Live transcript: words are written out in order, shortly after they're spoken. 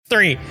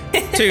3,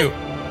 2,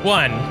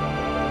 1.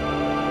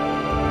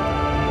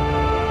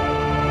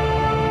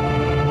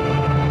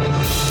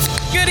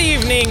 Good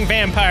evening,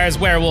 vampires,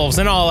 werewolves,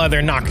 and all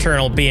other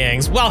nocturnal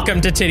beings.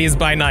 Welcome to Titties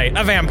by Night,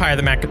 a Vampire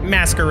the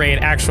Masquerade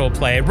actual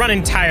play run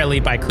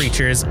entirely by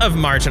creatures of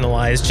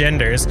marginalized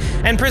genders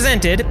and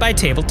presented by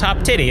Tabletop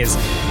Titties.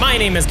 My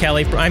name is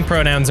Kelly, my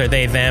pronouns are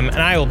they, them,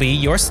 and I will be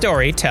your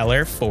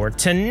storyteller for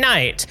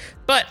tonight.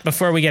 But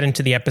before we get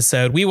into the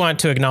episode, we want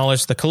to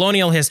acknowledge the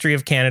colonial history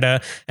of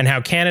Canada and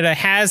how Canada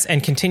has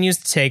and continues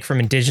to take from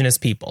Indigenous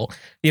people.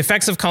 The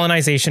effects of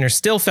colonization are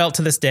still felt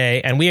to this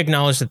day, and we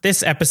acknowledge that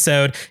this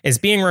episode is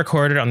being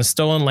recorded on the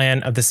stolen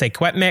land of the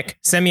Secwepemc,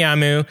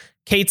 Semiahmoo,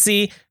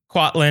 Katzie,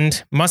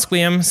 Kwantlen,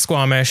 Musqueam,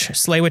 Squamish,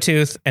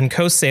 Tsleil-Waututh, and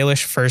Coast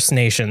Salish First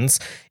Nations.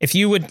 If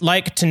you would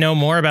like to know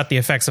more about the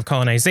effects of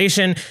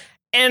colonization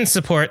and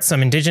support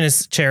some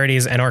Indigenous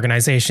charities and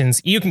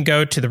organizations, you can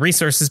go to the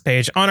resources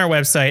page on our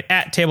website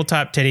at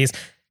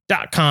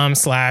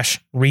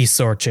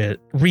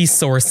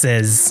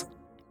tabletoptitties.com/resources.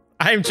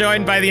 I'm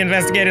joined by the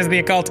investigators of the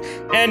occult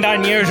and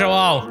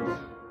unusual.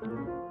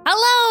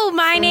 Hello,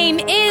 my name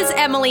is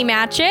Emily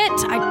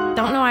Matchett. I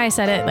don't know why I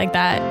said it like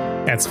that.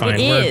 That's fine.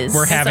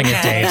 We're having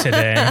a day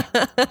today.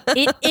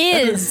 It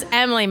is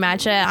Emily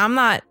Matchett. I'm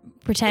not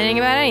pretending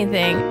about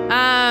anything.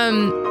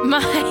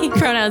 My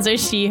pronouns are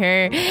she,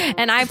 her,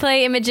 and I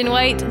play Imogen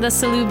White, the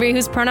Salubri,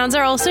 whose pronouns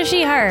are also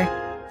she, her.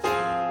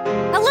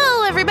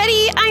 Hello,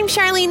 everybody. I'm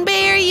Charlene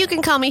Bayer. You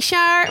can call me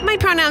Char. My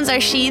pronouns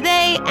are she,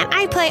 they, and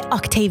I play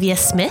Octavia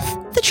Smith,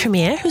 the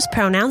Tremere, whose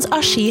pronouns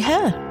are she,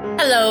 her.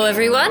 Hello,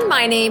 everyone.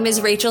 My name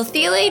is Rachel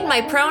Thielade.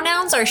 My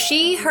pronouns are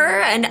she, her,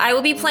 and I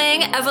will be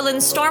playing Evelyn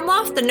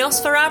Stormloft, the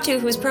Nosferatu,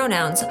 whose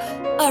pronouns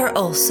are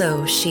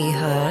also she,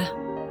 her.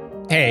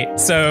 Hey,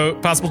 so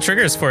possible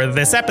triggers for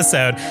this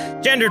episode: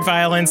 gendered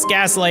violence,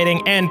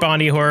 gaslighting, and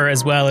body horror,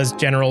 as well as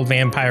general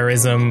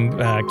vampirism,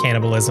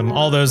 cannibalism,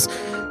 all those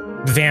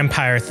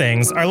vampire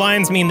things. Our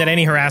lines mean that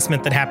any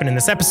harassment that happened in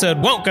this episode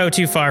won't go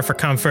too far for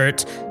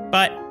comfort,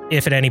 but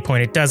if at any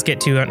point it does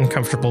get too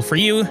uncomfortable for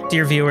you,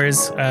 dear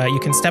viewers, you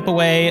can step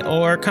away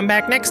or come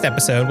back next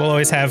episode. We'll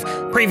always have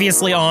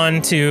previously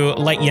on to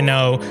let you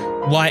know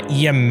what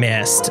you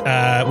missed.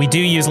 We do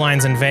use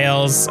lines and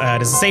veils.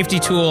 It is a safety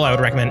tool. I would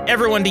recommend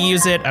everyone to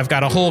use it. I've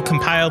got a whole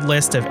compiled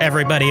list of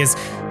everybody's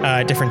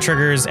different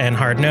triggers and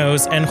hard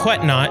no's and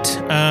whatnot,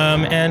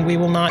 and we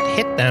will not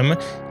hit them.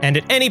 And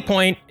at any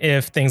point,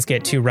 if things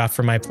get too rough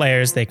for my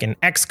players, they can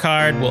X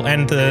card. We'll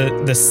end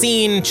the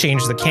scene,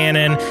 change the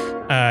canon,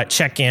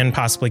 check in,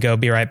 possibly go,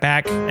 be right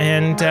back,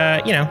 and,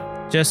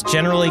 just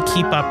generally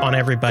keep up on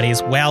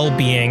everybody's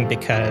well-being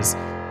because,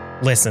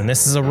 listen,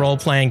 this is a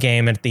role-playing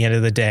game, and at the end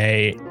of the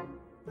day,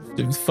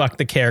 fuck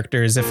the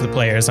characters if the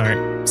players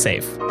aren't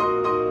safe.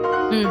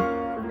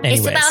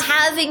 It's about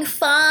having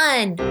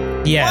fun.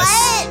 Yes.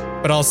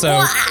 What? But also,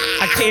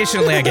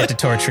 occasionally I get to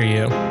torture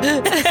you.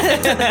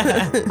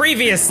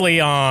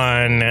 Previously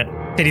on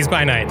Titties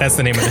by Night, that's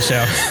the name of the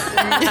show.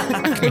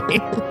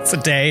 It's a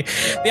day.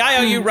 The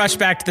IOU rushed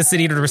back to the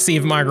city to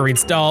receive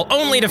Marguerite's doll,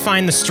 only to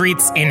find the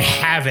streets in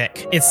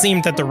havoc. It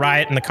seemed that the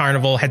riot and the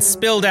carnival had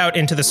spilled out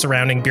into the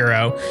surrounding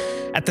bureau.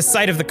 At the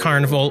site of the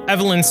carnival,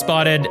 Evelyn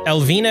spotted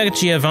Elvina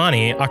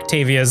Giovanni,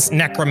 Octavia's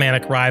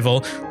necromantic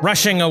rival,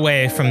 rushing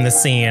away from the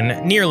scene,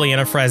 nearly in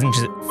a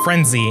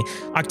frenzy.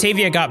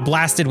 Octavia got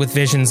blasted with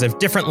visions of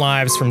different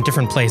lives from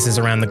different places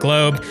around the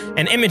globe,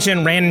 and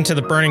Imogen ran into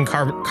the burning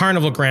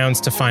carnival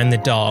grounds to find the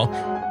doll.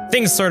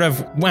 Things sort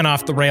of went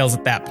off the rails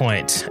at that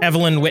point.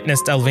 Evelyn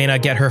witnessed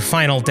Elvina get her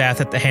final death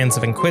at the hands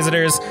of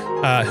Inquisitors,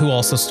 who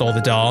also stole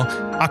the doll.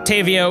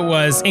 Octavia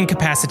was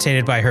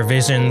incapacitated by her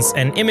visions,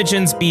 and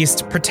Imogen's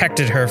beast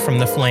protected her from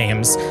the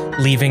flames,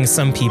 leaving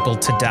some people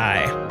to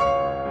die.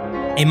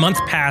 A month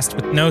passed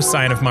with no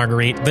sign of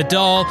Marguerite, the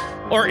doll,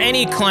 or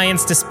any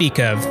clients to speak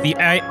of. The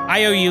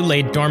IOU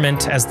lay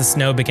dormant as the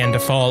snow began to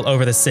fall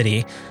over the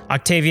city.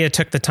 Octavia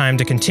took the time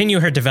to continue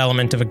her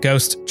development of a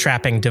ghost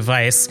trapping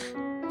device,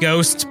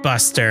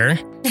 Ghostbuster.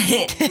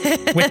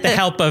 With the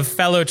help of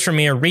fellow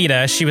Tremere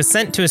Rita, she was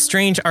sent to a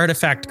strange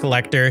artifact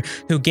collector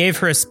who gave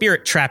her a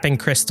spirit trapping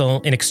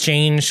crystal in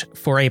exchange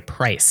for a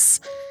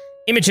price.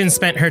 Imogen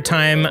spent her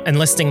time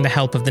enlisting the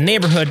help of the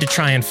neighborhood to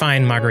try and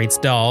find Marguerite's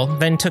doll,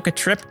 then took a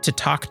trip to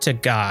talk to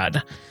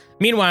God.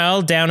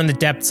 Meanwhile, down in the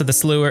depths of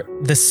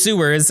the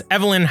sewers,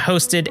 Evelyn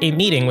hosted a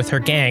meeting with her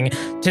gang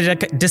to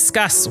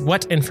discuss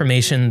what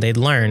information they'd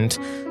learned.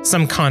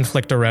 Some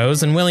conflict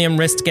arose, and William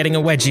risked getting a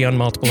wedgie on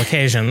multiple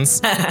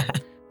occasions,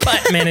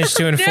 but managed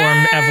to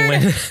inform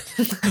Evelyn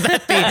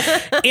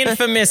that the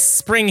infamous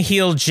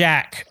Spring-Heel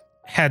Jack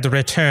had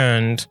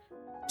returned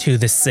to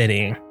the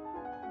city.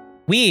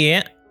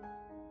 We,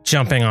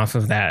 jumping off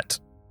of that,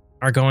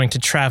 are going to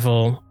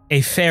travel a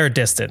fair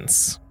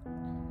distance.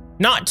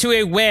 Not to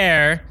a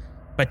where,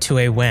 but to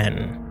a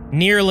when.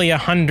 Nearly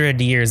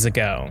 100 years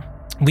ago,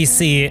 we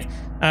see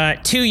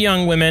two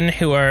young women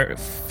who are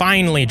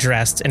finely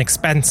dressed in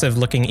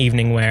expensive-looking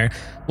evening wear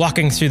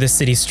walking through the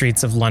city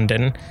streets of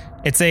London.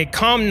 It's a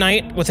calm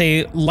night with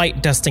a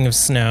light dusting of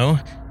snow.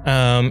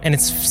 And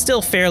it's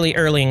still fairly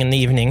early in the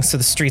evening, so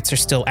the streets are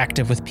still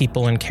active with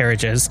people and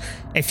carriages.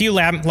 A few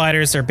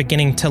lamplighters are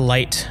beginning to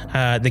light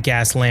the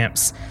gas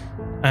lamps.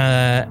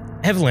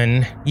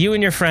 Evelyn, you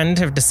and your friend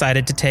have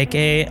decided to take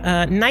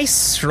a nice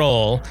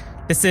stroll.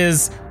 This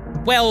is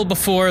well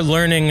before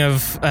learning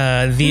of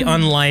the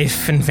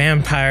unlife and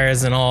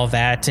vampires and all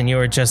that, and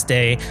you're just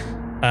a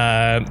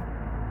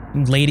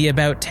lady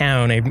about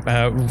town,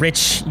 a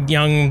rich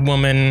young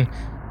woman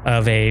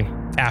of a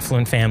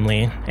affluent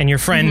family. And your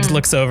friend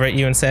looks over at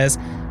you and says,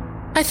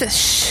 I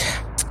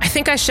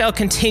think I shall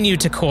continue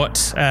to court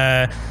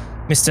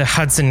Mr.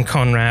 Hudson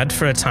Conrad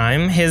for a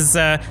time. His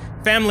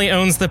family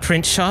owns the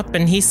print shop,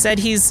 and he said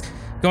he's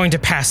going to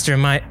plaster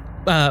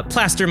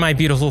my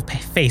beautiful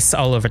face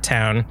all over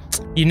town.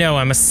 You know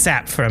I'm a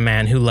sap for a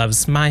man who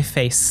loves my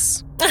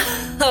face.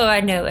 Oh,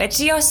 I know it.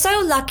 You're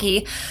so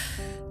lucky.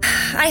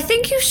 I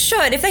think you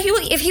should.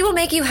 If he will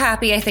make you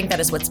happy, I think that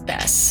is what's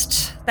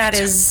best. That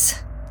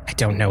is... I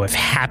don't know if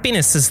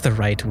happiness is the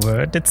right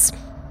word. It's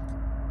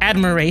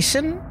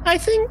admiration, I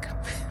think.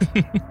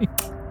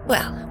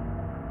 Well,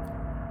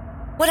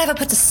 whatever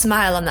puts a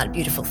smile on that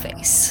beautiful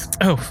face.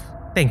 Oh,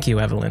 thank you,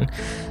 Evelyn.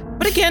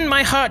 But again,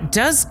 my heart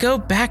does go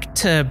back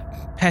to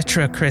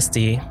Petra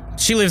Christie.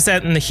 She lives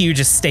out in the huge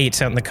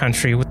estate out in the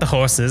country with the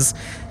horses.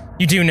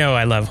 You do know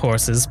I love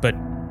horses, but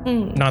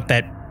not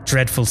that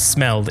dreadful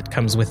smell that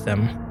comes with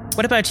them.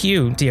 What about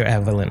you, dear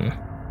Evelyn?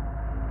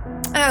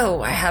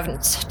 Oh, I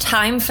haven't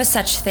time for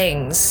such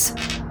things.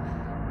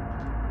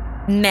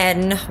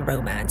 Men,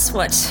 romance,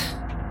 what?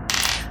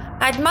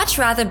 I'd much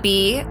rather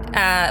be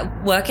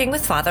working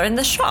with father in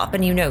the shop,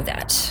 and you know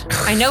that.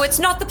 I know it's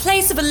not the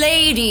place of a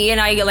lady,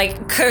 and I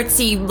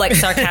curtsy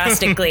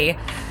sarcastically.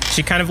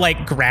 She kind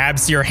of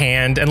grabs your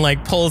hand and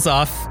pulls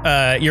off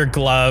your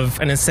glove,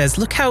 and it says,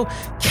 "Look how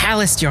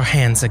calloused your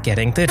hands are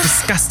getting. They're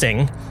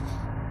disgusting."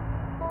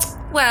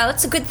 Well,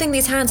 it's a good thing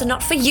these hands are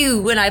not for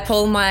you, and I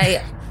pull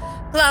my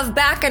glove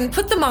back and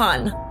put them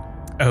on.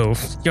 Oh,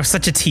 you're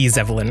such a tease,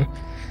 Evelyn.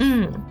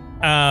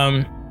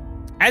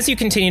 As you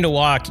continue to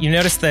walk, you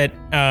notice that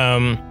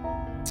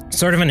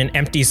sort of in an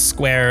empty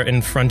square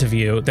in front of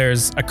you,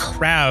 there's a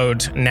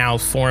crowd now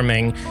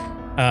forming,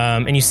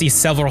 and you see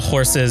several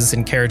horses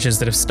and carriages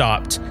that have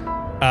stopped.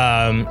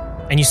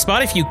 And you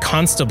spot a few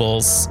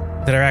constables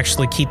that are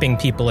actually keeping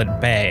people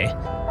at bay.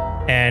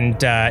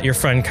 And your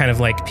friend kind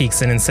of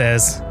peeks in and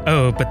says,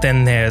 "Oh, but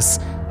then there's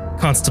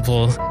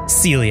Constable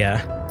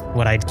Celia.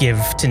 What I'd give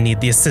to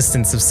need the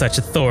assistance of such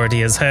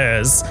authority as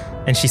hers."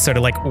 And she sort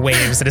of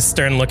waves at a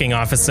stern-looking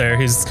officer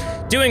who's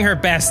doing her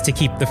best to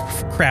keep the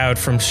crowd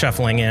from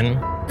shuffling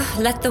in.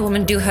 Let the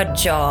woman do her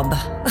job.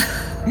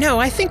 No,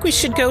 I think we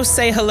should go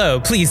say hello.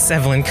 Please,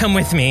 Evelyn, come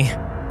with me.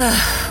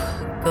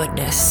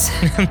 Goodness.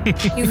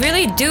 You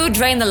really do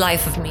drain the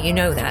life of me, you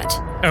know that.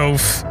 Oh,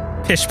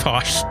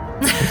 pish-posh.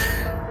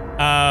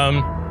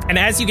 And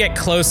as you get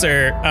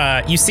closer,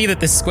 you see that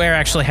this square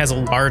actually has a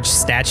large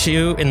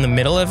statue in the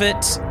middle of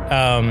it.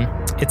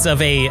 It's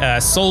of a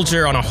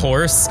soldier on a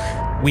horse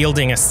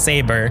wielding a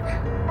saber.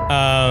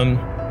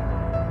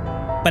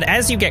 But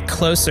as you get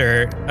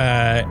closer,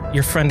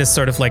 your friend is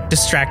sort of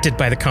distracted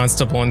by the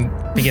constable and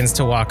begins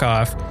to walk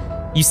off.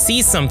 You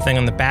see something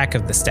on the back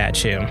of the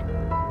statue.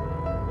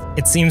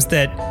 It seems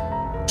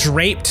that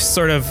draped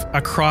sort of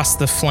across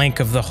the flank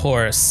of the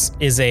horse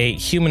is a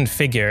human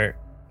figure.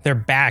 Their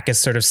back is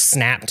sort of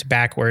snapped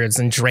backwards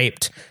and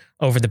draped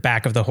over the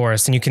back of the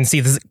horse. And you can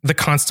see the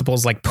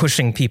constables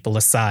pushing people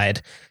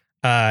aside.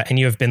 And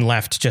you have been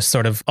left just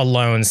sort of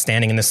alone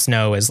standing in the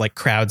snow as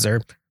crowds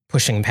are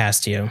pushing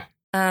past you.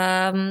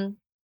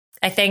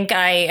 I think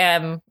I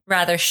am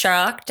rather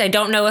shocked. I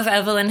don't know if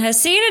Evelyn has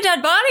seen a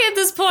dead body at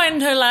this point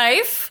in her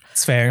life.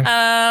 It's fair.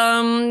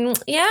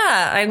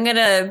 Yeah, I'm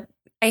gonna,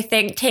 I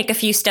think, take a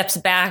few steps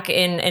back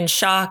in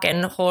shock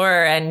and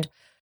horror and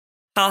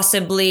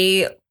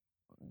possibly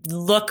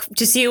look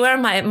to see where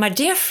my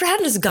dear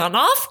friend has gone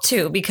off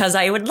to, because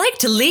I would like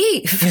to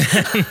leave.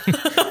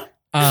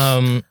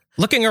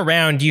 Looking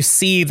around, you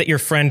see that your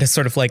friend has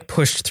sort of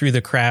pushed through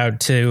the crowd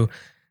to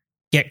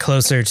get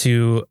closer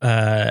to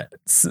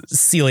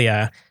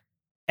Celia,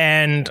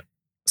 and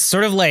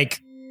sort of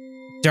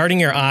darting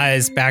your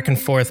eyes back and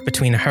forth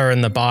between her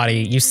and the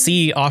body, you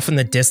see off in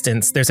the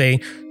distance, there's a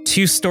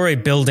 2-story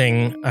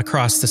building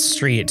across the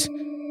street.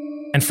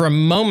 And for a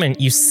moment,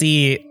 you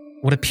see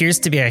what appears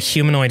to be a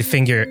humanoid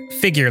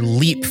figure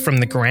leap from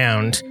the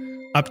ground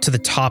up to the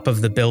top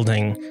of the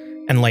building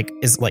and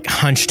is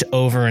hunched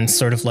over and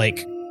sort of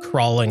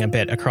crawling a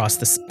bit across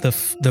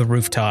the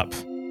rooftop.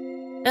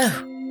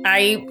 Ugh.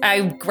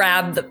 I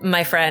grabbed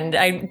my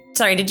friend.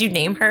 Sorry, did you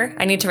name her?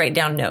 I need to write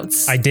down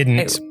notes. I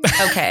didn't.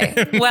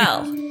 Okay,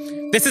 well.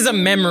 This is a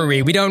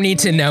memory. We don't need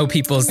to know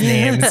people's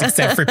names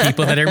except for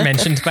people that are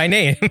mentioned by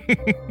name.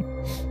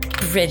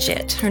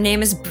 Bridget. Her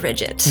name is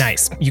Bridget.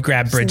 Nice. You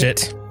grab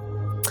Bridget.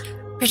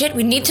 Bridget,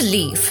 we need to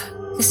leave.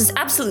 This is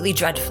absolutely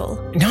dreadful.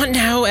 Not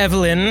now,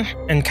 Evelyn.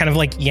 And kind of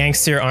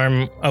yanks your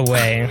arm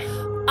away.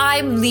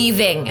 I'm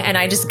leaving, and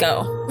I just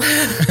go.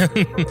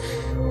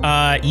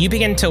 You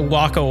begin to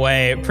walk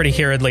away pretty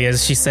hurriedly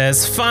as she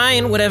says,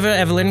 "Fine, whatever,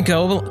 Evelyn,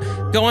 go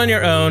on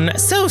your own.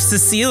 So,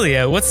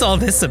 Cecilia, what's all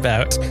this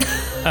about?"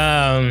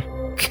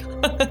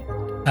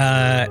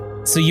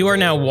 So you are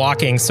now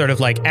walking sort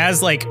of like,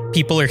 as like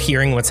people are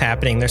hearing what's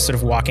happening, they're sort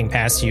of walking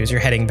past you as you're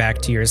heading back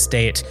to your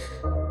estate.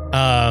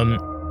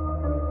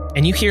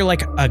 And you hear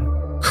like a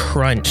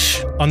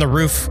crunch on the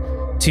roof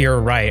to your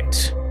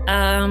right.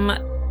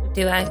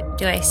 Do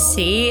I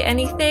see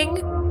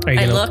anything? Are you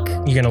gonna look.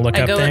 You're gonna look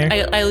up there?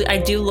 I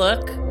do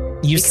look.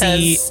 You because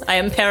see, I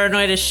am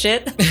paranoid as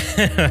shit.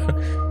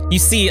 you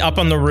see up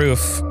on the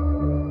roof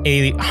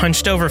a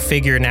hunched over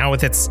figure now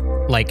with its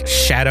like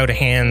shadowed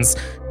hands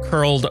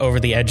curled over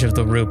the edge of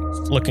the roof,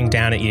 looking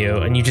down at you,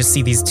 and you just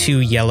see these two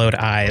yellowed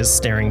eyes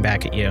staring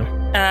back at you.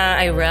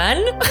 I run.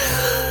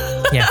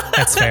 Yeah,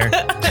 that's fair.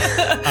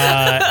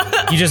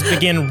 You just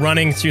begin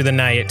running through the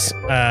night,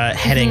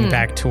 heading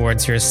back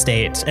towards your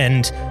estate.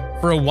 And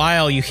for a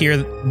while, you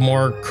hear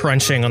more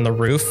crunching on the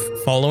roof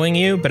following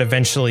you, but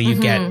eventually you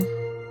get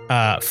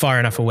far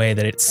enough away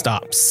that it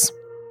stops.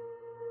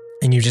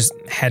 And you just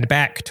head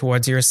back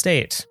towards your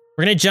estate.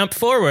 We're going to jump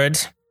forward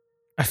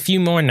a few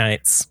more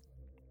nights.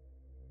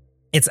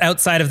 It's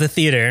outside of the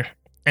theater,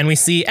 and we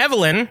see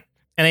Evelyn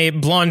and a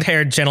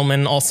blonde-haired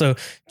gentleman also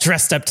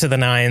dressed up to the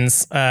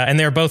nines, and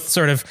they're both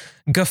sort of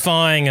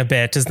guffawing a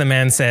bit as the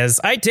man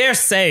says, "I dare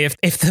say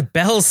if the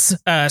Belle's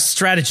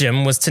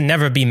stratagem was to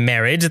never be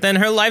married, then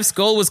her life's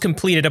goal was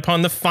completed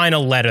upon the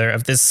final letter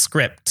of this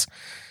script."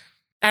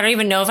 I don't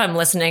even know if I'm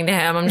listening to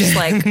him. I'm just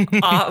like,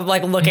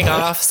 like looking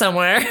off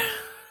somewhere.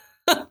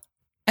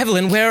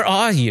 Evelyn, where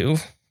are you?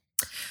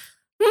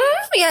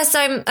 Yes,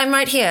 I'm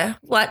right here.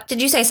 What?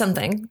 Did you say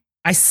something?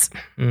 I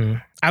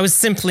was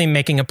simply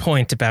making a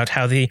point about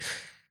how the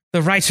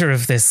writer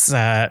of this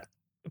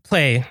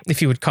play,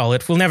 if you would call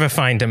it, will never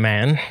find a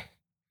man.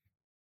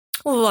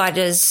 Why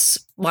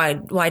does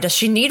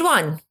she need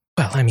one?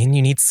 Well, I mean,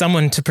 you need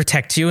someone to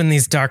protect you in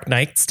these dark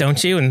nights,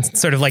 don't you? And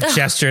sort of like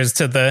gestures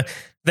to the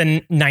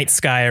night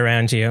sky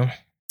around you.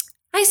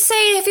 I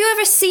say, have you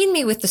ever seen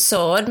me with the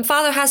sword? My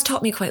father has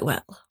taught me quite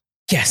well.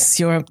 Yes,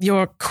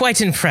 you're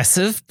quite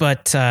impressive,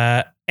 but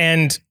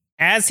and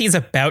as he's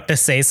about to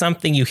say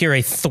something, you hear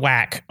a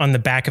thwack on the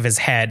back of his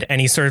head,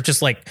 and he sort of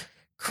just like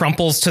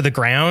crumples to the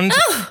ground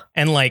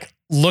and like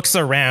looks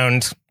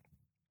around,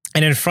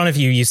 and in front of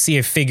you, you see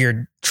a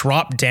figure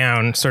drop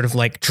down, sort of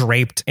like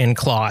draped in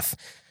cloth.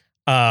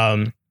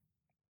 And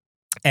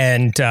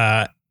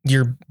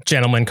your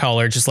gentleman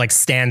caller just like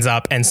stands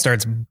up and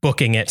starts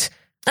booking it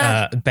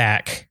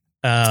back.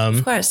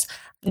 Of course.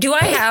 Do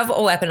I have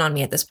a weapon on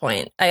me at this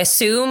point? I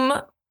assume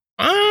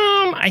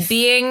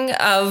being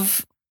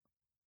of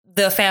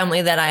the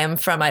family that I am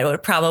from, I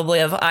would probably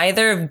have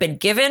either been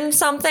given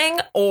something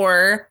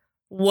or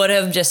would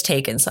have just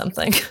taken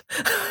something.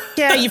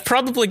 Yeah, you've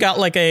probably got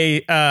like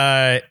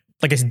a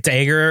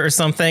dagger or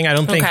something. I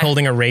don't think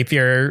holding a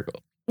rapier.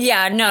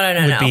 Yeah, no.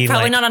 Probably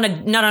like,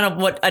 not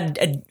on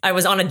a I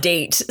was on a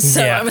date,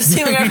 so yeah. I'm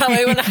assuming I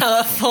probably wouldn't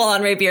have a full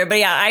on rapier. But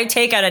yeah, I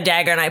take out a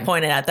dagger and I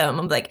point it at them.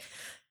 I'm like,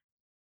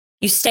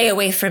 "You stay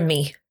away from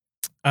me."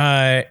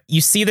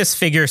 You see this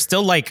figure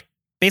still like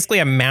basically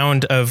a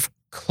mound of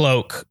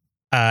cloak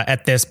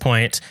at this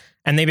point,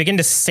 and they begin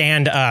to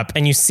stand up,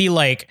 and you see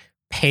like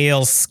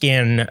pale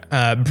skin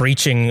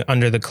breaching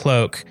under the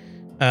cloak.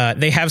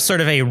 They have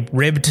sort of a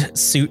ribbed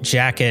suit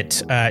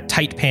jacket,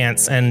 tight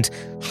pants, and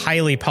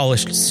highly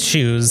polished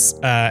shoes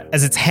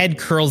as its head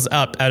curls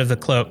up out of the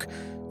cloak.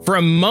 For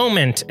a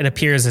moment, it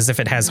appears as if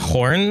it has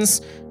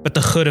horns, but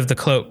the hood of the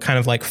cloak kind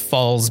of like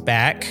falls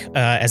back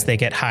as they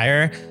get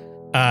higher.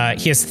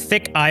 He has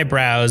thick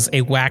eyebrows,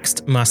 a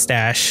waxed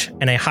mustache,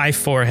 and a high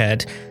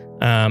forehead.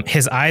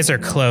 His eyes are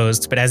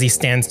closed, but as he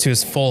stands to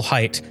his full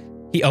height,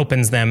 he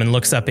opens them and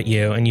looks up at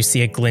you, and you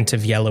see a glint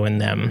of yellow in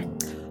them.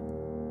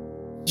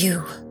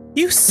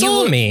 You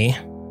saw me.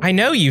 I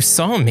know you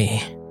saw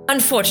me.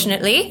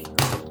 Unfortunately.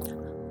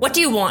 What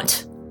do you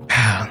want?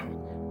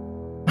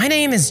 My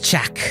name is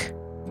Jack.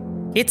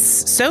 It's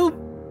so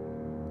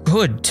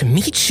good to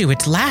meet you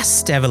at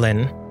last,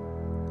 Evelyn.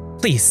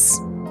 Please,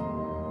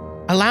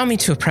 allow me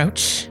to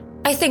approach.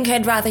 I think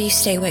I'd rather you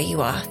stay where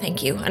you are,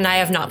 thank you. And I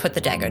have not put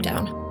the dagger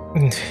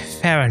down.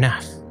 Fair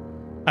enough.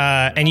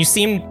 And you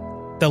seem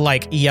the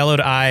like yellowed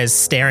eyes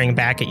staring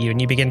back at you,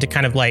 and you begin to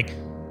kind of like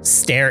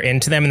stare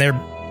into them, and they're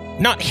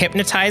not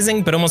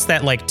hypnotizing, but almost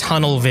that like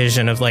tunnel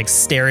vision of like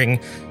staring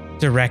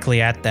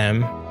directly at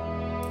them.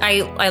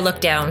 I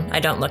look down. I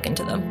don't look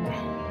into them.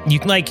 You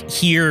can like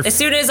hear. As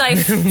soon as I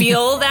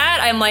feel that,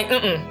 I'm like,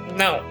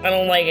 no, I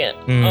don't like it.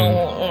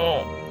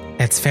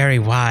 That's very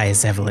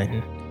wise,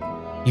 Evelyn.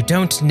 You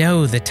don't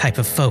know the type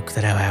of folk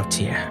that are out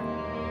here.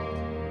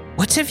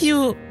 What have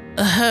you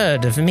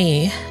heard of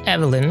me,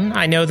 Evelyn?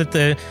 I know that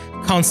the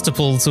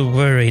constables are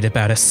worried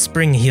about a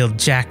spring-heeled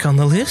Jack on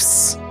the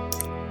loose.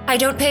 I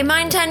don't pay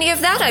mind to any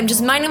of that. I'm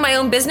just minding my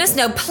own business.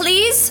 Now,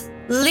 please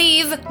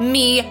leave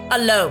me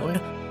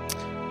alone.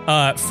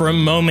 For a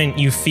moment,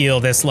 you feel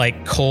this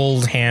like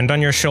cold hand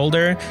on your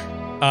shoulder,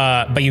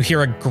 but you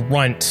hear a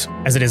grunt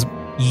as it is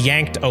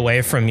yanked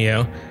away from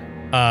you.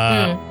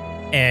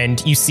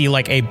 And you see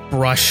like a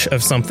brush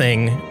of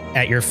something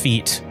at your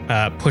feet,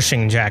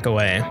 pushing Jack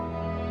away.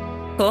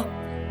 Cool.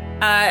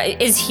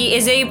 Is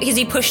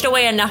he pushed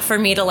away enough for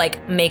me to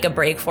like make a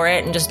break for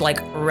it and just like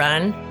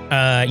run?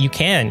 You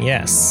can,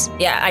 yes.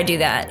 Yeah, I do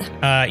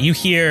that. You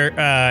hear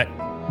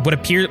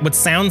what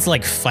sounds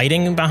like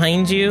fighting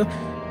behind you,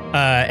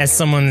 as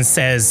someone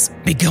says,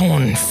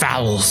 "Begone,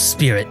 foul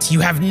spirit!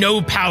 You have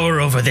no power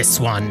over this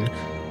one."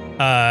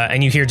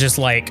 And you hear just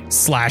like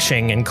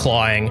slashing and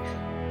clawing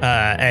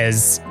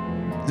as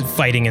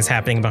fighting is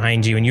happening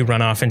behind you, and you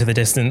run off into the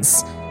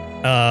distance.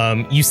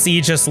 You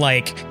see just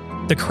like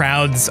the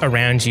crowds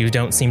around you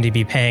don't seem to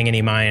be paying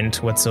any mind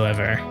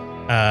whatsoever.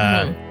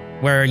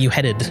 Where are you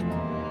headed?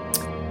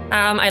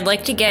 I'd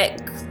like to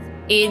get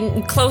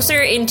in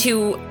closer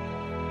into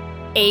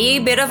a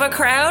bit of a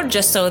crowd,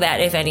 just so that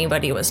if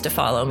anybody was to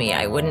follow me,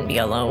 I wouldn't be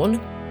alone.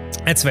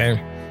 That's fair.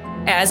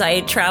 As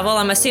I travel,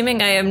 I'm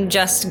assuming I am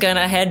just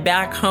gonna head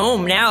back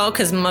home now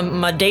because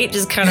my date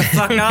just kind of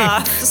fucked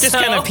off. Just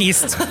kind of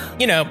pieced,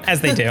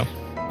 as they do.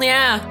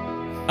 Yeah.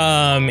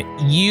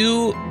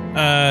 You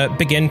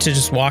begin to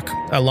just walk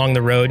along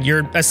the road.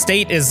 Your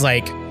estate is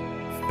like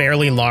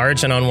fairly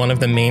large and on one of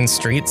the main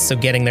streets, so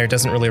getting there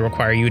doesn't really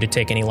require you to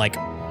take any like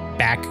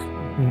back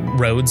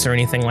roads or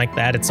anything like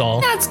that. It's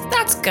all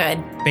that's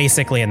good.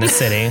 Basically in the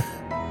city.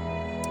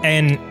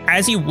 And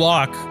as you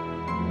walk,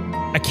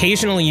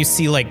 occasionally you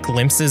see like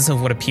glimpses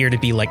of what appear to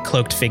be like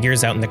cloaked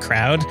figures out in the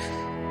crowd,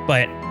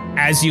 but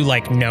as you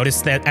like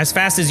notice that, as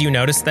fast as you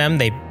notice them,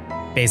 they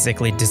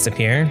basically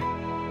disappear.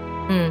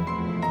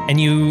 And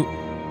you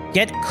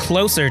get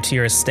closer to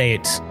your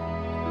estate,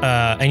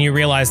 and you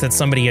realize that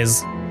somebody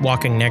is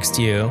walking next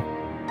to you,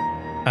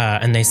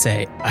 and they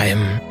say, "I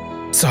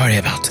am sorry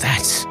about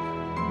that.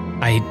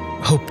 I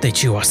hope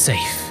that you are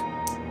safe."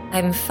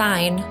 I'm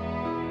fine.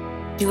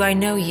 Do I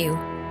know you?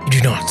 You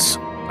do not.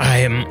 I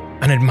am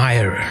an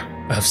admirer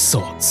of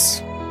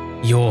sorts.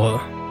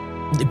 Your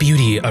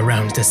beauty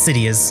around the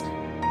city is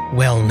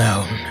well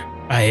known.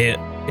 I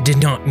did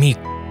not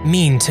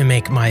mean to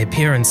make my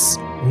appearance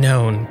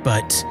known,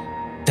 but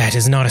that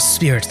is not a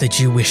spirit that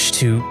you wish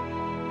to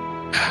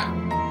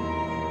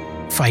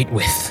fight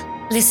with.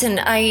 Listen,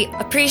 I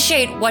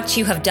appreciate what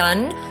you have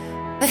done.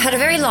 I've had a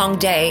very long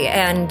day,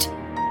 and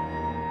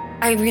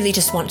I really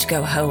just want to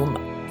go home.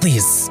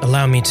 Please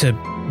allow me to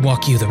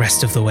walk you the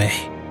rest of the way.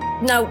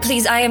 No,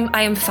 please, I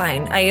am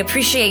fine. I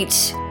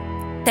appreciate...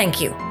 Thank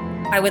you.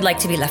 I would like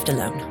to be left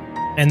alone.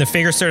 And the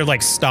figure sort of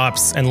like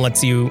stops and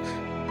lets you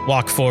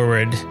walk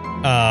forward,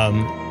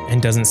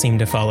 and doesn't seem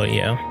to follow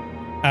you.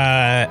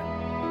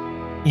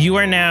 You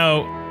are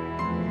now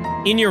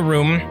in your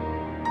room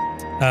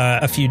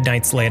a few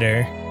nights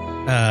later,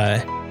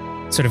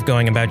 sort of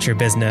going about your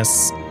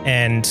business,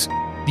 and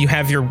you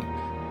have your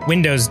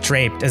windows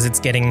draped as it's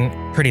getting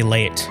pretty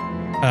late,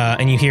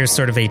 and you hear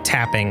sort of a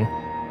tapping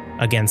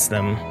against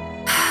them.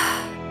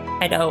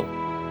 I don't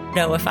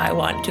know if I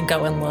want to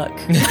go and look.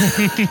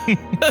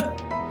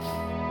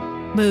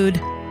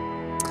 Mood.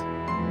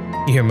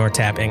 You hear more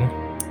tapping.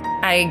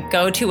 I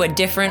go to a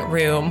different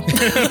room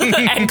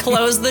and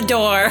close the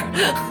door.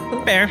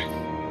 Fair.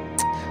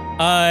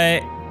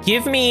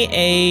 Give me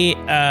a...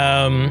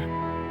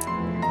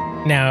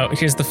 Now,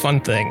 here's the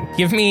fun thing.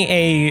 Give me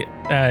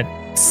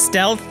a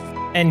stealth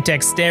and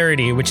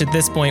dexterity, which at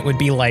this point would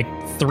be like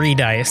 3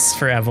 dice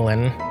for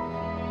Evelyn.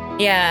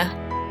 Yeah.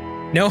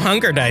 No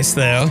hunger dice,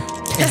 though.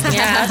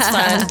 Yeah, that's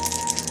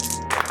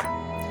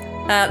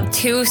fun.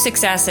 2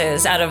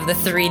 successes out of the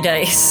 3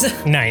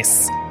 dice.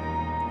 Nice.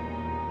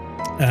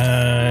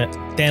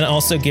 Then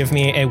also give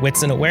me a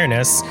wits and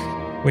awareness,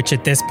 which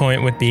at this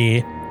point would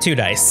be 2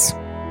 dice.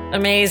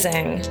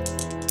 Amazing.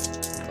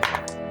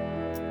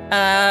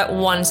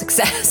 1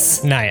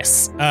 success.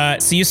 Nice.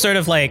 So you sort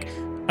of like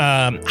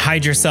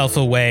hide yourself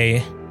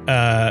away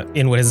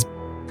in what is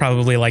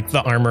probably like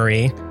the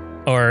armory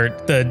or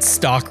the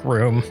stock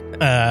room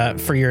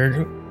for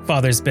your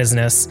father's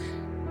business.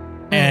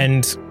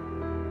 And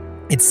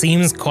it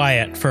seems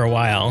quiet for a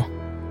while.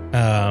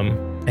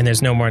 And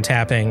there's no more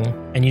tapping.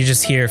 And you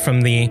just hear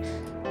from the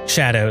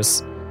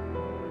shadows,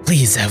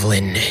 "Please,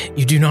 Evelyn,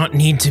 you do not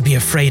need to be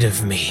afraid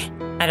of me."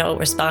 I don't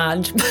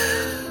respond.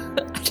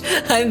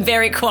 I'm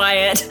very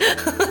quiet.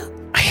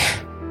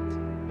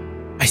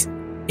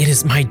 It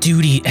is my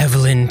duty,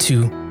 Evelyn,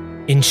 to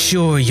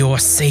ensure your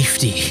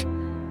safety.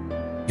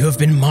 You have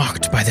been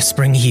marked by the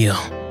Spring Heel.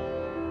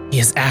 He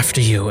is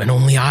after you, and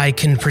only I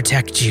can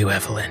protect you,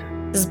 Evelyn.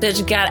 This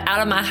bitch got out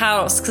of my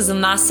house because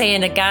I'm not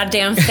saying a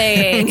goddamn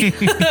thing.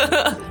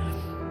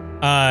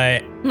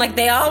 Like,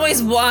 they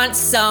always want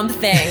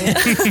something.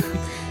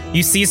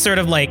 You see sort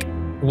of like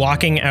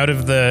walking out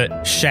of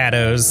the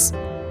shadows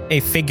a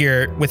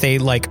figure with a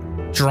like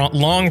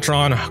long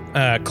drawn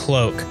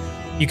cloak.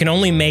 You can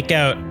only make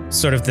out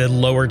sort of the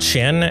lower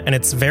chin, and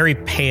it's very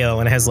pale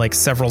and has like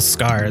several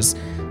scars.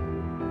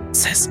 It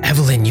says,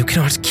 "Evelyn, you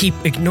cannot keep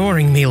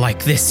ignoring me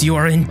like this. You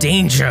are in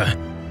danger."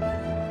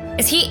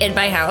 Is he in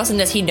my house, and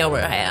does he know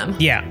where I am?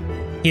 Yeah.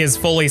 He has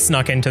fully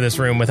snuck into this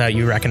room without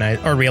you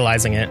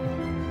realizing it.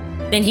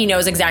 then he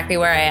knows exactly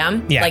where I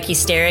am. Yeah. Like he's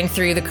staring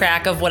through the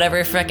crack of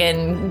whatever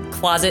frickin'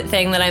 closet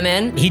thing that I'm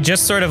in. He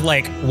just sort of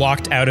like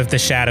walked out of the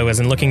shadows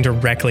and looking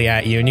directly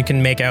at you, and you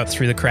can make out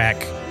through the crack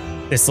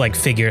this like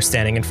figure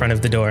standing in front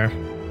of the door.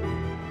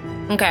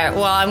 Okay,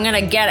 well, I'm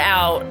gonna get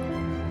out.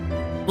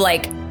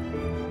 Like,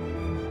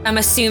 I'm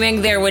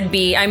assuming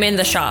I'm in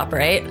the shop,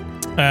 right?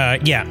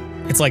 Yeah,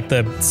 it's like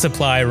the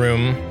supply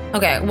room.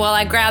 Okay, well,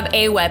 I grab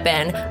a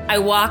weapon. I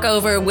walk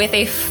over with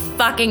a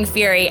fucking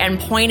fury and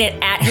point it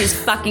at his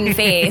fucking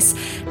face.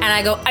 And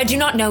I go, I do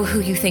not know who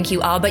you think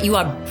you are, but you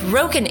are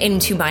broken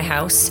into my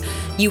house.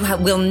 You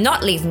will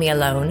not leave me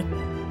alone.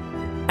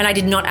 And I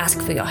did not ask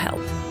for your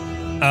help.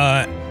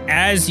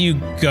 As you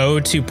go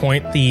to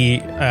point the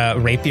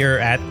rapier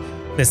at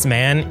this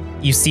man,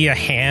 you see a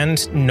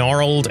hand,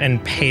 gnarled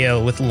and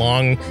pale with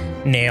long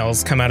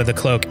nails, come out of the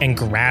cloak and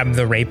grab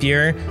the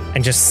rapier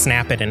and just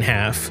snap it in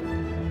half.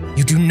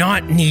 You do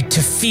not need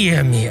to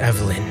fear me,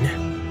 Evelyn.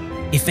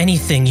 If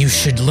anything, you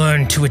should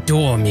learn to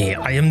adore me.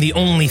 I am the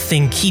only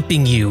thing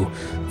keeping you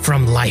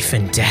from life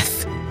and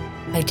death.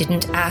 I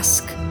didn't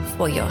ask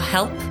for your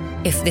help.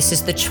 If this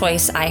is the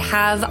choice I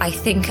have, I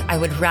think I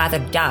would rather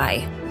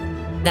die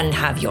than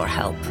have your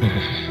help.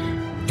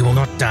 You will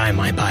not die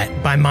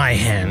by my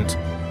hand.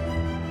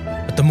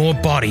 But the more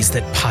bodies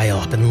that pile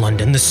up in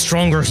London, the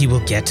stronger he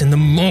will get and the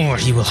more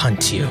he will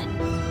hunt you.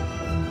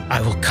 I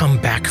will come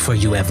back for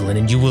you, Evelyn,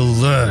 and you will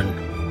learn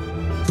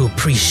to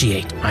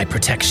appreciate my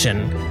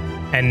protection.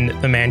 And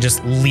the man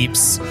just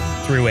leaps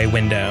through a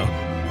window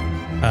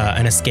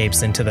and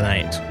escapes into the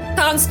night.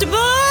 Constable!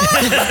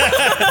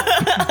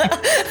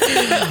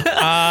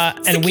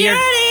 And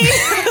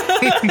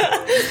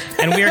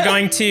we are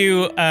going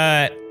to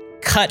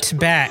cut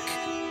back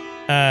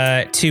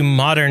to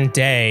modern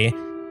day.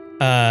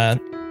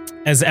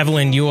 As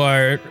Evelyn, you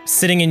are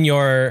sitting in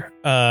your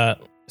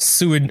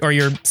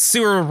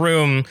sewer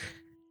room,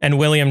 and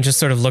William just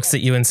sort of looks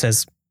at you and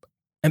says,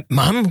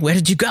 "Mom, where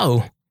did you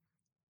go?"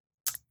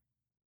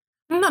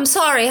 I'm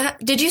sorry.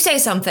 Did you say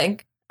something?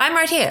 I'm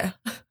right here.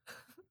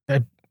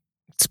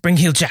 Spring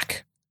Heel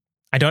Jack.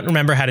 I don't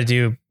remember how to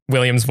do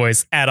William's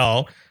voice at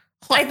all.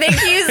 I think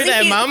he's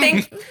there, Mom. Hi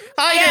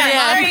there,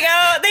 Mom. There you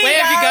go.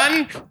 Where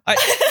have you gone?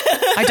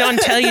 I don't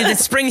tell you that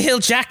Spring Heel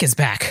Jack is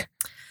back.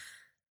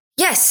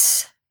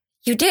 Yes,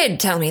 you did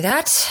tell me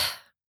that.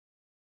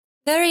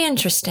 Very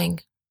interesting.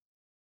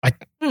 I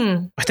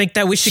think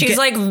that we should She's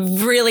like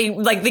really,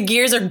 like the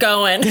gears are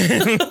going.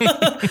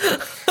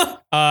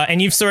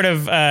 And you've sort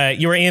of,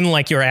 you're in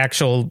like your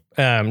actual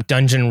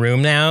dungeon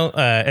room now,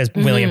 as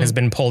William has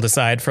been pulled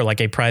aside for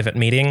like a private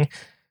meeting.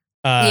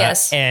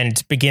 Yes.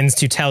 And begins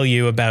to tell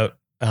you about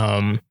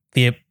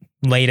the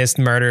latest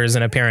murders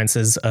and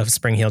appearances of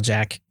Spring Heel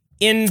Jack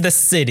in the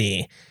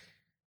city.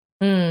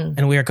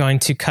 And we are going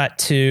to cut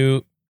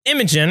to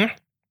Imogen.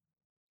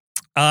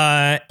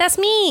 That's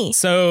me.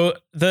 So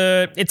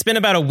it's been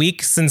about a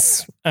week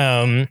since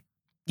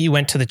you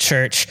went to the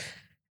church,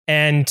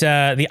 and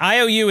the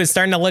IOU is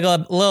starting to look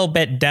a little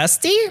bit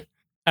dusty.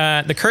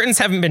 The curtains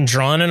haven't been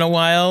drawn in a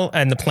while,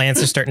 and the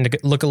plants are starting to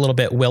look a little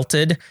bit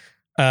wilted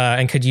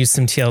and could use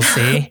some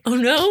TLC. Oh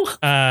no.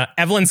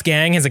 Evelyn's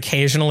gang has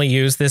occasionally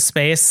used this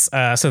space,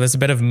 so there's a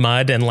bit of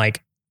mud and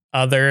like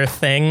other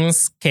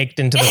things caked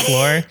into the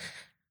floor.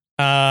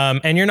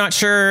 And you're not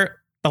sure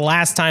the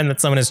last time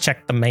that someone has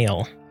checked the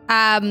mail.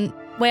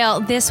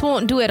 Well, this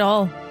won't do it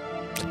all.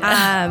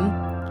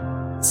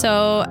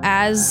 So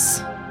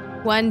as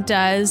one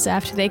does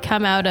after they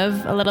come out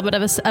of a little bit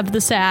of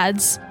the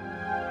SADS,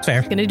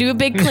 Fair. gonna do a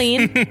big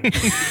clean.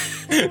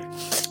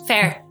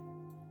 Fair.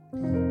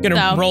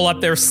 Gonna roll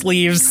up their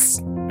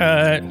sleeves,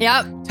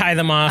 Yep. tie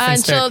them off, and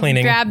And she'll start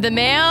cleaning. grab the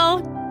mail,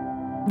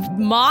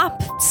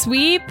 mop,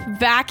 sweep,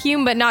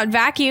 vacuum, but not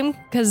vacuum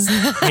because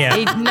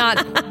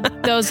not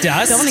those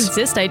Dust? don't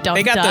exist. I don't.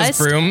 They got dust.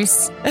 those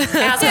brooms.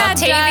 Ask Yeah,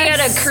 Octavia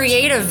dust. to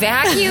create a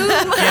vacuum.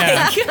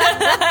 Yeah.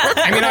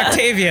 I mean,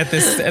 Octavia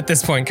at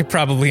this point could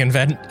probably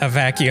invent a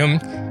vacuum.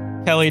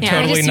 Kelly Yeah,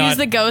 totally just not. use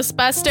the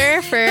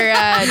Ghostbuster for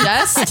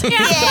dust.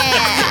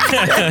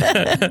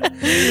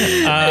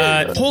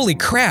 Holy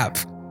crap!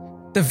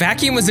 The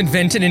vacuum was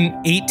invented in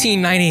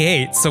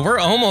 1898, so we're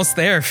almost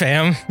there,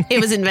 fam. It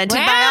was invented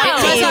Wow.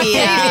 by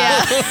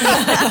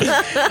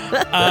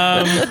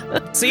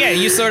Octavia. So yeah,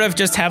 you sort of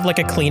just have like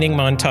a cleaning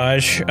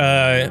montage.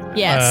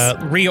 Yes.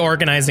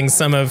 Reorganizing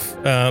some of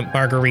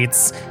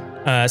Marguerite's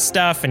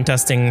stuff and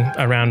dusting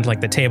around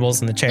like the tables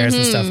and the chairs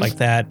and stuff like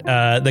that.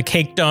 The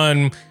caked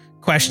on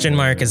question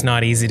mark is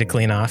not easy to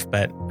clean off,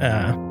 but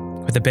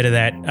with a bit of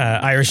that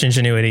Irish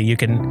ingenuity, you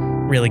can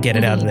really get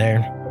it out of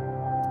there.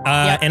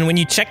 And when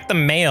you check the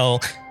mail,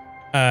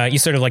 you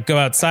sort of like go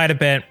outside a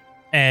bit,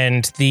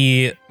 and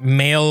the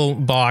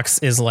mailbox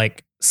is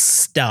like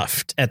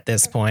stuffed at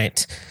this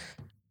point.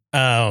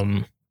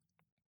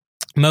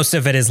 Most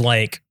of it is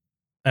like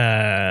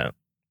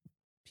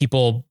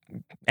people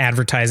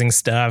advertising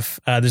stuff.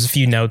 There's a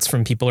few notes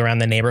from people around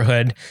the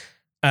neighborhood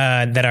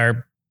that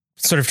are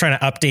sort of trying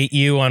to update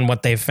you on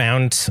what they've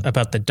found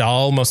about the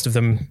doll. Most of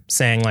them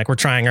saying like, "We're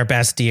trying our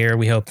best, dear.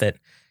 We hope that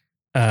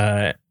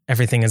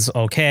everything is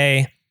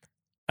okay.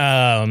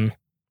 But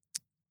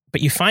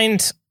you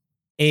find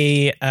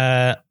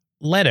a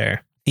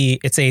letter.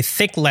 It's a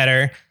thick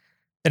letter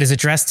that is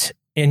addressed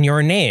in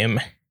your name,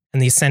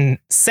 and the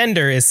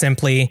sender is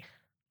simply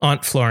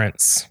Aunt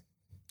Florence.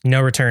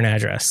 No return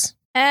address.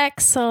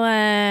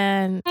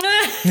 Excellent.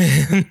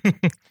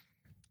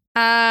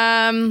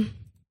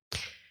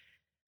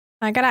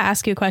 I gotta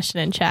ask you a question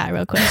in chat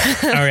real quick.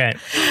 All right.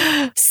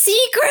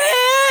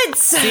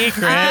 Secrets!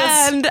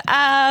 And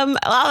while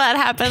that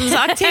happens,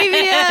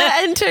 Octavia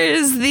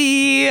enters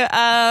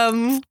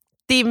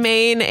the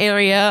main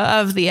area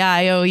of the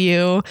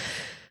IOU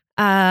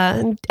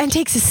and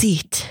takes a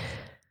seat.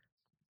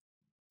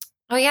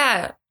 Oh,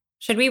 yeah.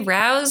 Should we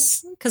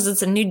rouse? Because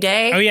it's a new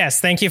day. Oh, yes.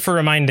 Thank you for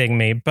reminding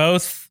me.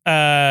 Both,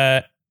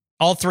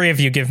 all three of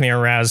you give me a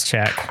rouse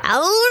check.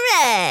 All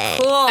right.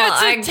 Cool.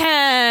 That's a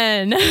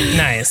 10.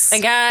 Nice.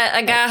 I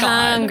got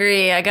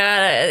hungry.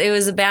 It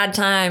was a bad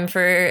time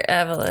for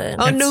Evelyn.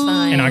 Oh, no.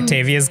 Fine. And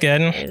Octavia's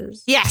good.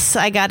 Yes,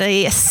 I got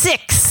a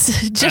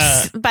 6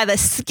 just by the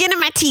skin of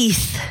my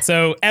teeth.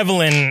 So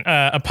Evelyn,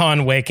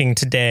 upon waking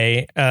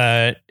today,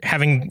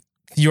 having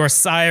your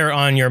sire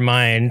on your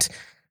mind,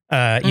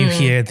 you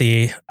hear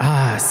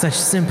such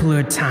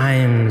simpler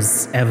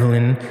times,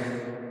 Evelyn,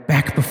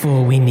 back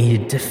before we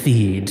needed to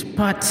feed.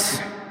 But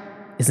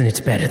isn't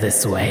it better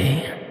this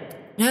way?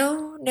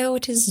 No,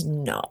 it is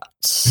not.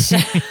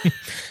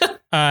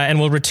 And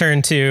we'll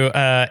return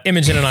to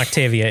Imogen and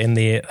Octavia in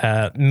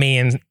the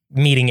main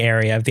meeting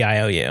area of the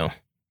IOU.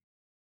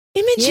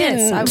 Imogen,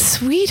 Yes,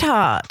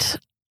 sweetheart,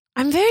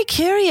 I'm very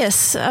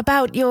curious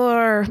about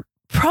your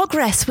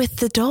progress with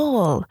the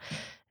doll.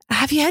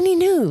 Have you any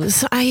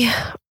news?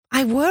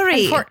 I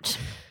worry.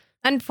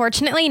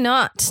 Unfortunately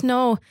not.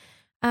 No.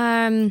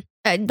 I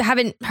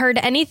haven't heard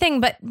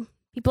anything, but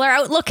people are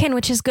out looking,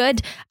 which is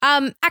good.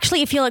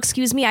 Actually, if you'll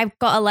excuse me, I've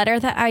got a letter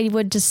that I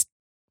would just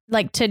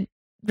like to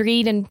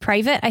read in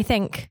private, I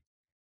think.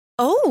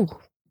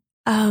 Oh,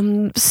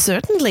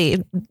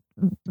 certainly.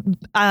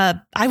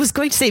 I was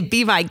going to say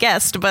be my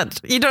guest, but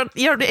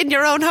you're in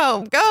your own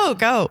home.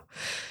 Go.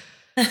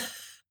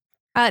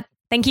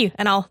 Thank you.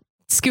 And I'll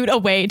scoot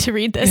away to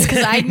read this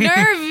because I'm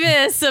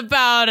nervous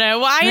about it.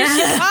 Why is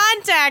she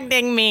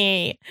contacting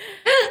me?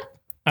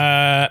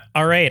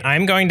 All right.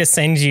 I'm going to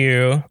send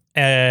you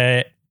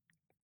a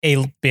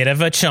bit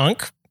of a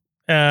chunk,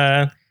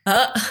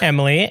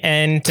 Emily,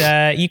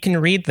 and you can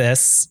read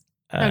this.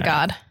 Oh,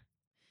 God.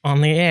 On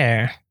the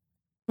air.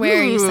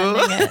 Where are you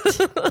sending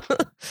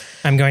it?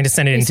 I'm going to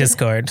send it in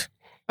Discord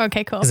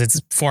Okay, cool. because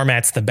its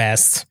format's the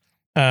best.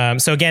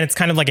 So again, it's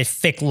kind of like a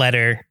thick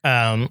letter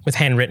with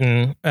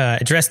handwritten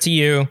addressed to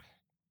you,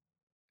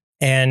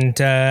 and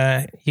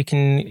you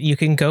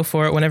can go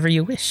for it whenever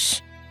you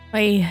wish.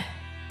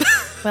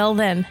 Well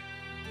then,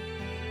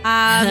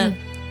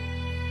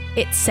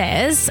 it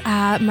says,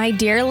 "My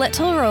dear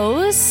little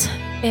Rose,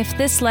 if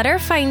this letter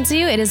finds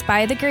you, it is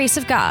by the grace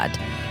of God.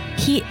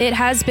 It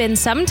has been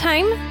some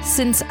time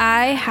since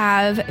I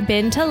have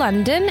been to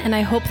London, and I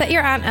hope that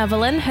your Aunt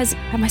Evelyn has...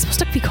 Am I supposed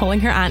to be calling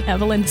her Aunt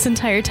Evelyn this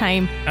entire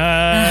time? You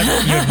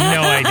have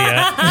no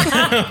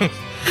idea.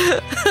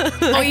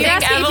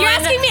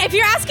 If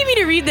you're asking me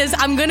to read this,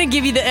 I'm going to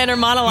give you the inner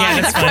monologue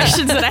of the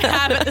questions that I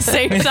have at the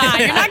same time.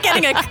 You're not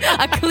getting a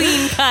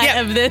clean cut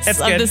of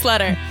this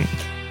letter.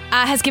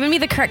 Has given me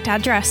the correct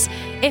address.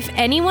 If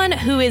anyone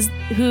who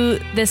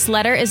this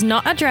letter is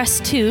not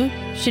addressed to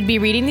should be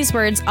reading these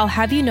words, I'll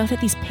have you know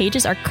that these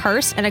pages are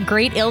cursed and a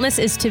great illness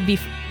is to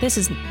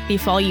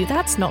befall you."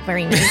 That's not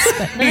very nice,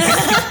 but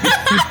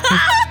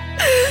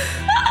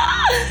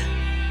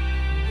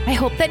I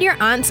hope that your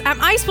aunts...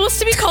 Am I supposed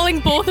to be calling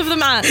both of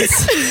them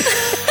aunts?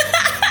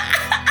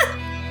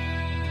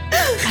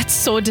 That's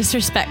so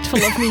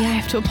disrespectful of me. I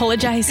have to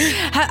apologize.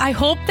 I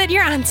hope that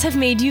your aunts have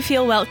made you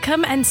feel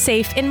welcome and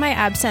safe in my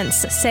absence.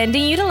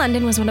 Sending you to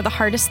London was one of the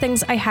hardest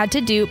things I had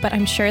to do, but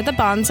I'm sure the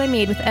bonds I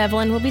made with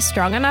Evelyn will be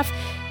strong enough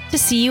to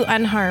see you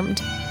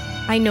unharmed.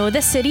 I know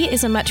the city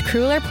is a much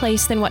crueler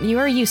place than what you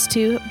are used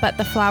to, but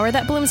the flower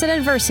that blooms in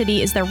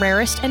adversity is the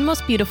rarest and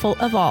most beautiful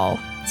of all.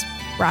 It's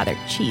rather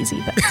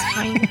cheesy, but it's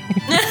fine.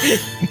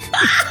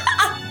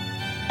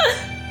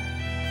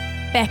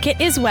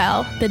 Beckett is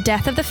well. The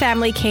death of the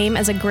family came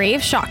as a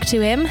grave shock to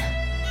him,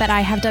 but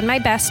I have done my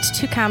best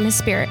to calm his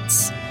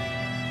spirits.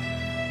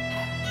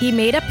 He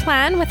made a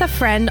plan with a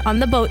friend on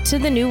the boat to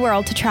the New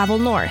World to travel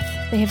north.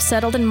 They have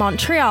settled in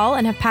Montreal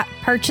and have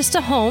purchased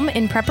a home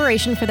in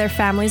preparation for their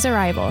family's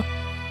arrival.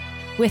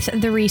 With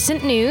the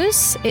recent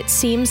news, it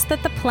seems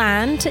that the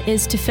plan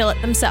is to fill it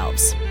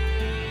themselves.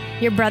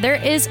 Your brother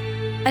is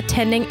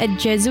attending a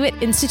Jesuit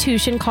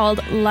institution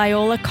called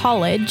Loyola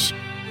College.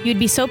 You'd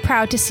be so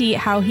proud to see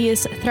how he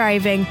is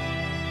thriving.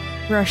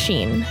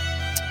 Roisin.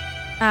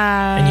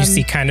 And you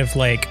see kind of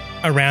like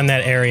around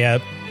that area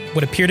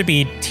what appear to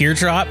be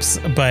teardrops,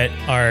 but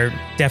are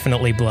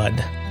definitely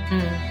blood.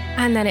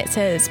 And then it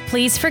says,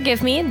 "Please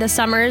forgive me. The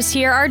summers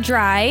here are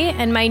dry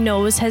and my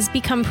nose has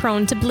become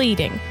prone to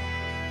bleeding."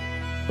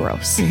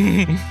 Gross.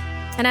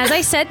 And as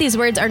I said, these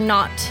words are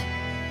not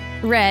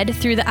read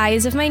through the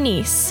eyes of my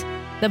niece.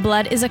 The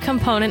blood is a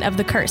component of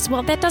the curse.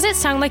 Well, that doesn't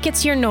sound like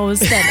it's your nose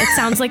then. It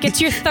sounds like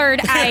it's your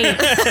third eye.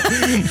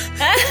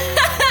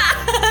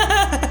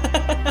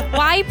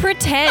 Why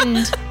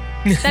pretend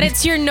that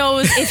it's your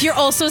nose if you're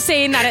also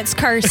saying that it's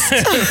cursed?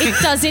 It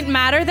doesn't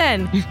matter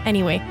then.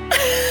 Anyway.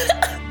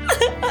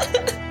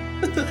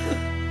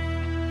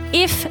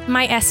 If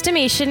my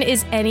estimation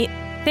is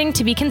anything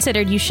to be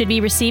considered, you should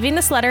be receiving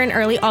this letter in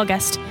early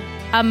August,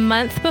 a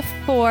month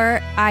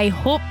before I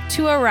hope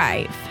to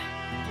arrive.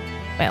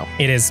 Well,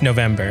 It is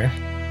November.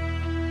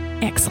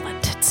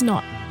 excellent. It's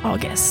not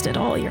August at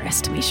all. Your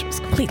estimation was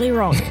completely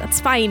wrong.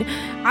 That's fine.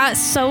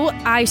 So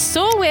I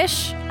so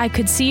wish I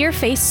could see your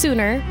face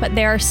sooner, but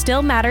there are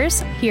still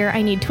matters here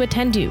I need to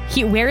attend to.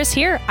 Where is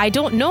here? I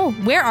don't know.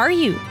 Where are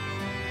you?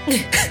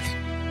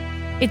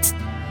 It's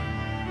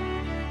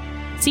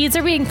seeds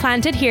are being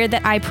planted here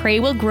that I pray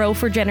will grow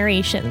for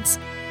generations.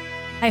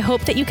 I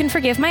hope that you can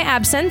forgive my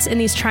absence in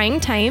these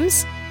trying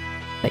times,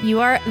 but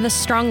you are the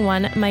strong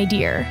one, my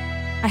dear.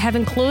 I have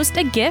enclosed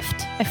a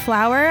gift, a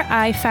flower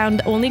I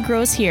found only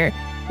grows here.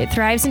 It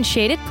thrives in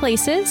shaded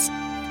places,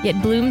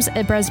 yet blooms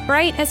as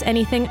bright as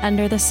anything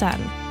under the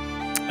sun.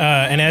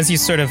 And as you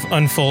sort of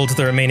unfold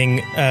the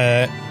remaining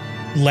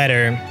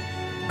letter,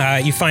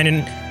 you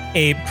find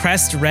a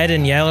pressed red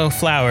and yellow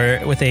flower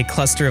with a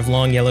cluster of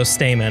long yellow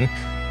stamen.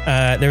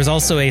 There's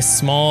also a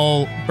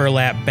small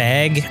burlap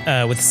bag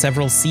with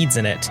several seeds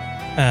in it.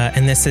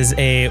 And this is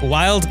a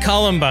wild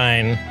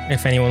columbine,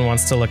 if anyone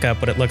wants to look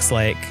up what it looks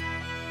like.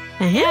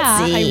 Yeah,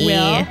 I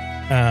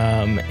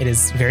will. It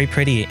is very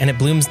pretty, and it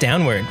blooms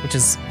downward, which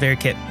is very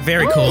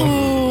cool.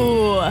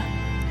 Ooh.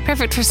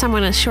 Perfect for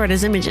someone as short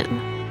as Imogen.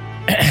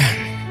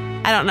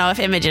 I don't know if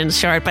Imogen's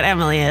short, but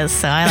Emily is,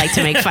 so I like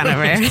to make fun of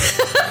her.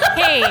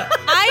 Hey,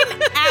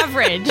 I'm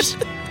average.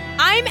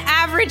 I'm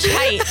average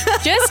height.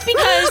 Just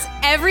because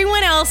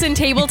everyone else in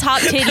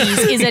Tabletop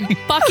Titties is a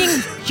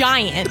fucking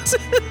giant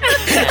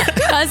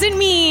doesn't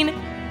mean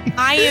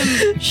I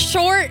am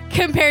short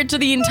compared to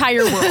the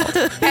entire world.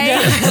 Okay?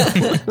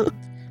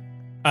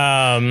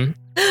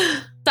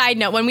 Side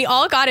note, when we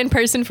all got in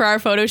person for our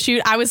photo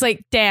shoot, I was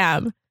like,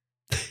 damn,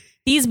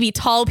 these be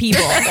tall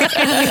people.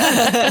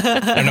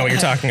 I don't know what you're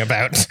talking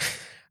about.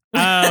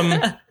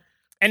 And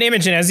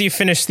Imogen, as you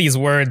finish these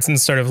words and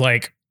sort of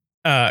like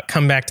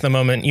come back to the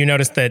moment, you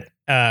notice that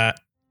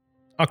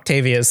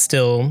Octavia is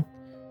still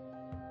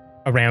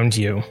around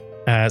you,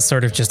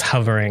 sort of just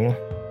hovering.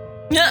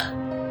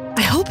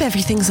 I hope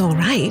everyth's all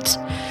right.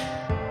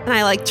 And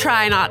I like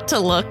try not to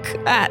look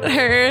at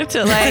her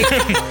to like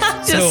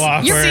So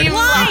awkward. You seem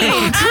like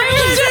I'm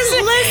just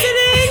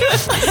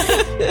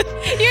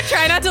listening. You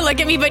try not to look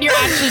at me, but you're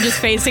actually just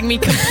facing me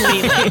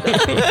completely.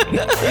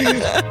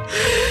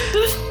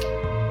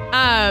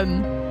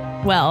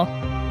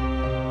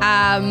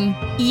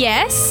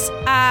 Yes.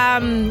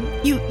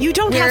 You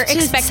don't have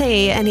to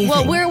say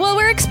anything. Well,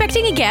 we're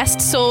expecting a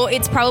guest, so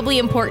it's probably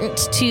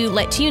important to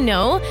let you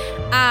know.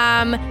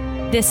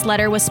 This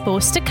letter was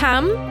supposed to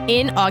come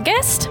in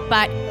August,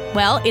 but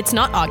well, it's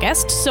not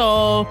August.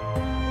 So,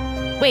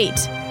 wait.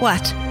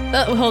 What?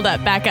 Hold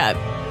up, back up.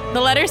 The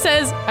letter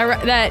says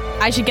that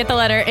I should get the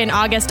letter in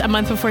August, a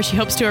month before she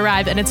hopes to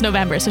arrive, and it's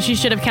November, so she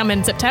should have come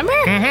in September?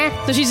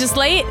 Mm-hmm. So she's just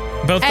late?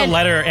 Both the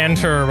letter and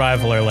her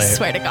arrival are late. I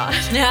swear to God.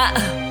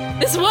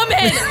 This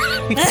woman!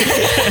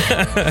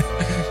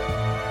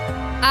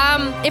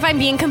 If I'm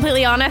being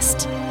completely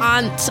honest,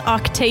 Aunt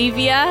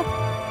Octavia,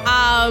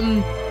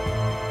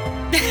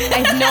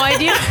 I have no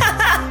idea.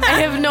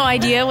 I have no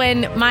idea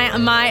when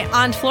my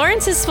Aunt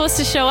Florence is supposed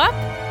to show up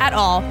at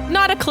all.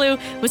 Not a clue.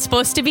 Was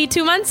supposed to be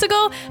 2 months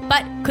ago,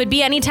 but could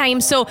be any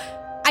time. So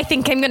I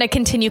think I'm going to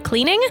continue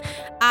cleaning.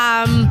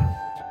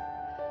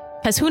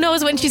 Because who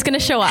knows when she's going to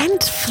show up.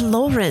 And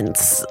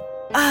Florence.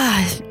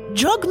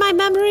 Jog my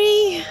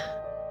memory.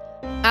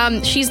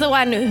 She's the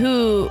one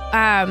who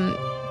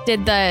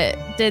did the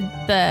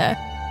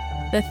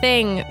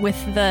thing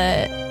with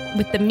the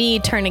me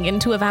turning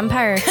into a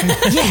vampire.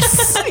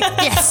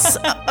 Yes.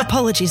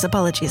 Apologies. But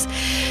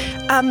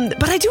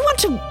I do want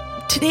to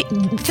today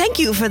thank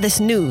you for this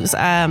news.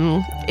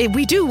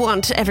 We do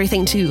want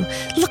everything to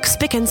look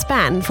spick and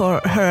span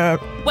for her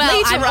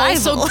late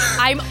arrival.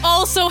 I'm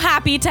also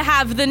happy to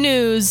have the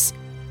news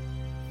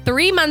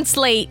 3 months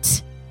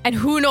late, and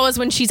who knows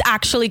when she's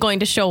actually going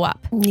to show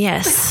up.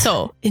 Yes.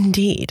 So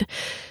indeed.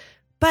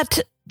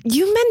 But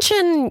you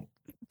mentioned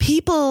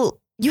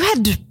you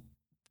had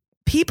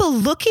people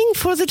looking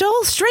for the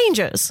doll,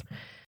 strangers.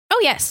 Oh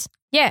yes.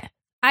 Yeah.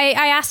 I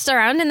asked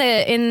around in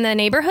the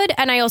neighborhood,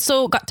 and I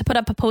also got to put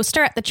up a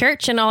poster at the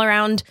church and all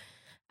around.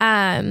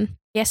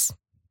 Yes.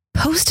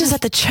 Posters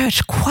at the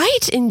church.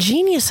 Quite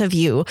ingenious of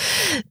you.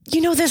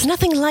 You know, there's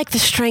nothing like the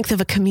strength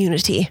of a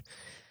community.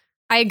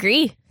 I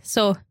agree.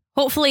 So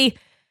hopefully,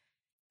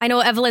 I know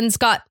Evelyn's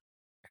got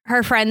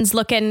her friends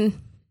looking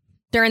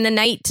during the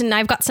night, and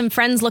I've got some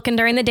friends looking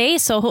during the day.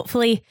 So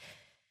hopefully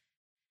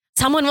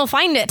someone will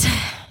find it.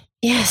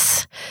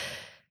 Yes.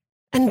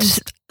 And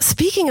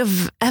speaking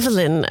of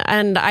Evelyn,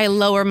 and I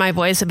lower my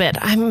voice a bit,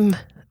 I'm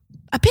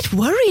a bit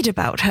worried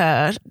about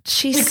her.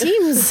 She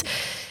seems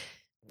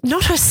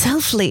not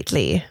herself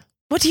lately.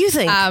 What do you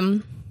think?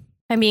 I'm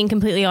being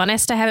completely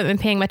honest. I haven't been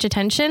paying much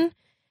attention.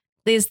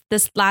 This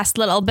last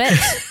little bit,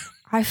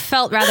 I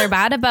felt rather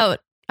bad about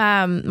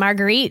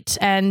Marguerite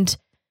and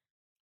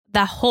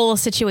the whole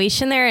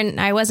situation there, and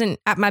I wasn't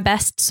at my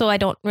best, so I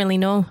don't really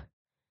know.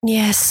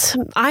 Yes,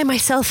 I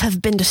myself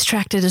have been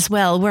distracted as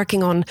well,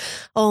 working on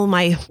all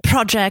my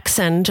projects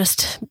and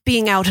just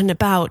being out and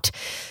about.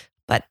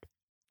 But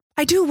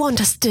I do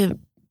want us to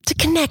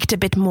connect a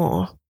bit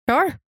more.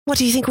 Sure. What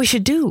do you think we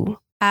should do?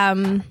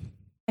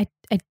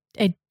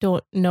 I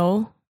don't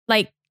know.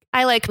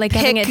 I like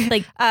having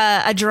pick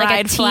a a dried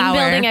like a team flower.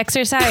 building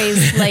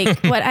exercise. Like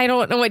what? I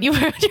don't know what you're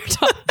talking.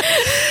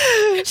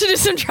 Should do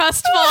some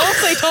trust falls.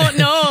 I don't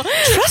know.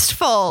 Trust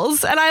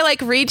falls, and I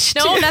reach.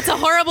 No, that's a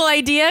horrible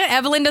idea.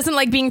 Evelyn doesn't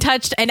like being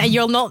touched, and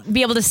you'll not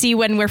be able to see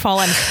when we're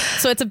falling.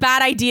 So it's a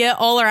bad idea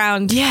all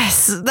around.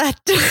 Yes, that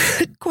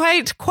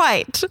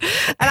quite.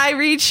 And I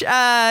reach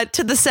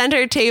to the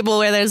center table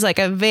where there's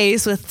a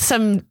vase with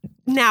some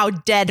now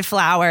dead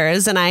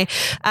flowers, and I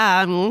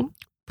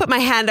put my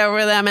hand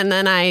over them, and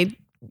then I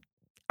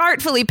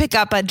artfully pick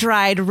up a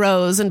dried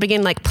rose and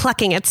begin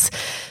plucking its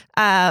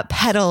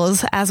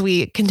petals as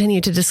we continue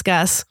to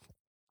discuss.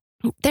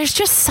 There's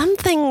just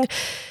something.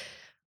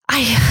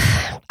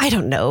 I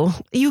don't know.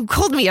 You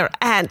called me your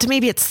aunt.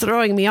 Maybe it's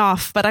throwing me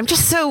off, but I'm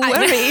just so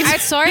worried. I'm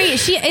sorry.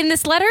 In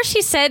this letter,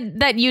 she said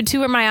that you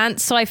two were my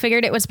aunts, so I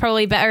figured it was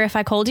probably better if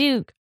I called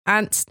you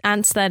aunts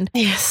then.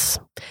 Yes.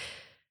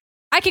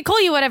 I could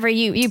call you whatever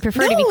you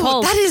prefer to be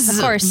called. That is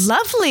of course.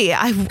 lovely.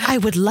 I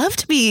would love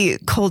to be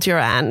called your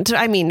aunt.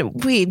 I mean,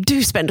 we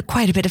do spend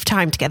quite a bit of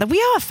time together.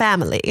 We are a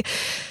family.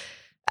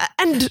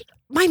 And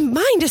my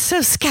mind is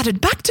so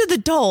scattered. Back to the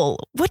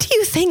doll. What do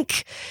you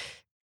think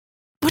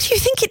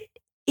it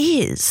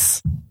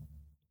is?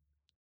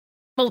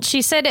 Well,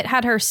 she said it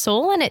had her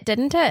soul in it,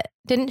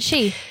 didn't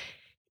she?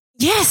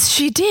 Yes,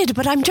 she did,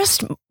 but I'm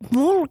just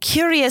more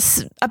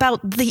curious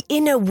about the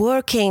inner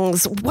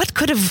workings. What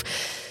could have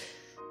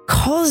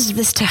caused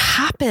this to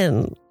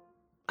happen?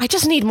 I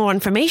just need more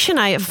information.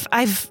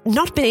 I've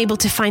not been able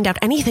to find out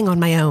anything on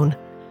my own.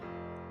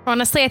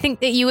 Honestly, I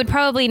think that you would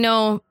probably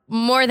know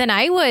more than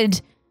I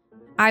would.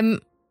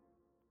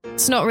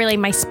 It's not really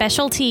my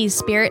specialty,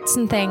 spirits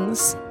and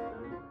things.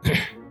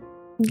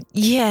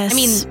 Yes. I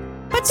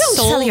mean, but don't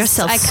sell souls,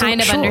 yourself I so kind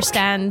of short.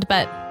 understand,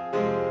 but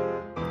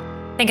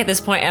I think at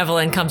this point,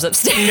 Evelyn comes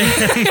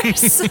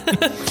upstairs.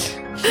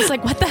 it's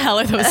like, what the hell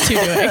are those two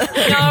doing?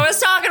 No, I was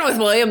talking with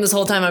William this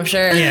whole time, I'm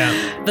sure.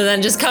 Yeah. But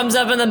then just comes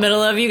up in the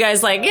middle of you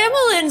guys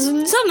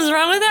Evelyn, something's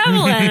wrong with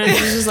Evelyn. And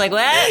she's just like,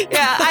 what?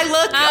 Yeah, I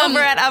look over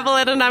at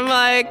Evelyn and I'm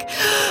like,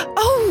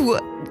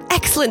 oh,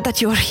 excellent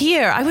that you're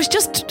here. I was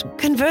just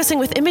conversing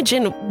with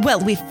Imogen. Well,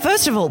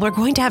 first of all, we're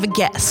going to have a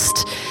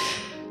guest.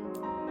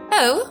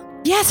 Oh.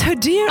 Yes, her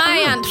dear My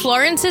Aunt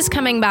Florence is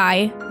coming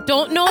by.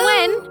 Don't know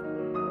when.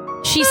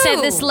 She said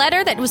this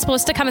letter that was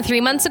supposed to come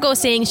 3 months ago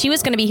saying she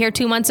was going to be here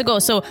 2 months ago.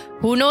 So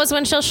who knows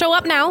when she'll show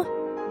up now?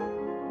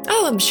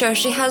 Oh, I'm sure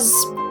she has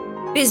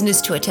business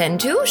to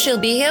attend to. She'll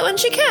be here when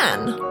she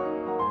can.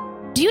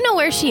 Do you know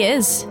where she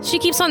is? She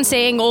keeps on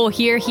saying, oh,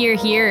 here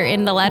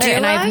in the letter. Do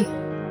and I? I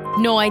have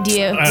no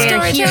idea where here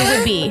Storyteller?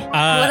 would be. Would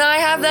I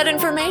have that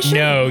information?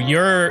 No,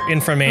 your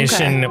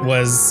information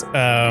was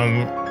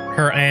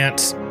her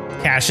aunt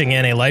cashing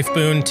in a life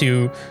boon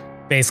to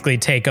basically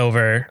take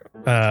over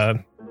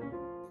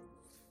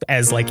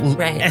as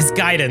as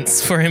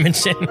guidance for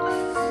Imogen.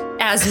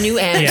 As new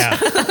aunt. Yeah.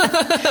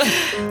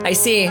 I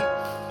see.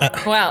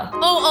 Well.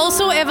 Oh,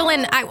 also,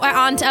 Evelyn,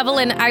 Aunt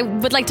Evelyn, I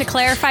would like to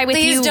clarify with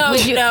Please you. don't.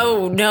 Would you,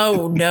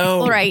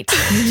 No. All right.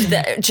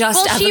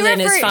 Just Well,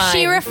 Evelyn is fine.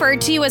 she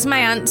referred to you as my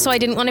aunt, so I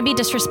didn't want to be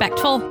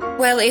disrespectful.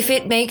 Well, if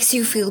it makes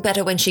you feel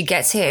better when she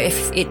gets here,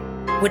 if it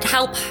would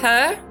help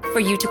her for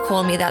you to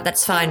call me that,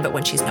 that's fine. But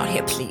when she's not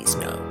here, please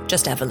no.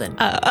 Just Evelyn.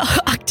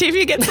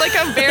 Octavia gets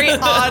a very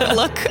odd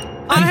look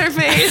on her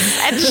face,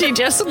 and she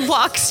just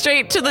walks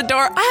straight to the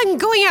door. I'm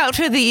going out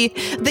for the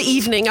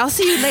evening. I'll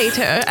see you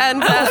later.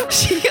 And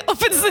she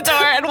opens the door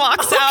and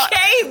walks out.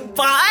 Okay,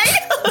 bye.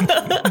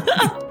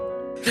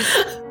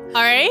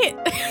 All right.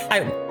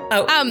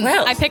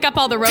 Well. I pick up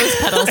all the rose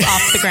petals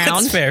off the ground.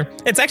 That's fair.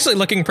 It's actually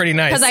looking pretty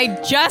nice. Because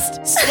I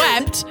just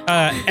swept.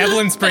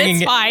 Evelyn's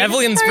bringing fine.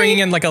 bringing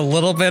in a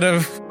little bit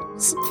of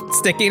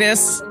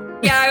stickiness.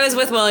 Yeah, I was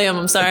with William.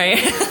 I'm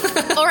sorry.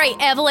 All right,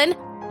 Evelyn.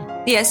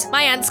 Yes.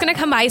 My aunt's going to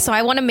come by, so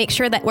I want to make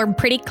sure that we're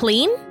pretty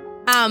clean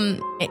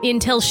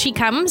until she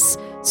comes.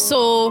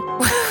 So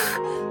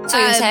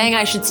you're saying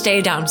I should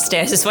stay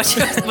downstairs is what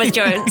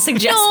you're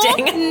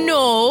suggesting?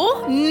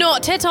 No,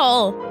 not at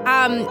all.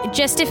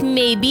 Just if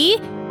maybe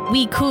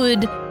we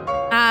could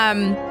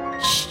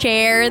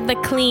share the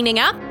cleaning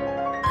up.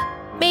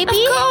 Maybe?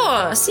 Of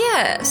course,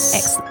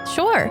 yes.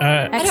 Sure.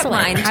 Excellent.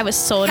 mind I was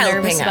so helping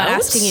nervous about out.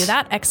 asking you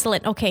that.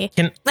 Excellent. Okay.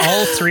 Can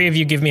all three of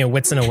you give me a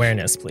wits and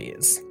awareness,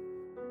 please?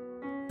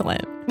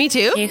 Excellent. Me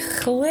too.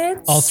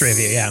 All three of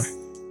you, yeah.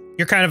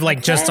 You're kind of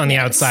just on the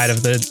outside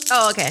of the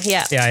Oh, okay.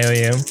 Yeah.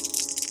 IOU.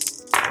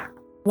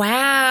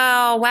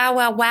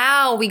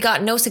 Wow. We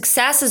got no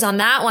successes on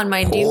that one,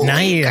 my dude.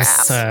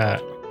 Nice.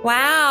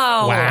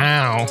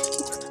 Wow.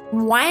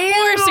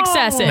 4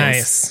 successes.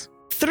 Nice.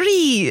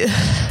 3.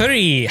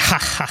 3. Ha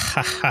ha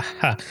ha ha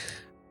ha.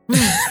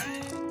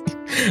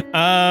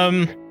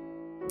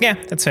 Yeah,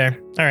 that's fair.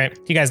 All right.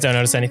 You guys don't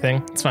notice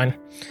anything. It's fine.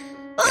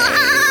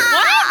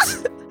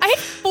 What? I had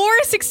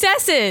 4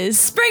 successes.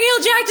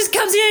 Spring-Heel Jack just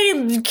comes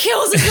in and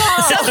kills us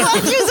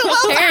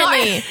all.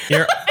 Apparently.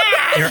 You're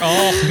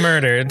all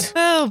murdered.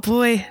 Oh,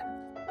 boy.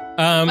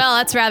 Well,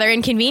 that's rather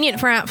inconvenient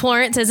for Aunt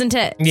Florence, isn't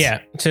it?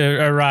 Yeah,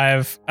 to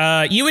arrive.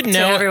 You would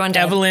know, everyone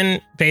dead.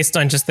 Evelyn, based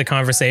on just the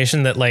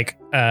conversation, that like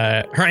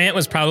her aunt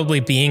was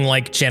probably being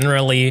like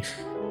generally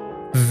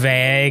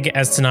vague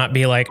as to not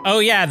be like, oh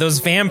yeah, those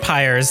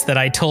vampires that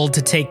I told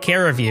to take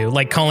care of you.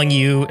 Like calling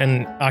you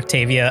and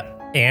Octavia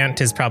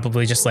aunt is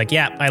probably just like,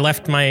 yeah, I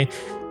left my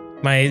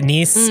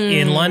niece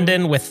in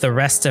London with the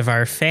rest of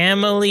our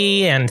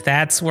family, and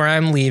that's where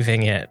I'm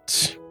leaving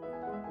it.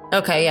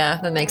 Okay, yeah,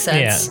 that makes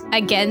sense. Yeah.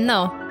 Again,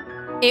 though,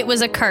 it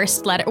was a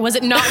cursed letter. Was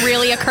it not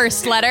really a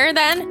cursed letter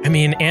then? I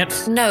mean,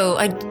 Aunt... No,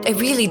 I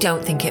really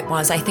don't think it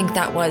was. I think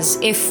that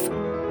was if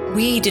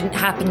we didn't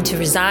happen to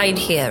reside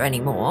here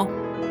anymore,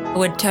 it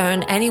would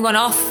turn anyone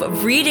off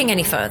of reading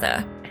any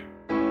further.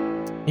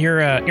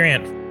 Your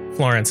Aunt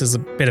Florence is a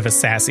bit of a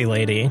sassy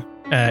lady.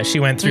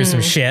 She went through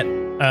some shit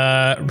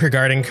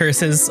regarding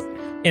curses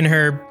in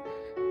her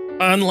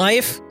own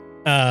life.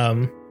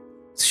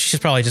 She's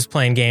probably just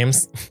playing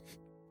games.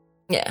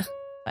 Yeah.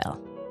 Well,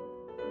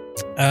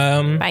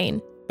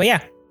 Fine. But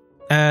yeah,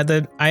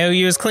 the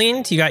IOU is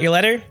cleaned. You got your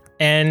letter,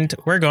 and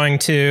we're going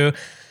to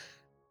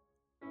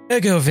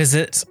go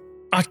visit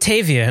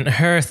Octavia and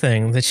her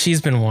thing that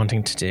she's been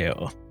wanting to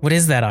do. What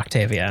is that,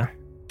 Octavia?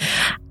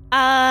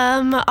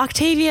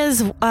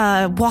 Octavia's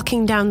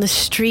walking down the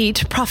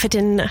street, Prophet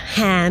in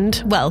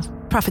hand. Well,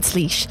 Prophet's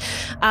leash.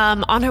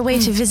 On her way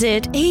to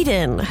visit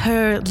Aiden,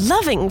 her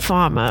loving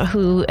farmer,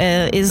 who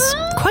is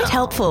quite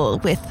helpful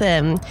with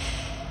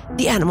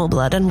the animal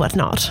blood and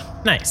whatnot.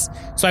 Nice.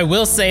 So I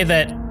will say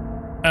that,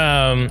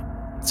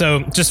 so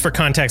just for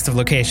context of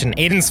location,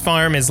 Aiden's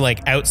farm is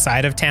like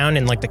outside of town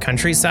in like the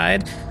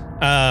countryside.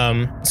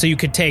 So you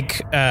could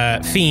take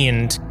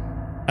Fiend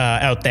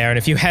out there, and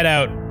if you head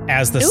out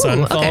as the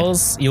sun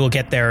falls, you will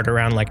get there at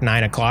around like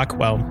 9 o'clock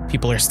while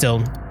people are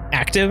still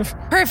active.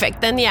 Perfect.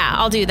 Then yeah,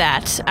 I'll do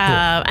that.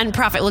 And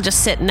Prophet will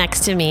just sit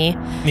next to me.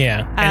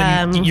 Yeah.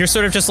 And you're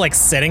sort of just like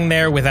sitting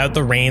there without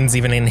the reins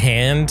even in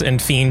hand, and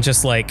Fiend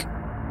just like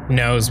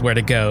knows where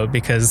to go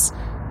because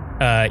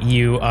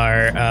you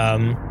are,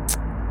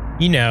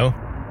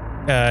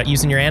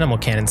 using your animal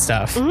cannon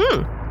stuff.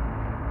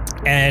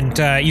 Mm-hmm. And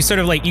you sort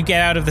of like, you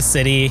get out of the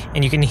city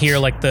and you can hear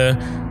like the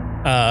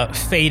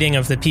fading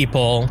of the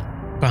people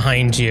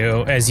behind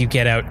you as you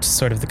get out to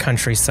sort of the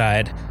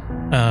countryside.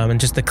 And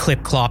just the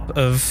clip-clop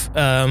of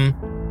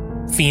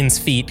Fiend's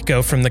feet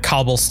go from the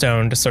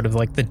cobblestone to sort of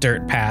like the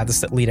dirt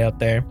paths that lead out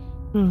there.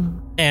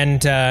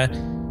 And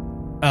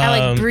I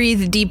like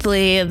breathe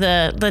deeply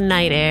the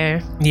night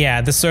air. Yeah,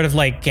 the sort of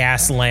like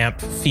gas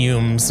lamp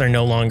fumes are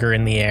no longer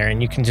in the air,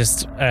 and you can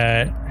just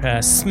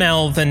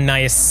smell the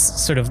nice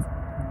sort of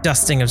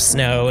dusting of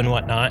snow and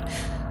whatnot.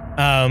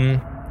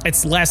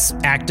 It's less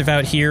active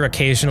out here.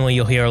 Occasionally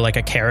you'll hear like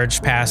a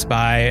carriage pass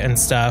by and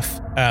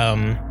stuff.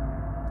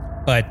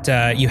 But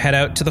you head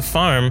out to the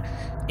farm.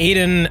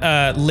 Aiden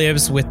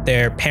lives with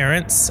their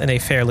parents in a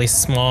fairly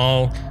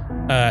small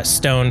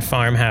stone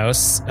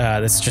farmhouse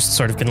that's just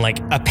sort of been like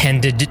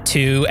appended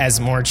to as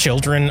more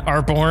children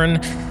are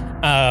born.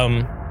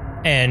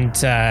 And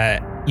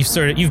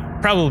you've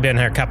probably been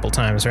here a couple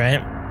times,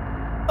 right?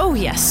 Oh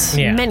yes,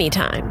 yeah. Many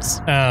times.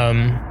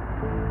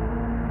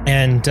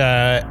 And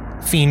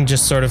Fiend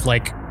just sort of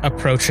like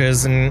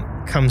approaches and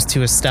comes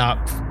to a stop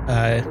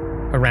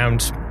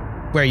around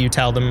where you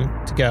tell them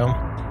to go.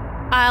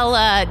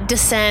 I'll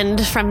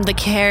descend from the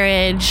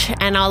carriage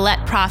and I'll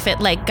let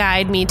Prophet like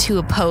guide me to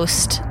a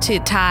post to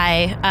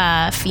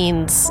tie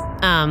Fiend's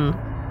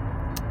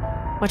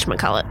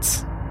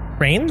whatchamacallits.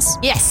 Reins?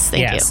 Yes,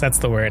 thank you. Yes, that's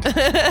the word.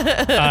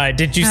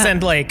 Did you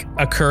send like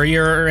a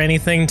courier or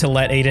anything to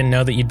let Aiden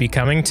know that you'd be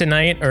coming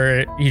tonight,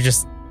 or you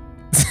just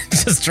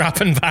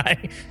dropping by?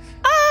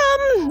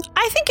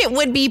 I think it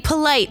would be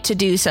polite to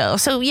do so.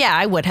 So yeah,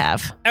 I would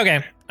have.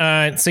 Okay.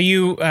 So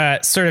you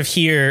sort of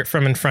hear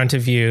from in front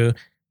of you,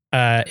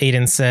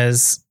 Aiden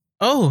says,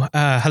 "Oh,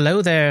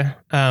 hello there,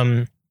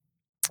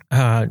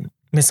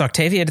 Miss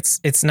Octavia.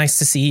 It's nice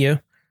to see you."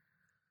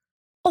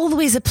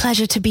 Always a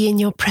pleasure to be in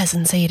your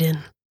presence, Aiden.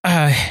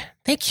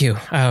 Thank you.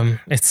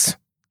 It's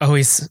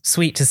always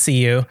sweet to see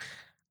you.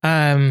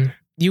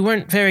 You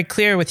weren't very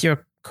clear with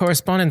your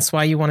correspondence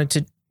why you wanted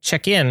to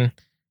check in.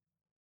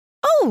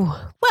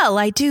 Oh, well,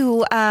 I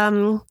do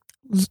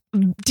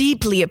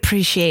deeply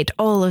appreciate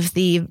all of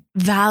the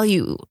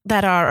value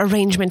that our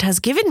arrangement has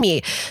given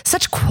me.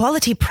 Such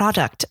quality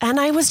product. And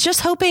I was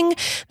just hoping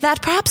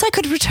that perhaps I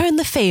could return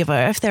the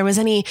favor if there was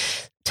any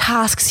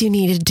tasks you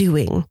needed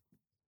doing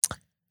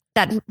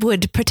that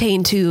would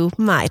pertain to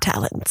my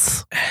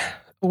talents.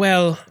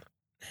 Well,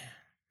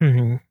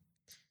 Hmm.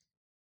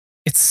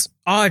 It's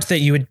odd that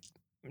you would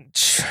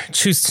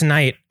choose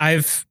tonight.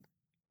 I've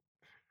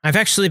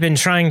actually been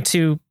trying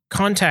to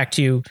contact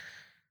you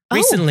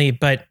recently,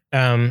 but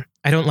I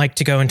don't like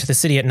to go into the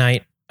city at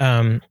night.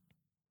 And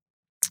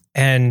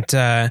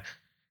for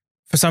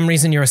some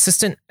reason, your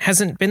assistant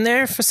hasn't been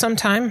there for some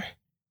time.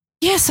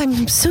 Yes,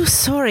 I'm so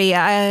sorry.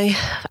 I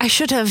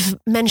should have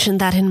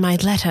mentioned that in my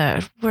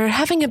letter. We're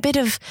having a bit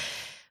of,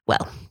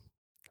 well,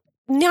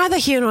 neither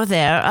here nor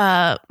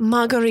there.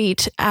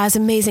 Marguerite, as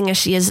amazing as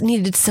she is,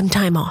 needed some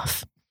time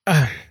off.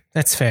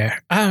 That's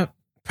fair.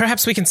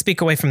 Perhaps we can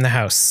speak away from the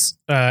house.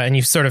 And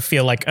you sort of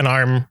feel like an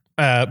arm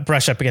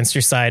brush up against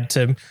your side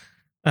to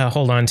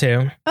hold on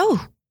to.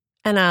 Oh,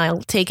 and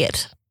I'll take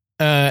it.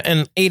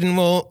 And Aiden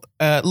will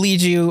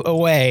lead you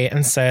away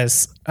and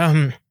says,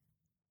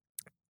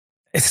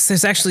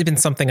 there's actually been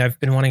something I've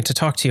been wanting to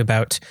talk to you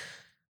about.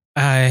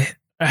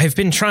 I've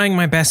been trying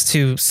my best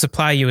to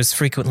supply you as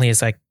frequently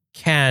as I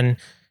can.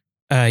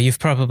 You've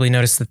probably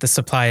noticed that the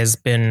supply has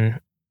been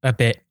a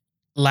bit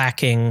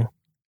lacking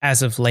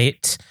as of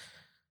late.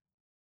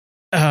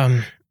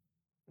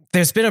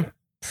 There's been a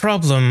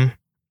problem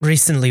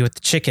recently with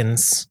the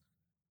chickens.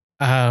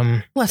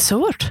 What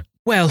sort?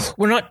 Well,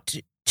 we're not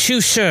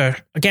too sure.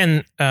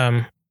 Again,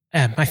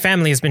 my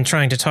family has been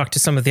trying to talk to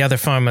some of the other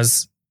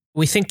farmers.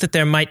 We think that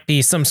there might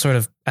be some sort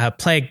of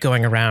plague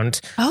going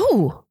around.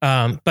 Oh.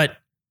 But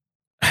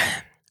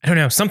I don't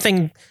know.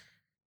 Something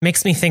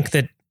makes me think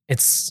that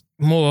it's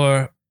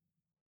more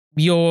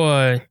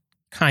your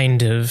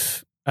kind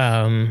of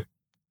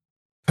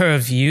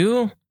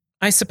purview,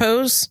 I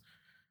suppose.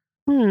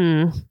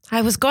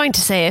 I was going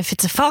to say if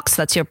it's a fox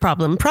that's your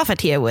problem,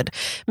 Prophet here would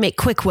make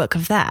quick work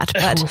of that.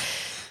 But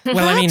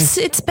well, perhaps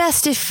it's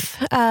best if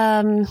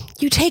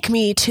you take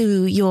me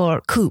to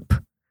your coop.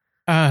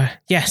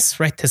 Yes,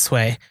 right this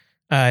way.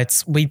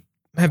 We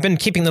have been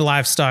keeping the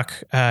livestock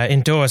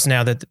indoors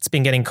now that it's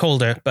been getting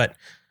colder, but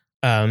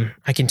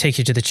I can take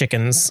you to the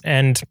chickens.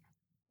 And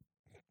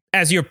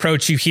as you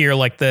approach, you hear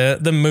like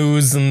the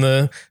moos and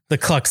the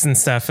clucks and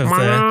stuff of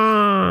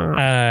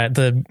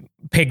the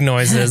pig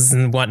noises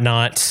and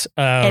whatnot.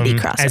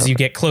 As you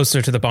get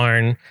closer to the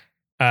barn,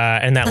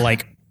 and that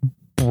like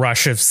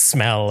brush of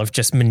smell of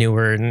just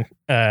manure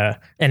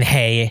and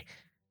hay.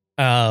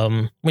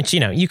 Which,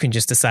 you can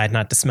just decide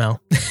not to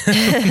smell.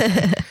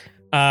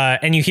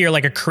 And you hear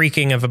like a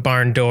creaking of a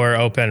barn door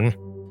open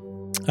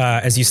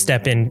as you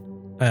step in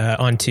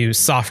onto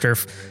softer,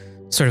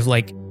 sort of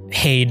like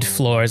hayed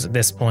floors at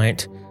this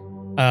point.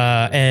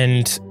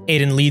 And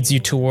Aiden leads you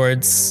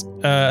towards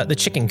the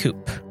chicken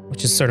coop,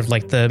 which is sort of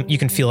like you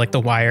can feel like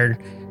the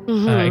wired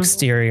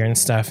exterior and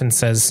stuff, and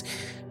says,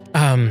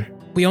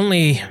 we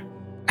only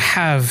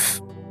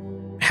have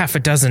half a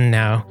dozen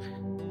now.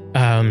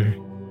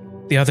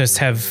 The others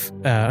have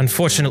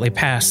unfortunately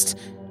passed.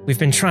 We've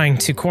been trying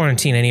to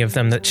quarantine any of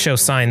them that show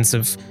signs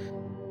of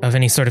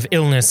any sort of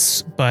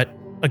illness, but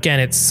again,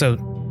 it's so...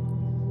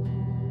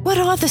 What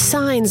are the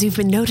signs you've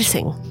been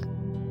noticing?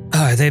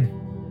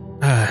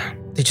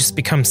 They just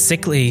become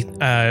sickly.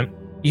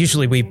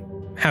 Usually we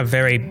have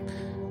very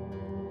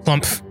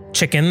plump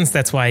chickens.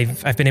 That's why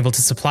I've been able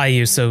to supply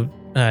you so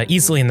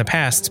easily in the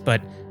past,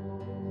 but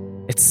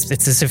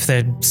it's as if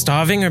they're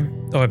starving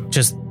or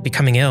just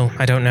becoming ill.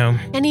 I don't know.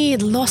 Any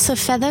loss of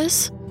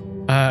feathers?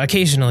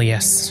 Occasionally,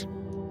 yes.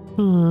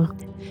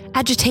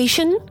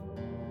 Agitation?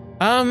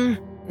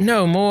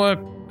 No, more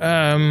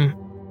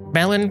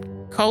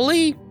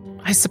melancholy,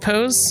 I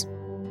suppose.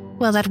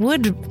 Well, that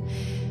would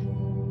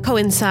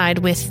coincide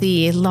with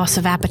the loss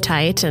of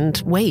appetite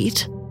and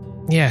weight.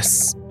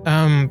 Yes.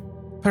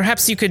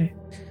 Perhaps you could,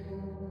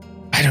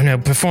 I don't know,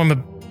 perform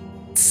a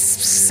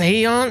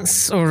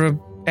seance or a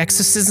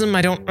exorcism.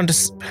 I don't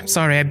understand. I'm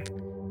sorry.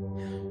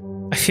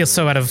 I feel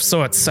so out of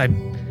sorts. I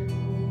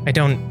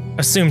don't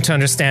assume to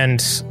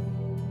understand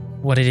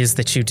what it is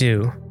that you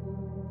do.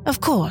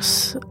 Of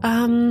course.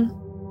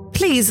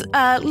 Please,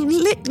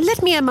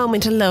 let me a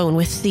moment alone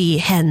with the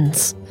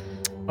hens.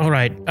 All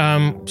right.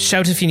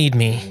 Shout if you need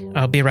me.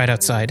 I'll be right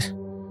outside.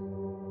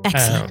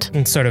 Excellent.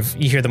 And sort of,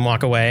 you hear them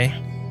walk away.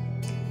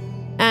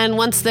 And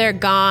once they're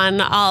gone,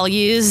 I'll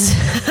use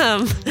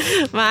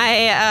my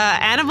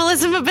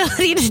animalism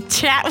ability to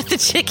chat with the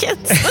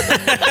chickens.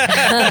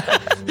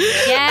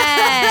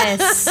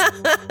 Yes.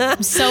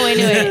 I'm so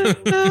into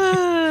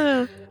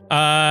it.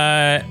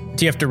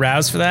 Do you have to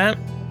rouse for that?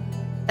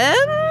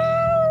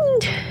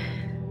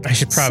 I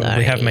should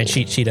probably have my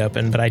cheat sheet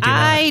open, but I do not.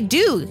 I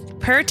do,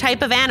 per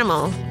type of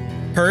animal.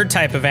 Per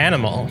type of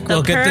animal.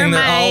 Well, good thing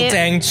they're all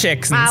dang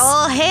chickens. My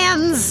little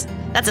hands.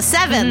 That's a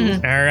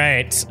 7. All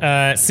right.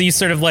 So you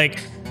sort of like,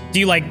 do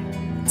you like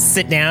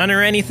sit down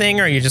or anything,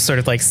 or are you just sort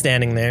of like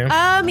standing there?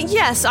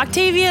 Yes,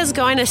 Octavia is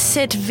going to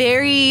sit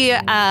very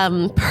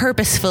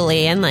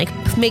purposefully and like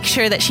make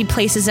sure that she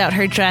places out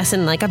her dress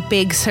in like a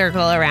big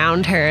circle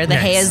around her. The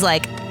hay is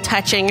like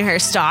touching her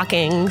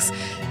stockings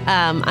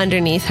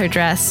underneath her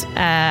dress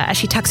as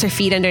she tucks her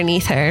feet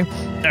underneath her.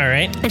 All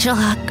right. And she'll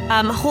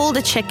hold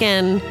a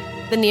chicken,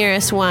 the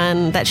nearest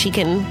one that she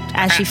can,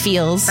 as she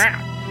feels.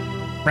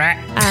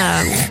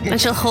 And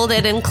she'll hold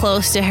it in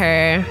close to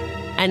her,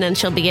 and then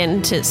she'll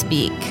begin to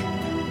speak.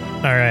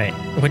 All right.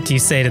 What do you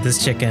say to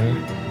this chicken?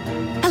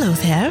 Hello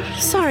there.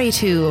 Sorry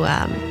to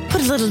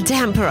put a little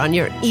damper on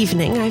your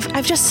evening.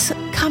 I've just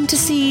come to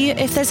see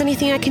if there's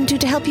anything I can do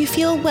to help you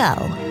feel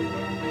well.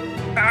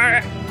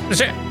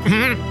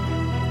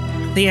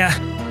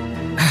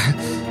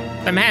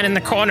 The man in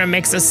the corner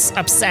makes us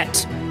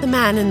upset. The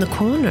man in the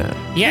corner?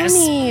 Yes.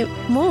 Tell me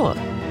more.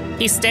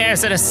 He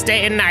stares at us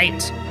day and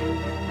night.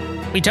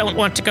 We don't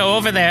want to go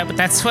over there, but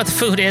that's where the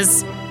food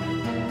is.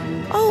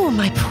 Oh,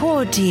 my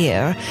poor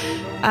dear.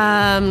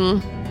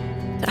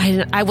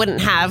 I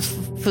wouldn't have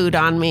food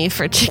on me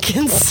for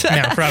chickens.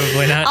 No,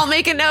 probably not. I'll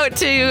make a note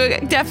to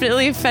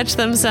definitely fetch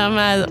them some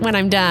when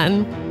I'm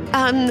done.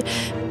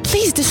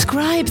 Please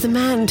describe the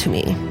man to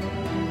me.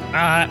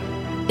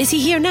 Is he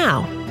here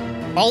now?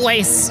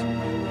 Always.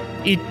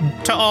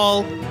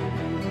 Tall.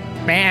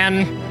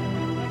 Man.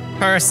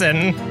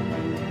 Person.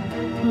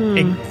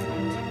 Big.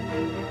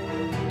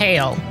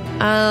 Pale.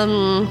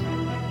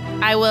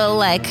 I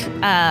will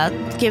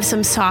give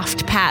some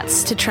soft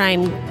pats to try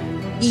and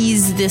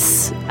ease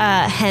this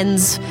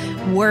hen's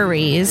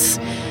worries.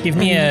 Give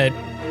me a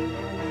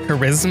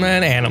charisma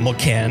and animal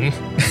kin.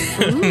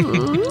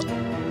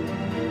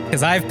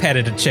 Because I've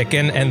petted a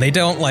chicken and they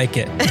don't like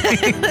it.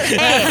 Hey,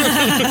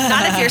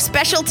 not if your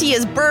specialty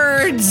is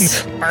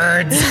birds.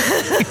 Birds.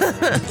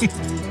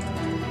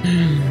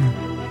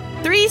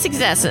 3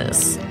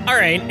 successes. All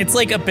right, it's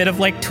like a bit of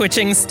like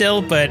twitching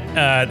still, but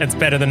that's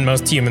better than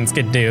most humans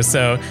could do.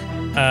 So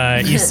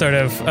you sort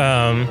of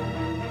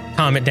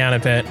calm it down a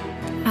bit.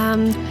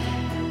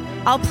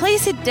 I'll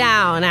place it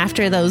down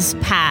after those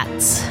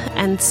pats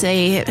and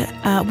say,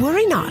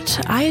 worry not.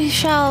 I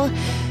shall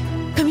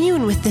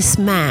commune with this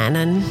man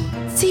and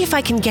see if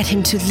I can get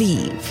him to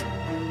leave.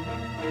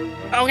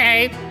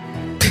 Okay.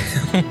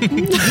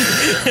 And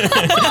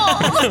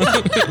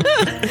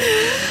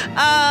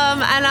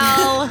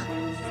I'll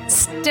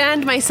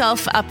stand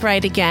myself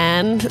upright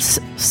again,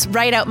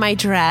 write out my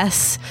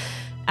dress.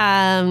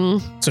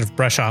 Sort of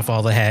brush off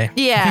all the hay.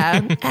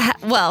 Yeah.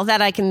 Well,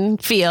 that I can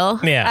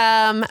feel.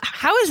 Yeah.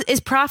 How is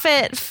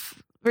Prophet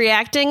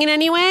reacting in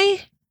any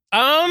way?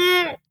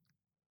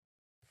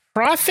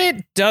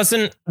 Prophet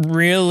doesn't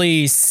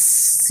really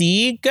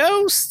see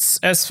ghosts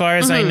as far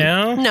as I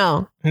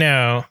know.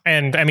 No.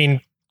 And I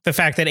mean, the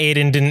fact that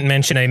Aiden didn't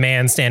mention a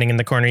man standing in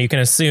the corner, you can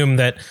assume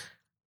that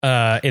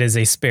it is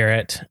a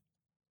spirit.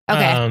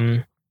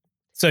 Okay.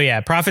 So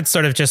yeah, Prophet's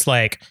sort of just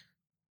like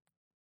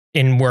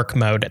in work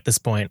mode at this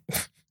point.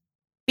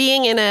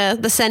 Being in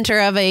the center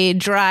of a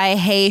dry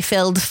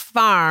hay-filled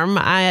farm,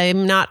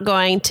 I'm not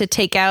going to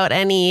take out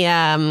any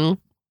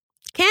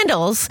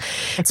candles,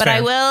 That's but fair.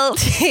 I will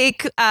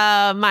take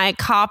my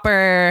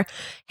copper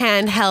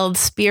handheld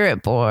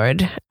spirit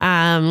board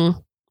and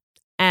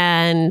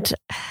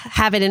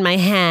have it in my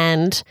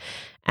hand.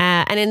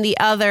 And in the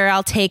other,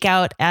 I'll take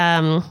out...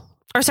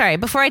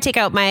 before I take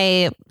out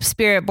my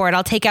spirit board,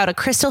 I'll take out a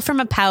crystal from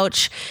a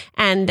pouch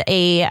and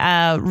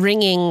a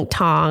ringing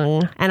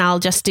tong, and I'll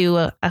just do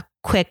a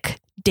quick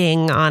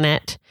ding on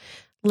it,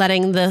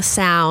 letting the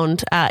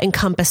sound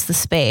encompass the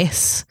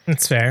space.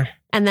 That's fair.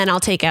 And then I'll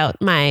take out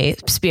my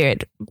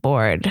spirit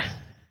board.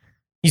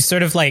 You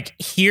sort of like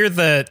hear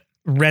the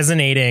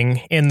resonating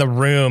in the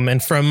room,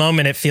 and for a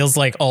moment it feels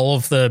like all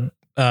of the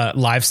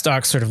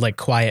livestock sort of like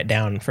quiet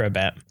down for a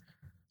bit.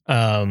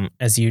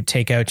 As you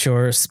take out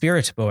your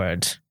spirit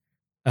board,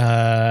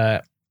 you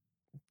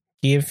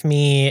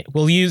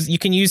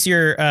can use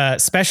your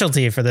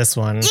specialty for this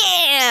one.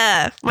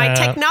 Yeah, my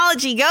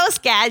technology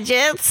ghost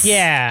gadgets.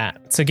 Yeah,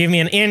 so give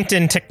me an int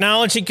in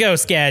technology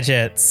ghost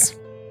gadgets.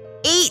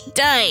 8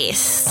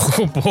 dice.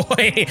 Oh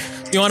boy,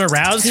 you want to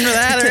rouse for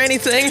that or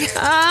anything? No,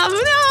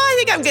 I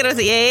think I'm good with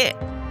the 8.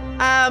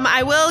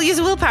 I will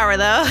use willpower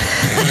though.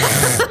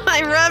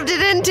 I rubbed it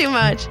in too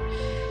much.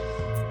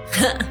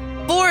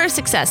 4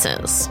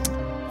 successes.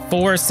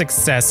 4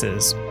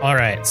 successes. All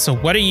right. So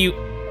what are you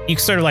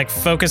sort of like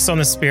focus on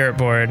the spirit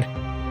board.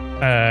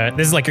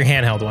 This is like your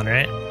handheld one,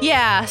 right?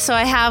 Yeah. So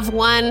I have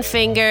one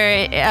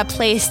finger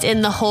placed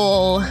in the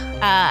hole,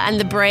 and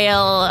the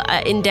braille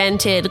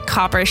indented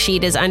copper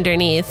sheet is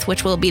underneath,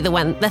 which will be the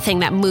thing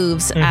that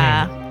moves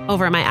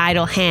over my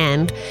idle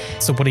hand.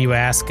 So what are you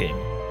asking?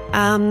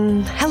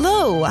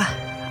 Hello.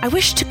 I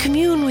wish to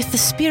commune with the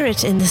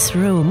spirit in this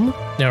room.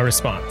 No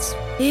response.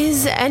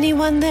 Is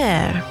anyone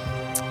there?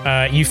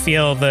 You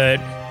feel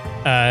the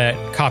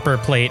copper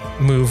plate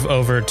move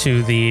over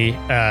to the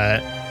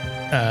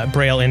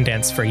braille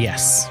indents for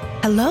yes.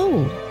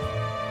 Hello.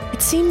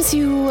 It seems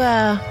you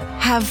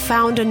have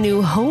found a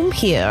new home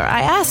here.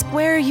 I ask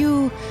where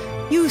you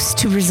used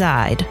to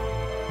reside.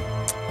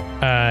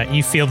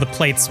 You feel the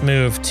plates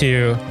move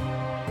to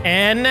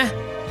N-I-P-P-O-N.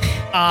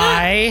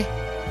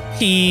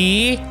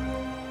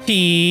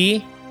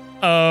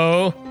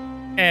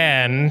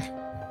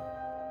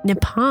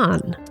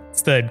 Nippon.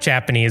 It's the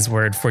Japanese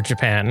word for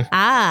Japan.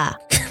 Ah.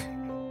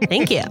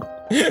 Thank you.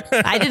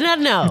 I did not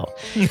know.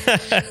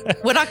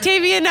 Would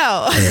Octavia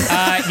know?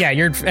 Yeah,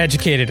 you're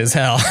educated as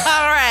hell. All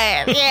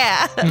right.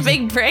 Yeah.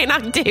 Big brain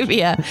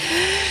Octavia.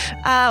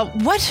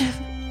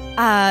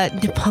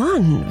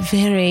 Nippon,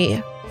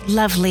 very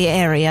lovely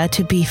area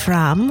to be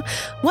from.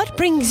 What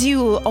brings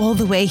you all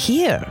the way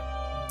here?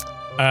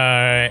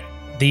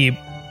 The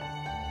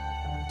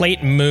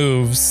plate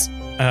moves,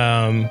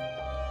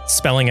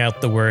 spelling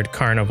out the word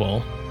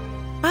carnival.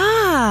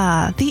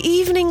 Ah, the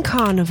evening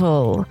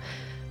carnival.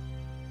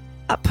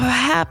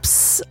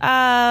 Perhaps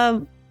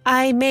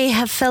I may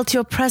have felt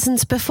your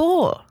presence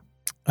before.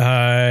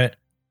 Damn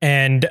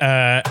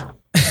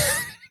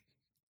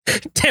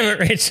it,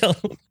 Rachel.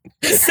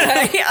 Sorry,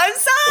 I'm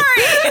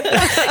sorry.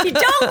 You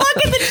don't look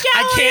at the chat.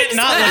 I can't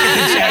not look at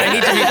the chat. I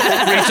need to be.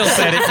 Rachel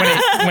said it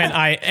when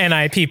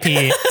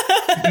NIPP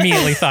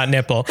immediately thought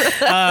nipple.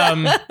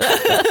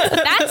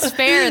 That's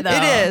fair, though.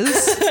 It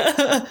is.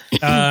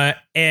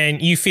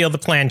 And you feel the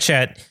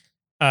planchette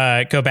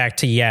go back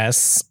to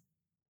yes.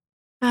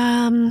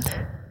 In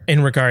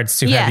regards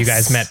to have you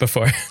guys met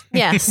before?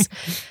 Yes.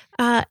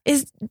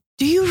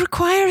 Do you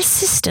require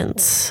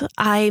assistance?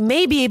 I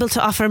may be able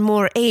to offer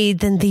more aid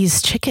than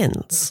these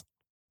chickens.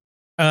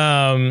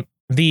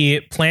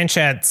 The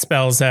planchette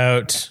spells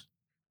out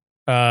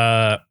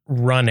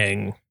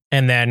running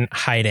and then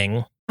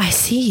hiding. I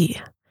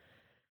see.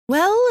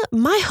 Well,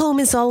 my home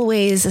is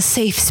always a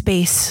safe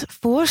space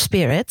for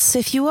spirits.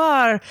 If you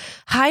are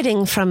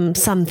hiding from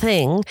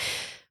something,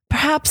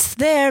 perhaps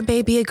there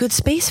may be a good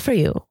space for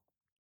you.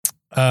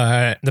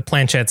 The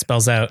planchette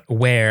spells out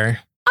where.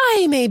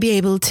 I may be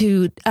able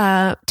to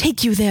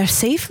take you there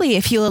safely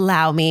if you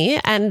allow me.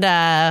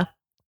 And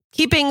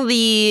keeping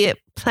the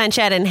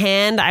planchette in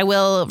hand, I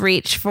will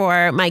reach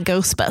for my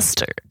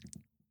Ghostbuster.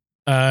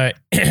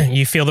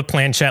 You feel the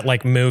planchette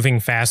like moving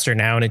faster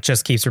now, and it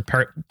just keeps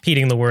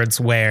repeating the words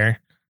where.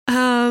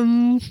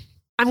 I'm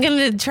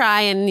going to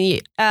try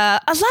and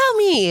allow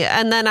me,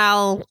 and then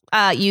I'll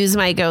use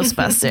my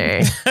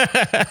Ghostbuster.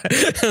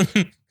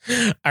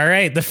 All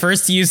right, the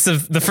first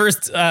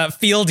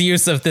field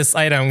use of this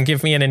item.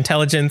 Give me an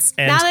intelligence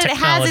and now that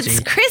technology. it has its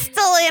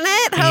crystal in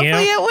it,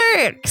 hopefully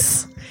it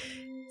works.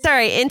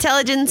 Sorry,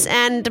 intelligence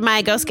and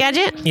my ghost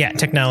gadget? Yeah,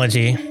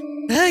 technology.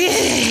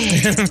 Okay.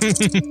 2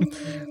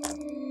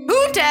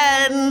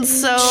 10s,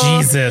 so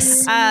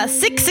Jesus.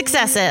 6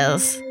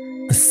 successes.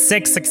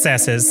 6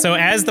 successes. So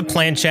as the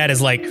planchette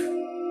is like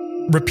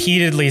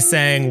repeatedly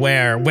saying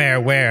where,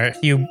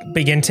 you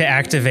begin to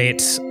activate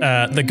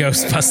the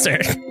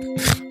Ghostbuster.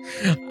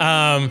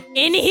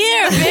 In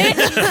here,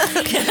 bitch.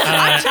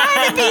 I'm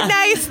trying to be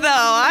nice, though.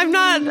 I'm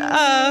not,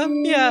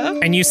 yeah.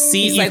 And you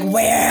see... He's like,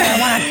 where? I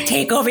want to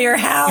take over your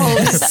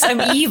house.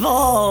 I'm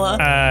evil.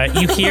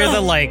 You hear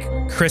the, like,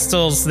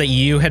 crystals that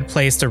you had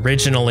placed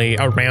originally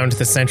around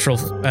the central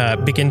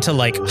begin to,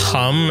 like,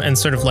 hum and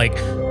sort of, like,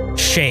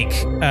 shake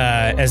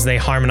as they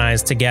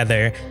harmonize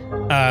together.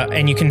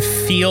 And you can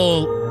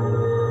feel,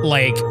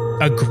 like,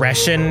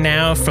 aggression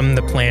now from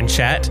the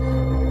planchette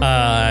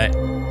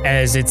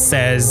as it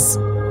says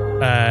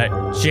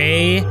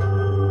JAC,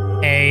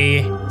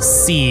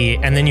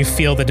 and then you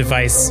feel the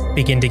device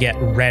begin to get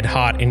red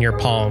hot in your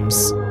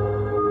palms.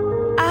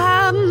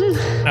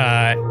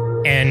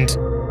 And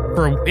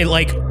for it,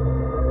 like,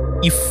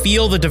 you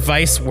feel the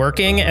device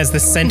working as the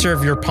center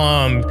of your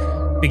palm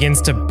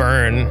begins to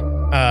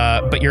burn,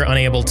 but you're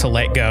unable to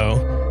let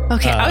go.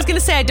 Okay, I was going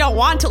to say I don't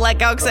want to let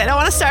go because I don't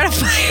want to start a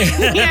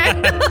fight here.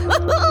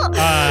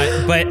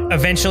 But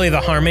eventually the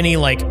harmony,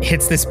 like,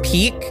 hits this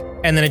peak,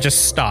 and then it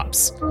just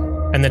stops.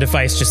 And the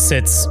device just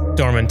sits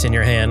dormant in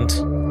your hand.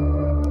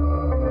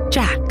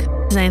 Jack,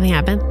 does anything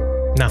happen?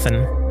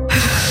 Nothing.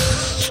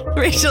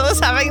 Rachel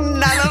is having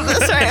none of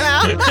this right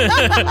now.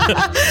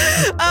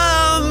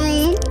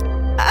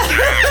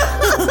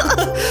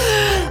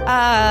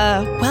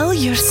 Well,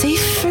 you're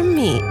safe from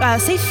me.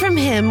 Safe from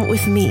him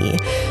with me.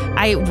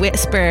 I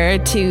whisper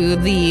to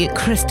the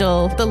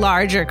crystal, the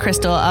larger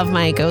crystal of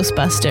my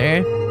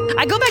Ghostbuster.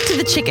 I go back to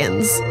the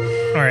chickens.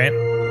 All right.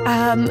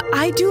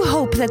 I do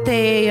hope that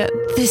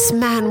this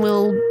man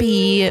will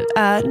be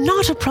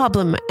not a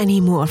problem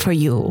anymore for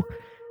you.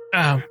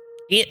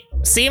 It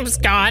seems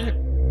gone.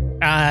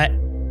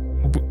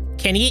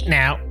 Can eat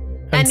now.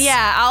 And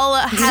yeah,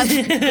 I'll have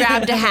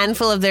grabbed a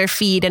handful of their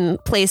feed and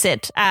place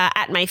it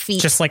at my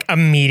feet. Just like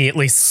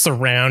immediately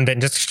surround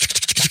and just.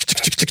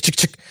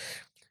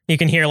 You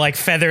can hear like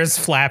feathers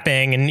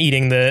flapping and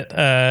eating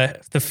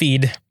the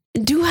feed.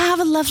 Do have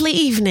a lovely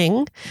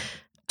evening.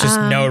 Just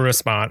no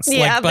response,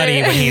 yeah, like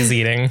Buddy when he's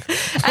eating.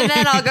 And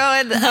then I'll go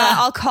and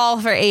I'll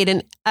call for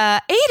Aiden.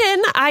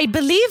 Aiden, I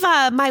believe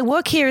my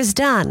work here is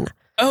done.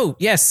 Oh,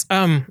 yes.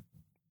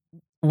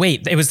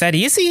 Wait, it was that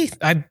easy?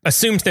 I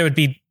assumed there would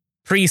be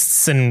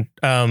priests and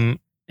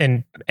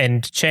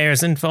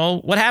chairs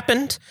involved. What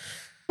happened?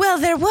 Well,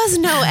 there was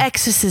no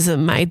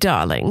exorcism, my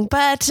darling,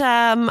 but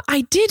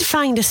I did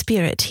find a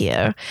spirit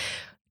here.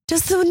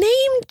 Does the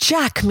name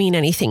Jack mean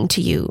anything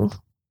to you?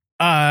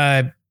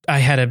 I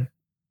had a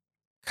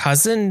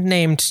cousin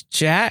named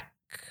Jack.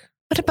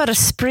 What about a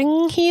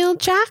spring-heeled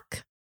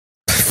Jack?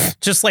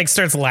 just like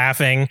starts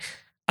laughing.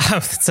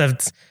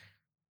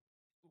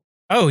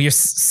 Oh, you're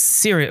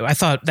serious? I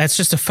thought that's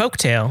just a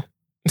folktale.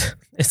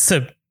 It's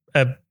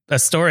a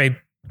story.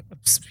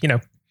 You know,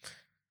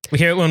 we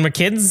hear it when we're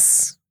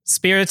kids.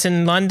 Spirit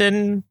in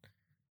London.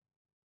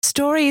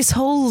 Stories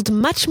hold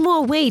much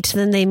more weight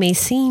than they may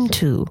seem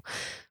to.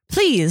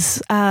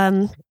 Please,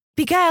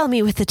 beguile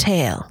me with the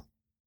tale.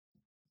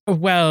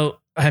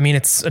 Well, I mean,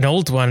 it's an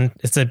old one.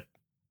 It's a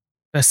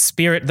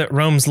spirit that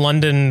roams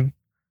London,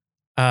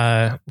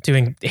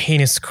 doing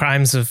heinous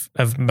crimes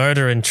of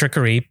murder and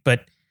trickery,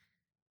 but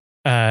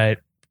and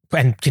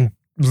can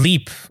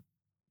leap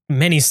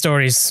many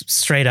stories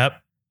straight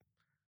up.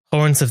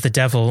 Horns of the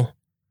devil.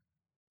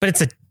 But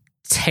it's a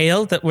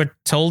tale that we're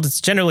told. It's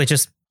generally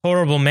just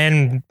horrible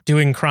men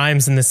doing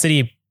crimes in the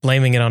city,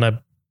 blaming it on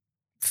a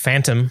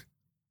phantom.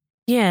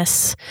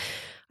 Yes.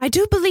 I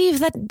do believe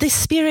that this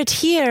spirit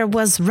here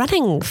was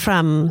running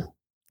from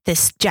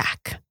this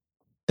Jack.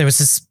 There was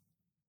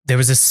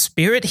a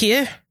spirit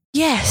here?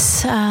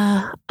 Yes,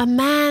 a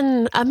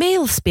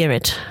male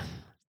spirit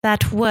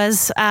that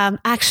was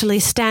actually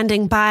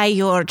standing by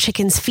your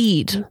chicken's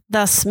feed,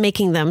 thus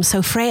making them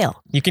so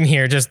frail. You can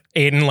hear just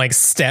Aiden like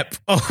step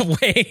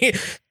away.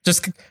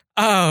 Just,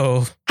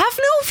 oh. Have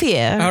no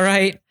fear. All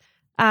right.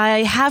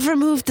 I have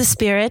removed the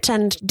spirit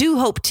and do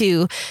hope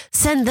to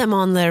send them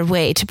on their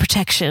way to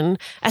protection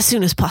as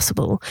soon as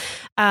possible.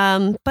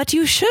 But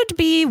you should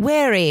be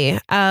wary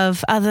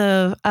of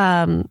other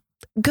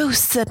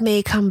ghosts that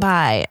may come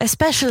by,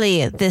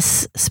 especially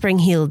this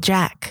spring-heeled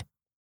Jack.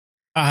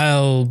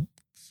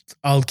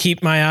 I'll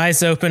keep my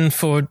eyes open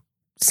for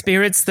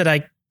spirits that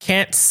I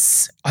can't.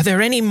 Are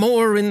there any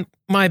more in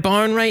my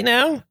barn right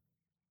now?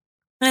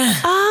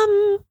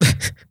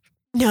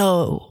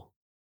 No.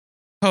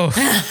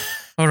 Oh,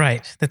 all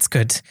right. That's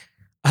good.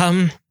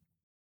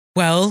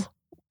 Well,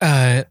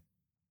 I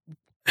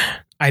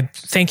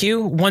thank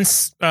you.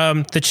 Once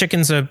the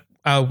chickens are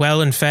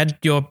well and fed,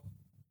 your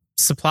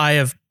supply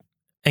of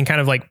and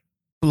kind of like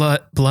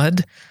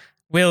blood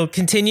will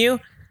continue.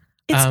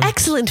 It's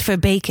excellent for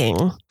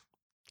baking.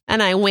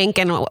 And I wink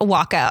and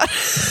walk out.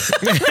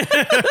 Fun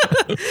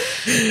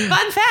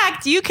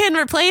fact, you can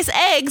replace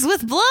eggs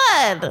with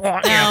blood.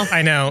 Yeah,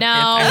 I know. No.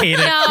 I hate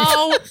it.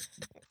 No.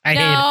 I hate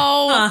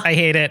it. I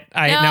hate it.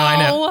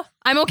 I know.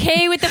 I'm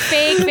okay with the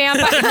fake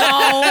vampire.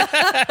 No.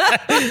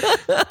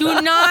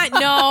 Do not.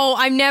 No.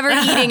 I'm never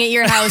eating at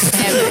your house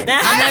ever.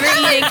 I'm never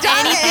eating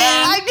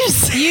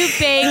anything. You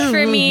bake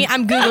for me.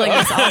 I'm Googling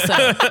this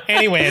also.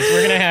 Anyways,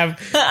 we're going to have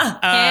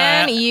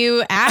Can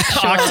you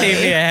actually?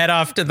 Octavia head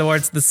off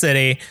towards the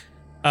city.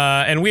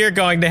 And we are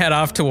going to head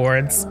off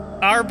towards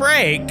our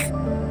break.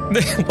 Well,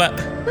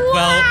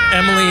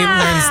 Emily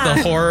learns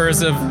the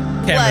horrors of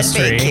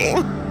chemistry.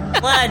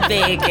 Blood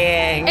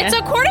baking. It's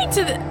according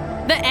to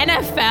the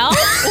NFL?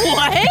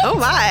 What? Oh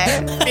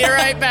my. Be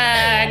right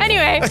back.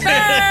 Anyway,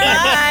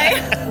 bye.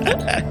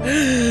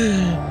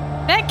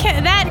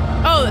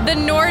 The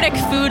Nordic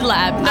Food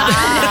Lab. No.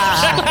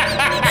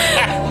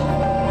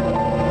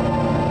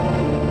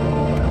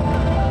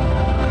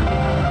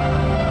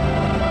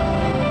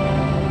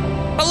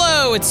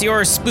 Hello, it's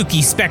your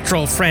spooky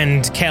spectral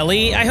friend,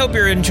 Kelly. I hope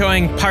you're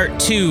enjoying part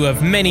 2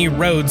 of Many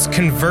Roads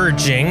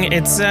Converging.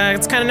 It's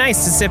kind of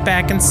nice to sit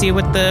back and see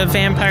what the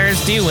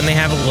vampires do when they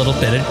have a little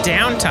bit of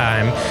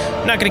downtime.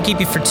 I'm not going to keep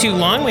you for too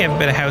long. We have a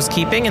bit of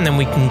housekeeping, and then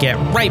we can get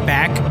right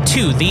back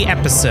to the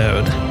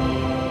episode.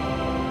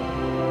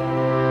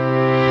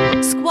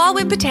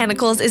 Squalwyn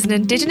Botanicals is an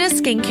indigenous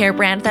skincare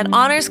brand that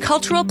honors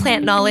cultural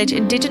plant knowledge,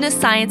 indigenous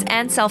science,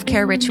 and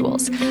self-care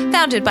rituals.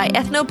 Founded by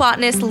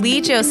ethnobotanist Lee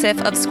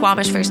Joseph of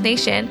Squamish First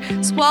Nation,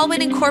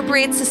 Squalwyn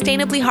incorporates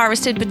sustainably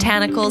harvested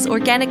botanicals,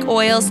 organic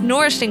oils,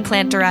 nourishing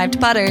plant-derived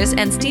butters,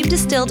 and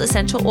steam-distilled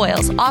essential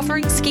oils,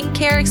 offering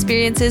skincare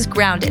experiences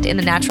grounded in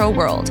the natural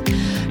world.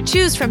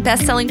 Choose from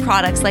best-selling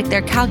products like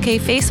their Kalke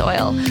Face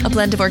Oil, a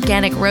blend of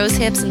organic rose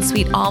hips and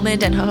sweet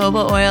almond and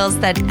jojoba oils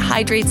that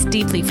hydrates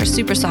deeply for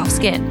super soft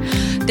skin.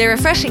 Their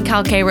refreshing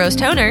Kalke Rose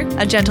Toner,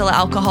 a gentle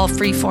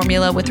alcohol-free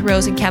formula with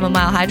rose and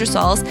chamomile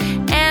hydrosols,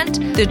 and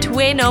the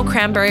Tueno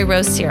Cranberry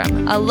Rose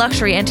Serum, a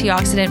luxury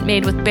antioxidant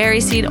made with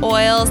berry seed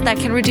oils that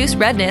can reduce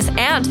redness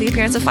and the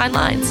appearance of fine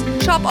lines.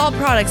 Shop all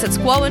products at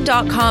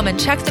squalwyn.com and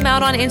check them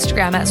out on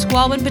Instagram at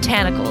Squalwyn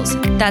Botanicals.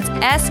 That's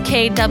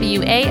SKWALWEN.com.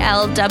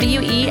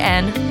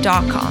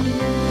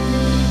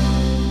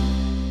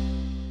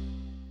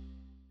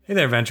 Hey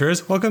there,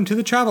 adventurers. Welcome to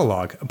the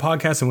Travelogue, a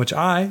podcast in which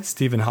I,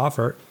 Stephen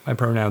Hoffert, my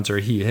pronouns are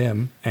he,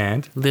 him,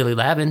 and Lily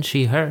Lavin,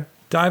 she, her,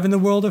 dive in the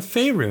world of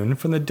Faerun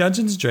from the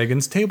Dungeons &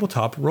 Dragons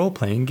tabletop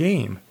role-playing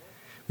game.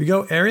 We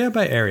go area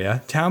by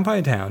area, town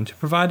by town, to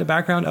provide a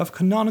background of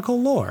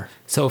canonical lore.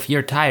 So if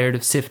you're tired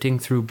of sifting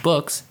through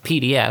books,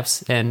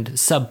 PDFs, and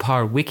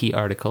subpar wiki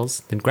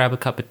articles, then grab a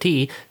cup of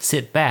tea,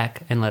 sit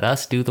back, and let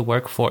us do the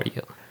work for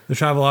you. The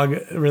Travelogue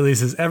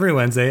releases every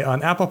Wednesday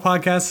on Apple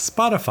Podcasts,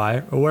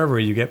 Spotify, or wherever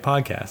you get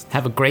podcasts.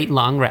 Have a great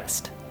long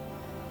rest.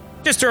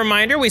 Just a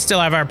reminder, we still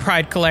have our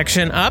Pride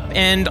collection up,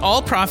 and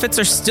all profits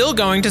are still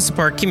going to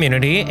Support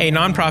Community, a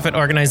nonprofit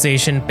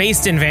organization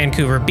based in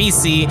Vancouver,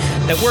 BC,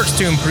 that works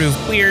to improve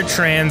queer,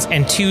 trans,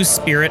 and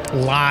two-spirit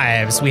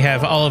lives. We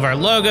have all of our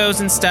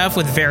logos and stuff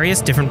with various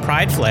different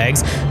Pride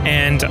flags,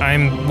 and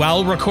I'm,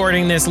 while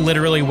recording this,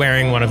 literally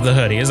wearing one of the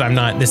hoodies.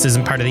 This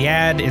isn't part of the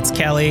ad, it's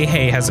Kelly.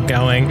 Hey, how's it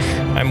going?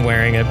 I'm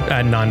wearing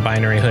a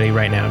non-binary hoodie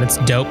right now, and it's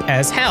dope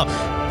as hell.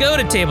 Go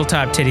to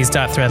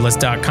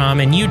tabletoptitties.threadless.com,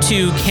 and you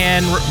too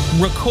can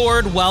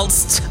record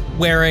whilst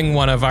wearing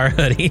one of our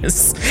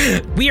hoodies.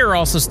 We are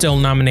also still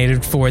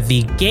nominated for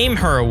the Game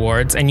Her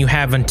Awards, and you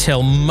have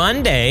until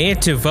Monday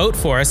to vote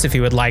for us if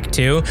you would like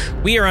to.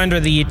 We are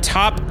under the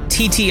top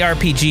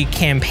TTRPG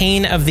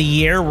campaign of the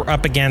year. We're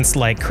up against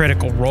like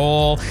Critical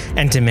Role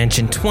and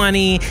Dimension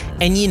 20,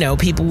 and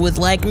people with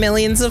like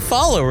millions of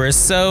followers.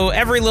 So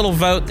every little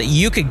vote that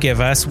you could give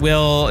us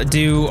will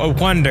do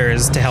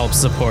wonders to help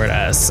support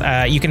us.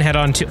 You can head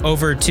on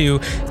over to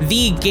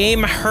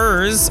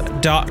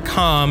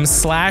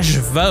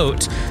thegamehers.com/vote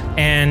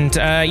and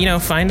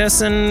find us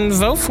and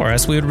vote for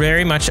us. We would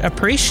very much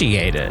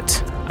appreciate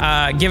it.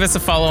 Give us a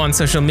follow on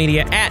social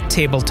media at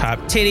Tabletop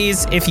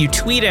Titties. If you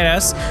tweet at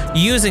us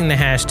using the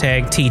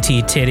hashtag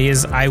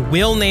TTTitties, I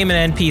will name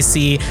an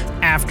NPC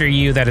after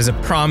you. That is a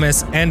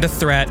promise and a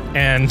threat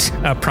and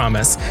a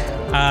promise.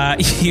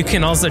 You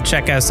can also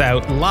check us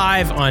out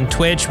live on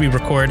Twitch. We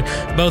record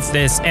both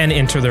this and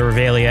Enter the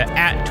Revelia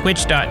at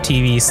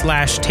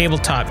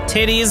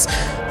twitch.tv/tabletoptitties.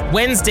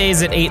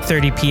 Wednesdays at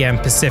 8:30 p.m.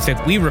 Pacific,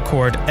 we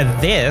record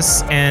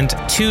this, and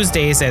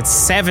Tuesdays at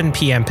 7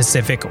 p.m.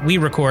 Pacific, we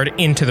record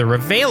Into the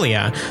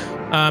Revelia.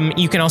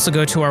 You can also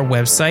go to our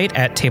website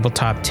at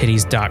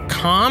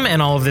tabletoptitties.com,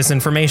 and all of this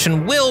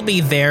information will be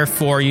there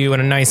for you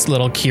in a nice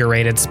little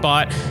curated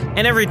spot.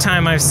 And every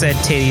time I've said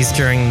titties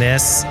during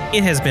this,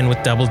 it has been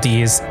with double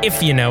D's,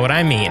 if you know what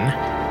I mean.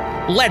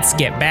 Let's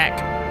get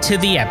back to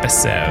the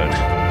episode.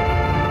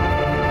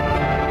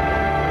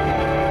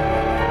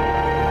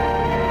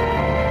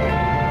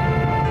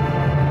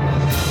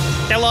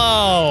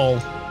 Hello,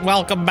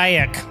 welcome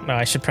back. Oh,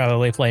 I should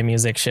probably play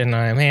music, shouldn't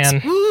I,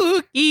 man?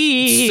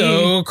 Spooky.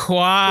 So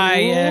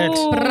quiet.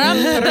 Aw,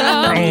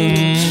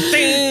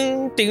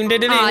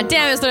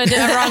 damn it, so I did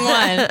the wrong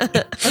one.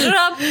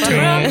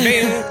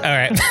 All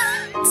right.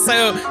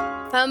 So,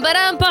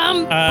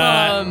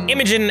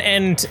 Imogen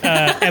and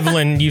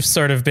Evelyn, you've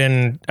sort of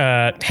been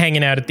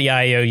hanging out at the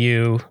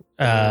IOU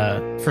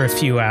for a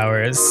few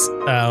hours.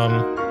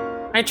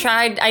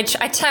 I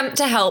attempt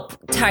to help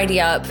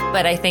tidy up,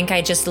 but I think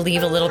I just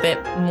leave a little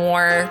bit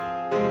more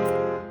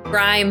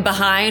grime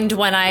behind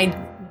when I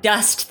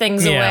dust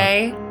things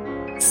away.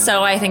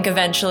 So I think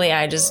eventually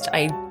I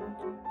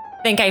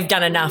think I've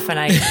done enough and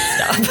I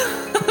stop.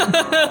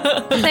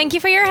 Thank you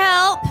for your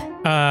help.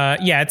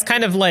 It's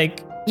kind of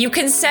like... You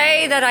can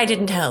say that I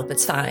didn't help,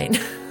 it's fine.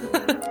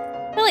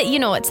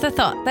 Well, it's the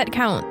thought that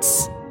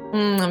counts.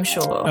 I'm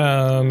sure.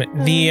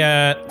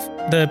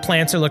 The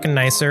plants are looking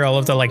nicer. All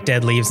of the like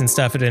dead leaves and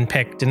stuff have been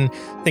picked, and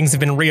things have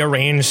been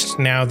rearranged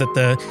now that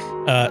the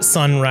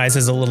sun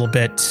rises a little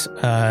bit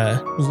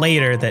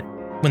later. That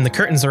when the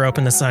curtains are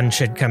open, the sun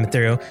should come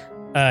through.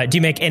 Do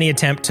you make any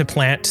attempt to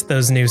plant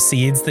those new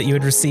seeds that you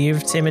had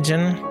received,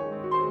 Imogen?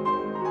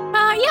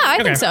 I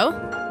think so.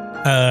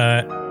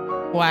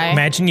 Why?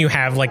 Imagine you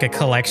have like a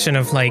collection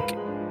of like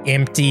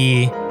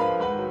empty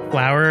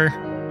flower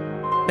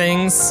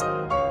things.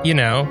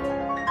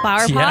 Flower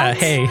pots? Yeah,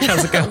 hey,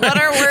 how's it going? What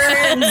are words?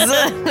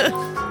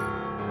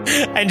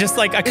 And just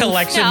like a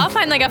collection. Yeah, I'll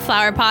find like a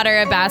flower pot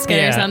or a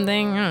basket or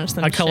something.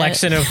 Some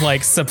collection of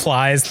like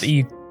supplies that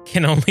you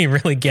can only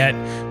really get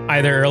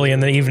either early in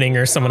the evening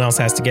or someone else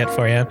has to get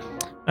for you.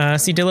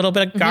 So you do a little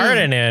bit of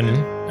gardening,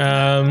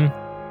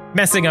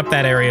 messing up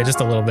that area just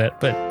a little bit,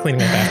 but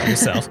cleaning up after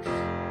yourself.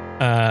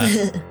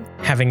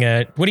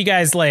 What do you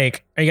guys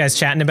like? Are you guys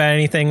chatting about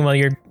anything while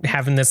you're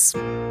having this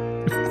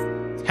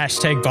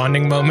hashtag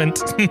bonding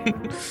moment?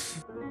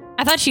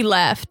 I thought she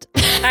left.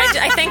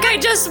 I think I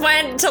just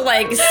went to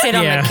like sit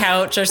on the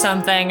couch or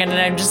something, and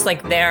I'm just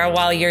like there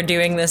while you're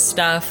doing this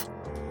stuff.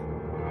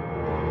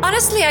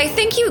 Honestly, I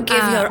think you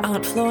give your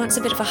Aunt Florence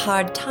a bit of a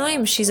hard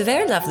time. She's a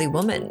very lovely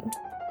woman.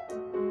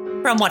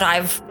 From what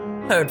I've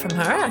heard from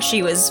her,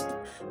 she was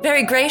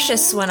very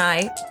gracious when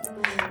I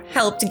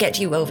helped get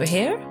you over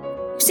here.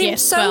 You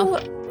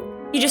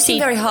just seem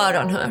very hard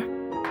on her.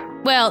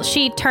 Well,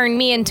 she turned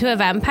me into a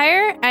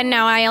vampire, and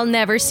now I'll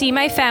never see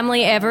my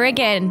family ever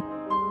again.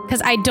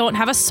 Because I don't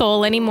have a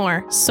soul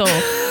anymore. So.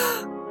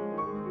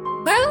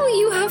 Well,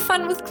 you have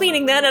fun with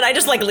cleaning then, and I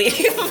just like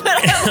leave.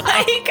 But I'm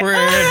like, all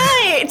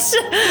right.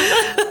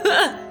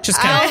 Just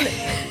kind of.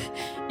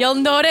 You'll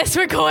notice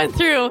we're going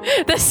through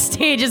the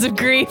stages of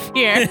grief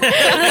here. As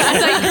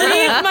I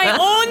grieve my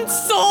own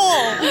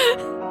soul.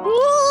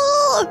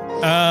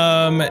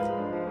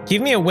 Give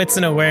me a wits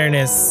and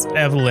awareness,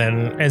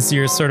 Evelyn, as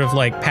you're sort of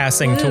like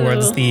passing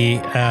towards the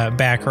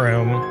back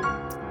room.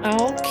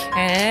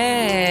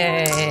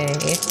 Okay.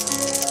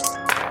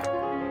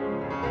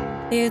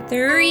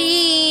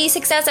 3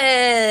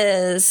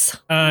 successes.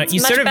 It's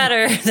You much sort of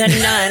better than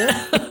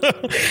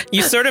none.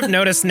 you sort of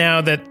notice now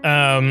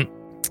that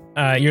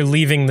you're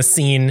leaving the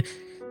scene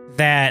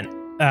that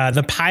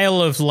the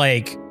pile of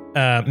like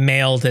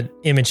mail that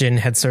Imogen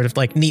had sort of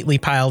like neatly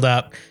piled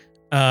up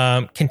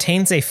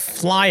contains a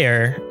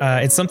flyer.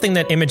 It's something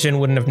that Imogen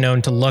wouldn't have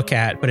known to look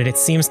at, but it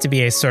seems to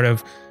be a sort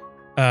of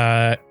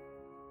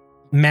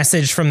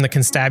message from the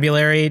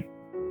constabulary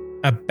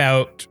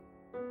about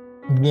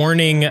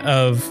warning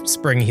of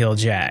Springheel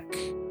Jack.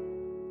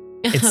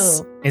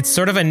 It's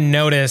sort of a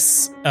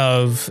notice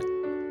of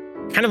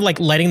kind of like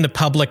letting the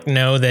public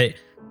know that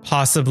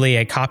possibly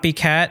a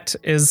copycat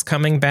is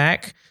coming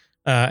back,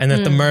 and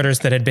that the murders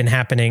that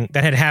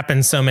had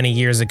happened so many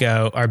years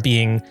ago are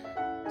being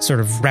sort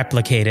of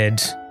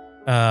replicated,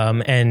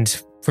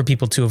 and for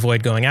people to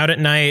avoid going out at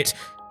night,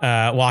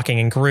 walking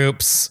in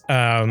groups,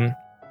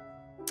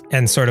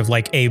 and sort of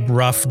like a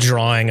rough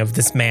drawing of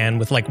this man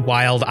with like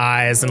wild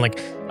eyes and like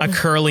a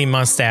curly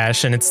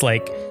mustache, and it's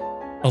like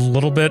a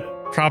little bit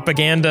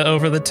propaganda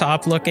over the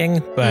top looking,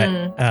 but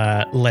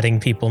letting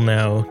people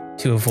know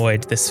to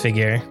avoid this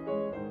figure.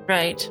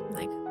 Right.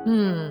 Like,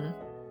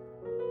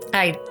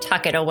 I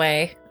tuck it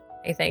away.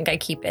 I think I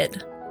keep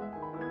it.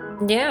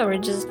 Yeah, we're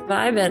just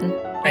vibing.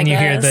 And you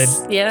hear the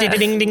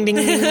ding, ding, ding,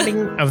 ding,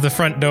 ding of the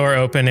front door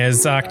open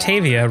as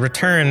Octavia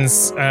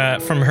returns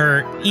from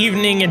her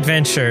evening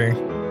adventure.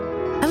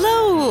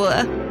 Hello.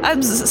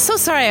 I'm so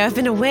sorry. I've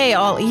been away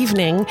all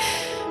evening.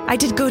 I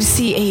did go to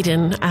see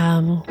Aiden.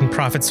 And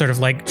Prophet sort of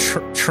like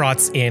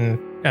trots in,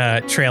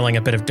 trailing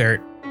a bit of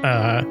dirt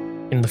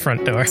in the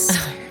front door.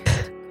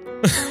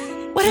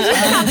 What have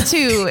you been up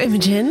to,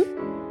 Imogen?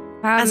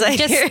 As I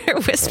just, hear her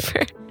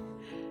whisper.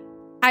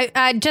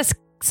 I just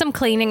some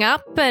cleaning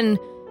up and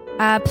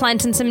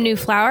planting some new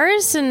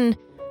flowers and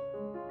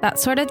that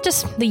sort of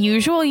just the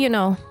usual, you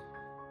know.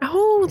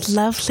 Oh,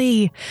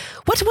 lovely.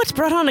 What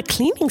brought on a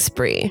cleaning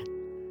spree?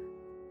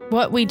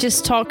 What we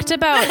just talked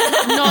about.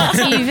 Not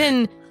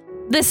even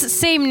this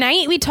same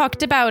night we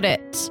talked about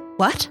it.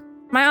 What?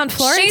 My Aunt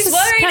Florence She's is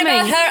worried coming.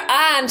 about her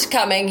aunt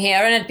coming here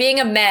and it being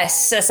a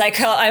mess. As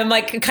I'm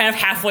like kind of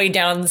halfway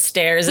down the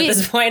stairs at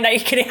this point. I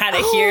get out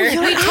of here.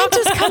 Your aunt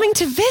is coming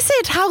to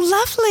visit. How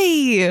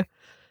lovely.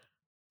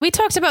 We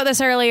talked about this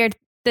earlier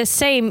this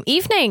same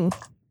evening.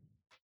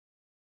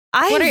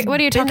 What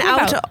are you talking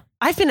about?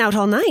 I've been out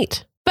all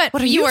night. But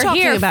what are you were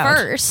talking here about?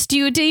 first.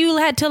 You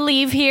had to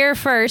leave here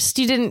first.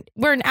 You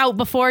weren't out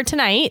before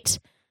tonight.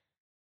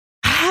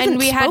 I haven't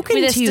We had spoken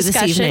this to you this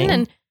discussion. evening.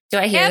 And Do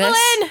I hear Evelyn,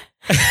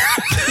 this?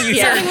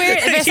 something weird.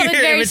 There's something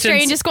very Imogen's-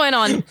 strange is going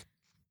on.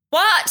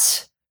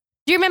 What?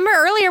 Do you remember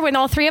earlier when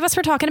all three of us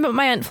were talking about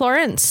my Aunt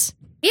Florence?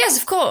 Yes,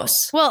 of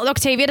course. Well,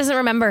 Octavia doesn't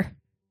remember.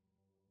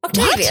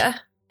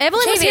 Octavia.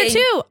 Evelyn was Octavia,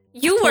 here too.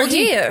 You were Told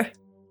you. here.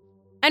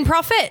 And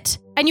Prophet.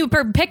 And you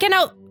were picking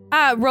out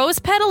rose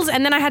petals,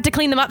 and then I had to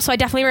clean them up, so I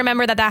definitely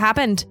remember that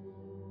happened.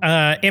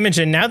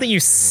 Imogen, now that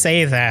you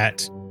say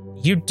that,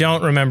 you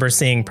don't remember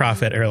seeing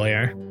Prophet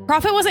earlier.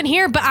 Prophet wasn't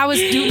here, but I was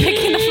you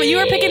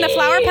were picking the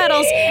flower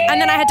petals, and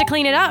then I had to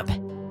clean it up.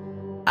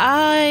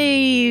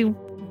 I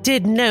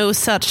did no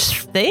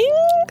such thing.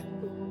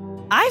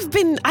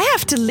 I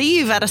have to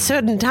leave at a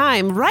certain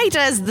time, right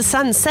as the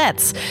sun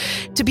sets,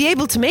 to be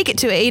able to make it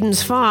to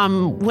Aiden's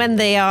farm when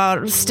they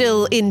are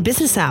still in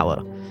business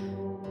hour.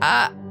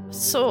 I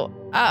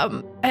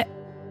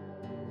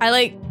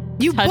like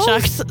You touch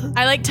both.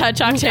 I like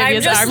touch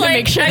Octavia's I'm just arm like, to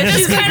make sure I'm that just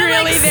she's like kinda,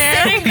 really like,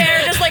 there. sitting there,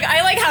 just like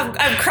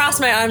I've crossed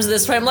my arms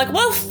this way. I'm like,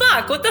 well,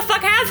 fuck, what the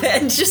fuck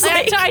happened? Just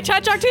like, I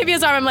touch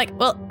Octavia's arm. I'm like,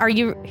 well, are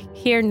you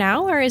here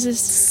now, or is this?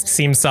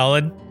 Seems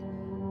solid.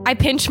 I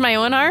pinch my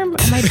own arm.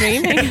 Am I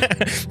dreaming?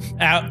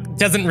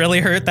 Doesn't really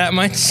hurt that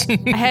much.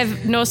 I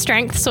have no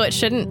strength, so it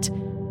shouldn't.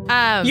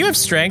 You have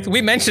strength.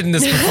 We mentioned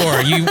this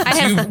before. You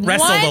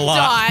wrestled a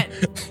lot.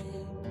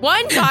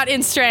 One dot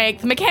in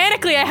strength.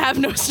 Mechanically, I have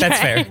no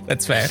strength.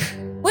 That's fair.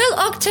 well,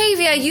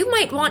 Octavia, you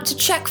might want to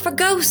check for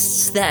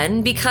ghosts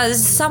then,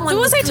 because someone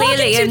Who was I talking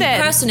clearly to then?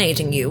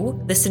 impersonating you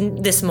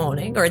this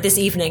morning, or this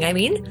evening, I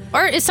mean.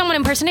 Or is someone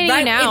impersonating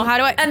you now? and- How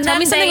do I and tell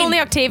me then something they only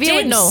Octavia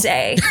would did know?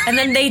 Say, and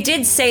then they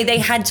did say they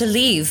had to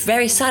leave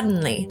very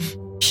suddenly.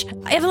 Shh,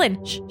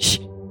 Evelyn, shh.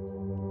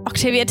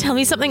 Octavia, tell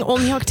me something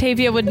only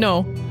Octavia would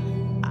know.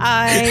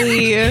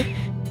 I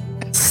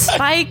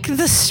spike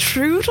the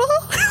strudel.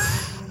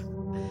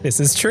 This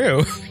is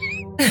true.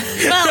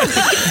 Well,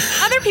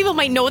 other people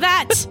might know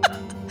that.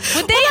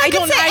 Would they? I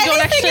don't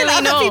actually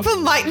and know. other people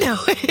might know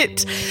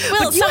it.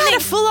 Well, But you had a something-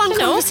 full-on you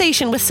know.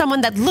 conversation with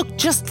someone that looked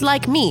just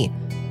like me.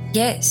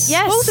 Yes.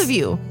 Yes. Both of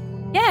you.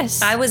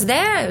 Yes. I was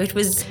there.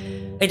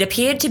 It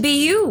appeared to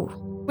be you.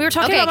 We were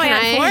talking Okay, about my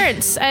can Aunt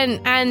Florence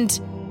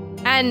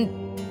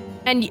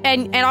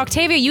and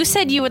Octavia, you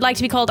said you would like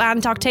to be called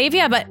Aunt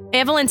Octavia, but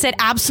Evelyn said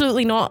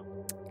absolutely not.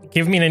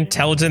 Give me an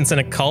intelligence and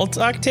occult,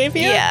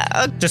 Octavia?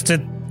 Yeah. Just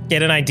to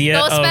get an idea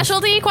No of...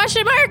 specialty,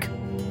 question mark?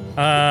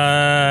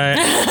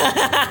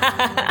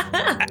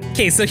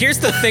 Okay, so here's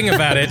the thing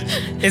about it,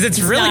 is it's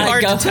really not a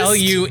hard to ghost. tell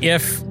you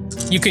if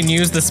you can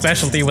use the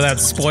specialty without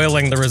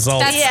spoiling the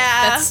results.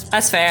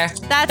 That's fair.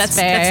 That's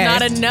fair.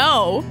 That's not a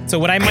no. So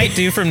what I might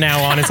do from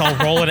now on is I'll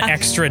roll an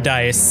extra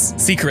dice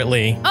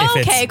secretly. Oh,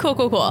 if okay, it's,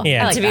 cool.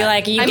 Yeah. I like To be that.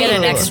 like, you I get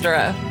an mean,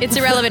 extra. It's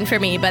irrelevant for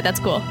me, but that's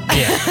cool.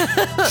 Yeah.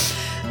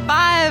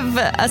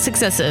 5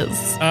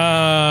 successes.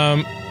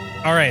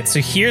 All right. So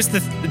here's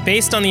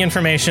based on the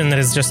information that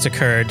has just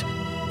occurred,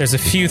 there's a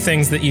few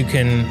things that you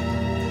can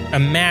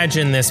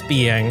imagine this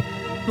being.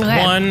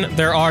 Okay. One,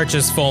 there are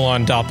just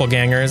full-on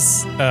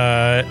doppelgangers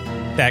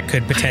that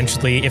could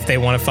potentially, if they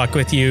want to fuck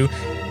with you,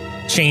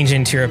 change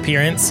into your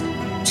appearance. 2,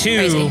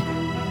 Crazy.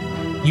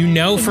 you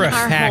know for a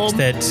our fact home.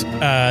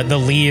 that the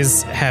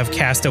Lees have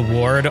cast a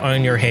ward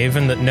on your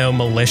haven that no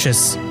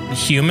malicious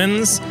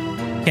humans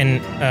can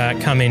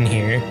come in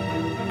here.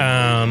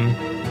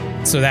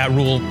 So that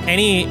rule,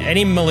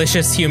 any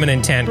malicious human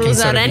intent can Rules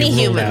sort out of be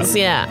any ruled humans, out.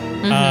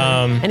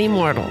 yeah. Any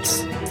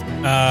mortals.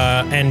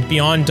 And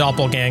beyond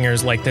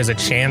doppelgangers, like there's a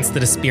chance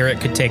that a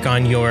spirit could take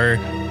on your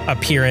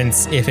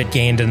appearance if it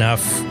gained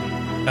enough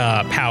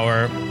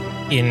power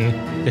in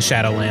the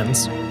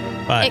Shadowlands.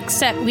 But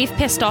Except we've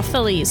pissed off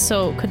the Lees,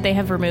 so could they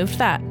have removed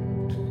that?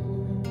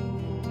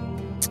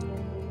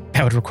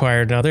 that would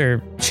require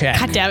another check.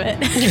 God damn it.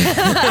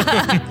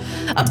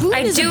 A boon I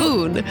is a do-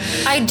 boon.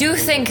 I do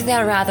think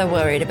they're rather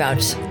worried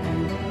about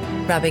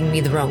rubbing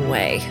me the wrong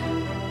way.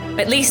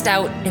 At least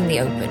out in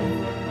the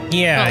open.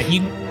 Yeah, Well,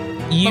 you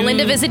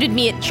Melinda visited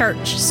me at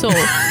church, so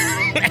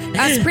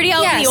that's pretty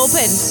out in the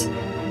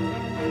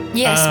open.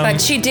 Yes,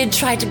 but she did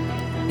try to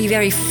be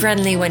very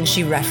friendly when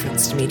she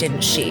referenced me,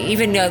 didn't she?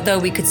 Even though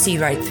we could see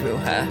right through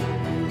her.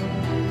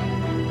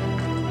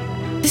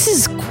 This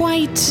is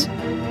quite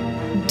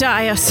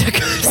dire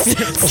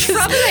circumstances.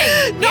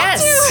 Troubling! Not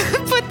Yes! to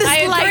put this I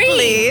agree.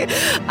 lightly.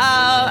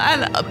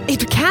 And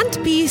it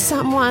can't be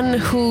someone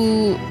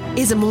who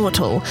is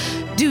immortal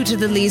due to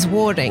the Lee's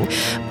warding,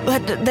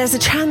 but there's a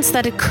chance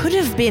that it could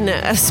have been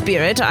a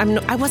spirit.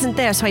 I wasn't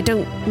there, so I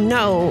don't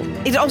know.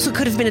 It also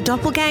could have been a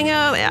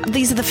doppelganger.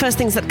 These are the first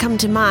things that come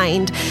to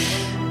mind.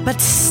 But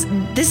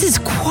this is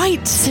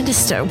quite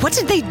sinister. What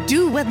did they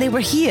do when they were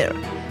here?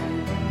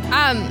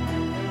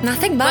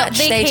 Nothing much.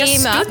 They They came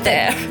just up stood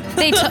there.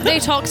 They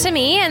talked to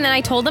me, and then I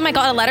told them I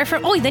got a letter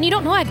from. Oh, then you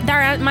don't know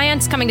my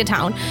aunt's coming to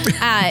town.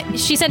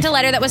 She sent a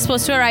letter that was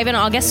supposed to arrive in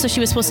August, so she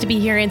was supposed to be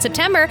here in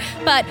September.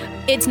 But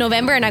it's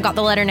November, and I got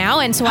the letter now,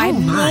 and so I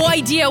have no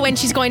idea when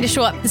she's going to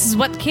show up. This is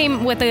what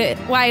came with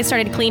why I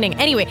started cleaning.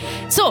 Anyway,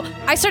 so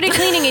I started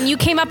cleaning, and you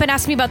came up and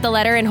asked me about the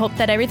letter and hoped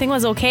that everything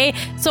was okay.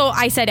 So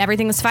I said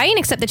everything was fine,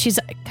 except that she's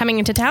coming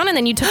into town, and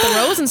then you took the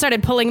rose and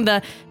started pulling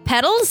the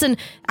petals, and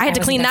I had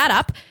to clean that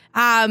up.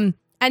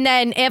 And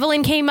then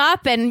Evelyn came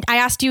up and I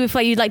asked you if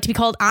you'd like to be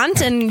called aunt,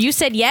 and you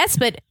said yes,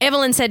 but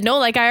Evelyn said no,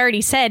 like I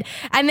already said.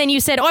 And then you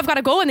said, oh, I've got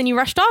to go, and then you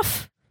rushed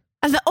off.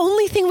 And the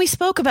only thing we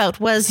spoke about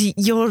was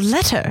your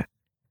letter.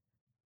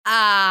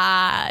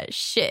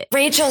 Shit.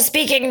 Rachel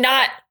speaking,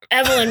 not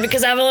Evelyn,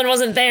 because Evelyn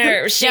wasn't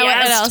there. She Yeah, what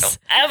asked else?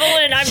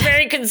 Evelyn, I'm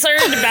very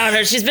concerned about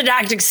her. She's been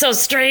acting so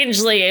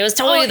strangely. It was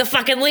totally the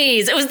fucking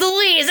Lees. It was the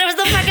Lees. It was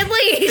the fucking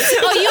Lees.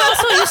 Oh,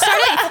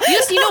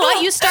 you know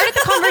what? You started the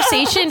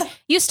conversation.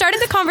 You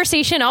started the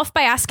conversation off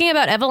by asking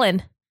about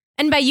Evelyn.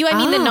 And by you, I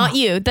mean the not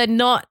you, Yes,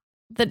 not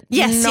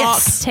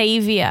yes.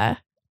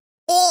 Octavia.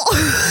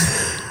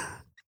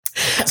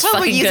 That's Well, we're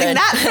fucking using good.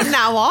 that from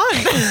now on.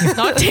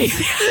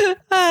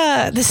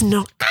 Octavia. This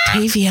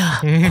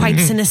Noctavia, quite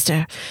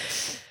sinister.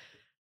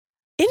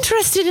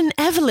 Interested in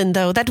Evelyn,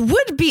 though. That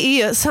would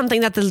be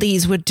something that the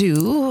Lees would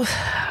do.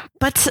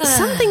 But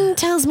something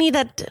tells me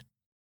that,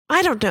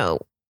 I don't know.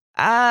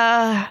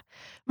 My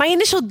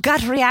initial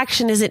gut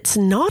reaction is it's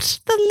not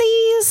the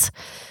Lees.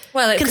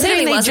 Well, it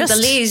Considering clearly they wasn't the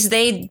just-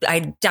 Lees.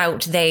 I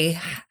doubt they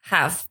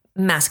have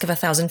Mask of a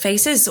Thousand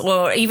Faces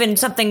or even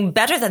something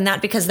better than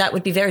that, because that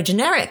would be very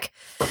generic.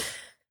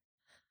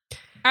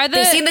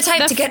 They seem the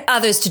type to get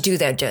others to do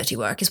their dirty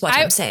work, is what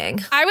I'm saying.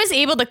 I was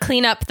able to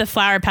clean up the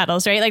flower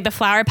petals, right? Like the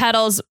flower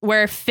petals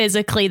were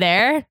physically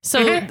there.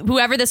 So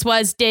whoever this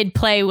was did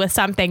play with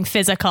something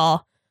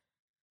physical.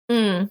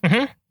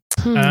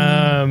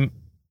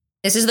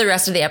 This is the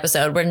rest of the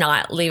episode. We're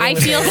not leaving. I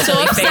the feel room so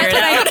until we figure upset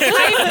it out.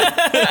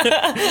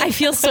 that I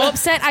feel so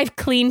upset. I've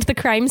cleaned the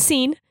crime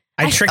scene.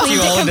 I tricked you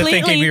cleaned it all into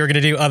thinking completely. we were going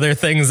to do other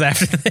things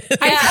after this.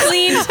 I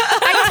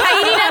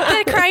tidied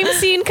up the crime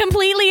scene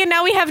completely, and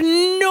now we have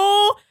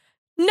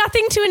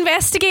nothing to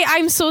investigate.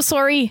 I'm so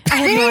sorry. I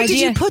had no Where did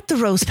idea. you put the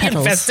rose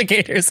petals?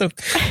 Investigators of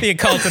the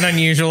occult and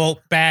unusual,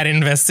 bad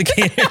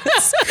investigators.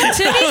 To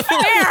be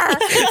fair,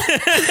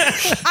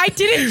 I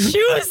didn't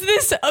choose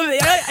this.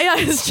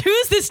 I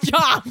choose this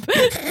job.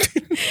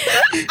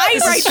 I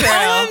write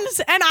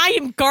poems and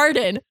I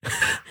garden.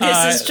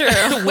 This is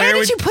true. Where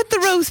did you put the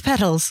rose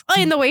petals?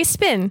 In the waste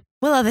bin.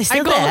 Well, are they I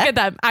still go there? look at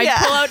them. I Yeah.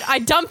 pull out. I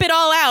dump it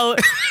all out.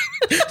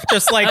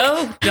 Just like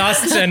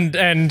dust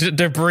and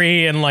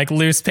debris and like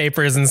loose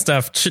papers and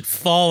stuff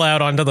fall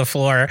out onto the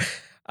floor.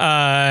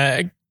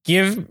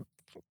 You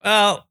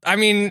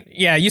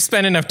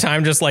spend enough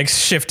time just like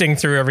shifting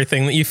through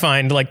everything that you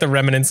find, like the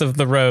remnants of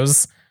the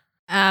rose.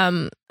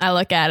 I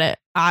look at it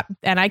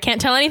and I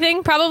can't tell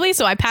anything probably,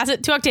 so I pass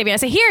it to Octavia. I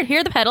say, here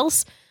are the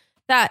petals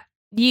that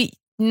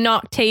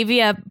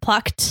Octavia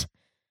plucked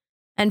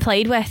and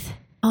played with.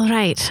 All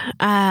right.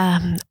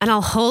 And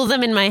I'll hold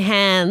them in my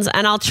hands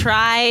and I'll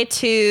try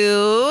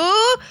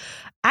to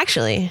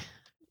actually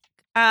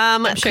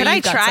sure could I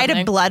you've got try to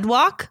something. blood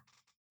walk?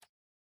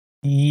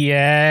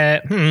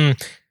 Yeah.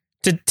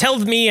 To tell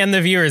me and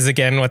the viewers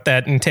again what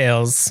that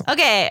entails.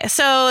 Okay,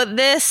 so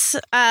this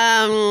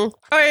not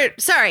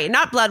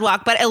blood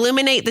walk, but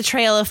illuminate the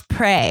trail of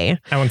prey.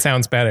 That one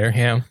sounds better.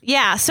 Yeah.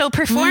 Yeah, so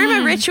perform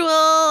a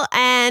ritual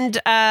and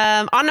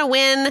on a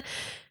win,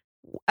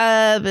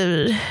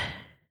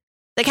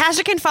 the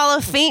caster can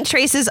follow faint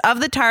traces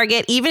of the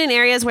target, even in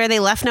areas where they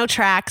left no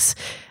tracks.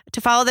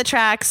 To follow the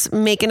tracks,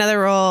 make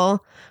another roll.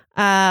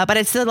 But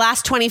it's the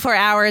last 24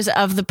 hours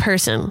of the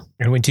person.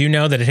 And we do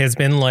know that it has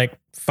been like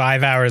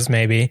 5 hours,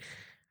 maybe.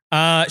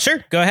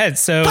 Sure, go ahead.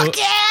 So, Fuck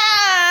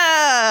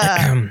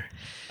yeah!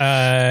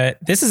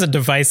 this is a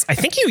device. I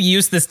think you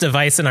used this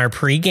device in our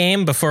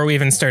pregame before we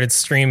even started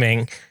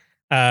streaming,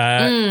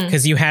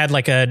 because you had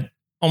like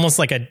almost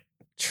like a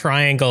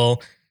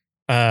triangle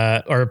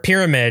or a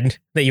pyramid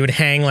that you would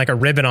hang like a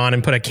ribbon on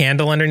and put a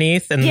candle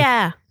underneath. And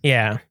Yeah.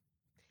 yeah.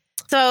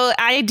 So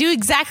I do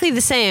exactly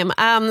the same.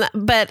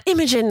 But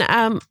Imogen,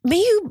 may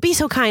you be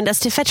so kind as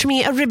to fetch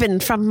me a ribbon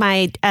from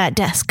my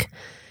desk?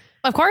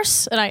 Of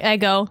course. And I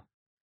go.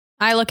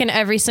 I look in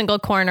every single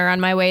corner on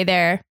my way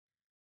there.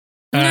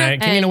 Give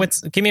me a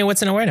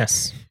wits and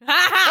awareness.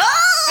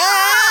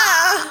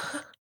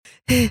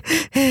 There's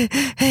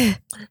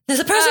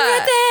a person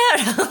right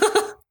there.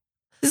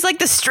 This is like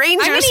the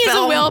Stranger I'm going to use a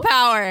spell.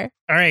 willpower.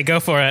 All right, go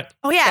for it.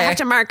 Oh yeah, I have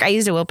to mark. I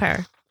used a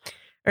willpower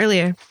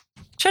earlier.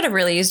 Should have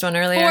really used one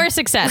earlier. 4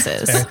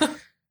 successes.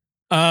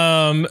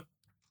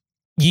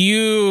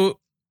 You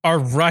are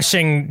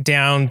rushing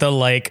down the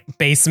like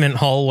basement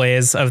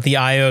hallways of the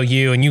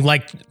IOU, and you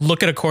like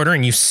look at a corner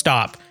and you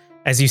stop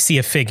as you see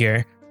a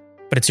figure,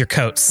 but it's your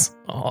coats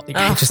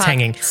just fuck.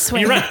 hanging.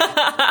 And you run.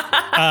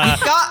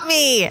 Got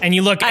me. And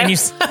you look and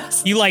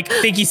you like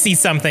think you see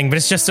something, but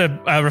it's just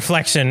a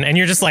reflection, and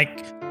you're just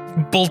like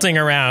bolting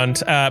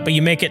around. But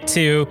you make it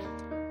to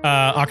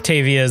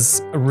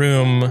Octavia's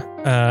room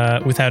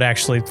without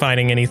actually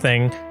finding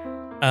anything.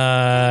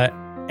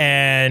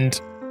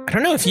 And I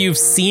don't know if you've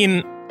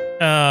seen.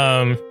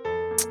 I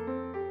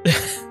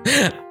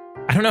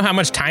don't know how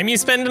much time you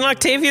spend in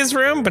Octavia's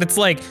room, but it's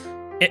like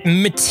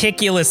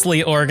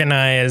meticulously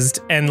organized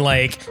and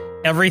like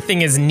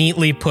everything is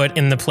neatly put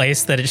in the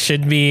place that it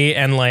should be.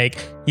 And like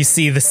you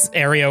see this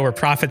area where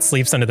Prophet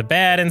sleeps under the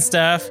bed and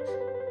stuff.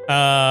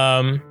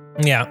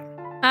 Yeah.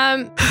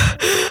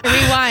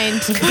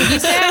 Rewind. You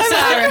say I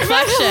saw a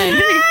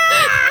reflection.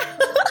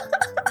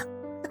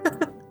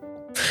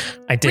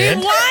 I did.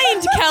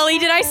 Rewind, Kelly.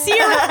 Did I see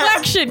a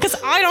reflection? Because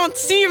I don't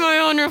see my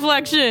own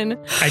reflection.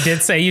 I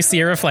did say you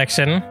see a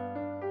reflection.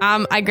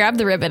 I grab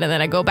the ribbon and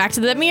then I go back to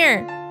the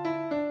mirror.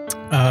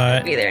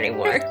 Be there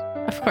anymore.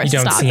 Of course, You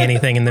don't stop. see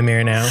anything in the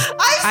mirror now.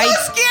 I'm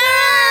so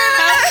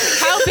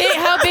scared.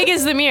 How big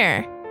is the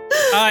mirror?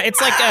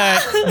 It's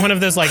like one of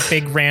those like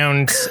big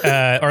round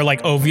or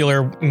like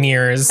ovular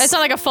mirrors. It's not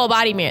like a full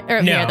body mirror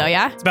though,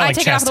 yeah? It's about I like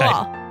take it off chest the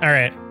height. wall. All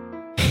right.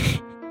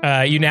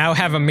 You now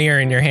have a mirror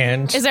in your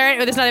hand. There's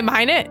nothing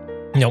behind it?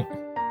 Nope.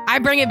 I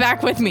bring it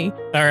back with me.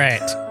 All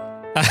right.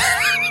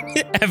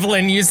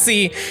 Evelyn, you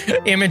see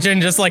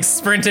Imogen just like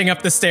sprinting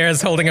up the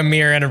stairs holding a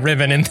mirror and a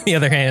ribbon in the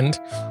other hand.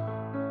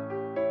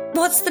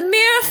 What's the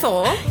mirror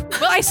for?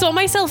 Well, I saw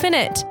myself in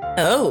it.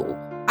 Oh.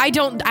 I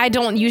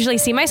don't usually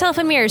see myself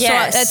in mirrors.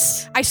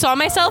 Yes. So I saw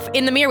myself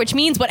in the mirror, which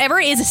means whatever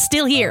it is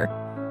still here.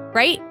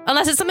 Right?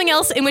 Unless it's something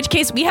else, in which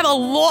case we have a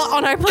lot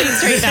on our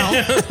plates right now.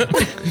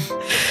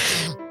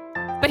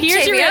 But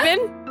here's your Octavia?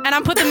 ribbon, and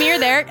I'm put the mirror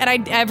there, and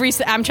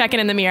I'm checking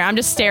in the mirror. I'm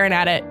just staring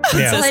at it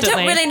Yeah. Well, I consistently.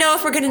 don't really know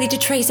if we're going to need to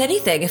trace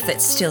anything if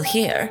it's still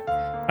here.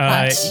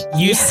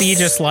 You Yes. see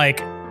just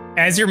like,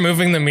 as you're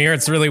moving the mirror,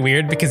 it's really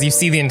weird because you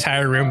see the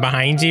entire room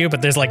behind you,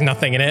 but there's like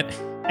nothing in it.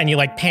 And you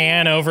like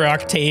pan over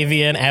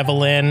Octavia and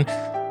Evelyn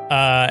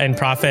and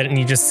Prophet, and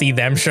you just see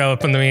them show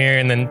up in the mirror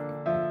and then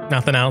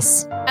nothing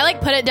else. I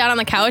like put it down on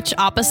the couch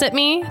opposite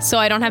me, so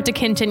I don't have to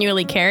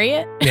continually carry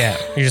it. Yeah.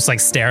 You're just like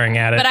staring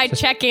at it. But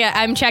Just-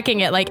 I'm checking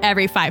it like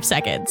every 5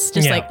 seconds.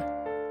 Just Yeah. like,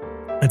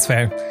 That's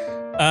fair.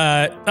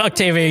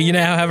 Octavia, you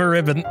now have a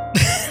ribbon.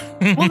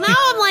 Well, now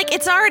I'm like,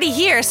 it's already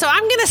here, so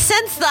I'm gonna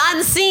sense the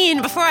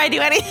unseen before I do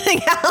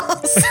anything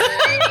else.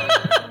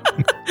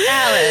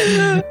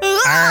 Alan.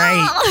 All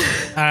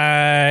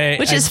right.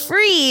 Which is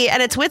free,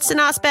 and it's wits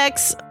and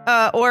aspects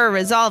or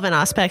resolve and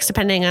aspects,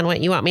 depending on what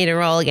you want me to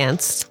roll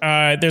against.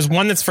 There's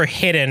one that's for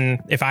hidden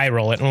if I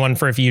roll it, and one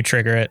for if you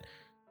trigger it.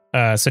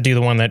 So do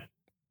the one that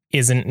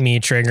isn't me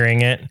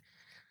triggering it.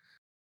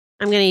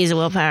 I'm gonna use a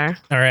willpower.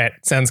 All right,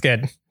 sounds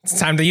good. It's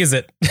time to use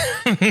it.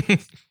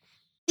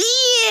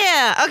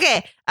 Yeah.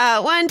 Okay.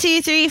 1,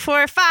 2, 3,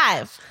 4,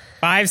 5.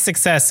 5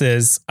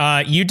 successes.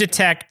 You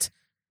detect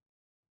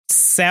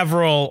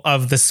several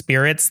of the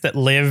spirits that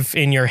live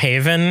in your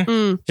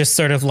haven just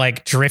sort of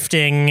like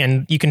drifting,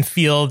 and you can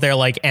feel their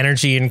like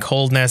energy and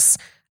coldness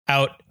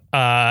out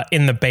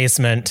in the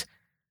basement.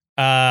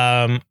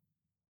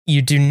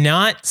 You do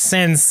not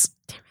sense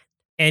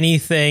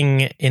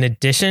anything in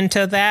addition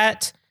to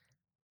that,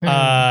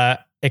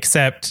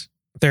 except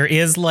there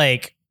is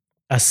like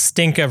a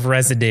stink of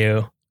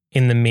residue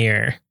in the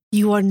mirror.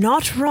 You are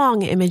not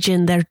wrong,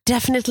 Imogen. There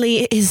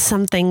definitely is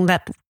something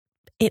that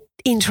it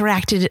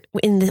interacted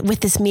with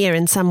this mirror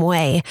in some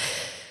way.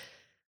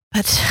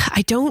 But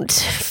I don't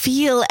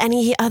feel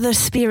any other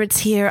spirits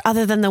here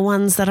other than the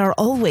ones that are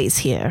always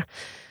here.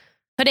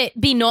 Could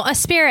it be not a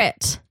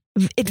spirit?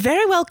 It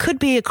very well could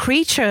be a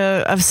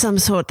creature of some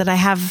sort that I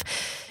have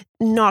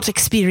not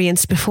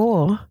experienced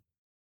before.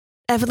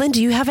 Evelyn,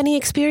 do you have any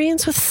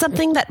experience with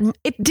something that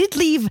it did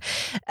leave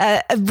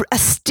a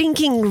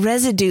stinking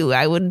residue?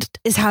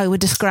 Is how I would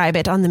describe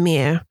it on the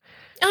mirror.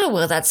 Oh,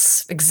 well,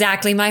 that's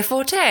exactly my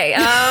forte.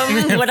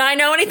 Would I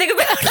know anything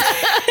about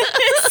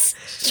this?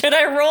 Should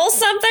I roll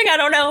something? I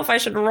don't know if I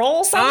should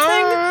roll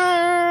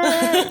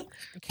something.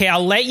 Okay,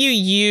 I'll let you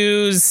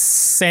use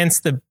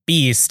Sense the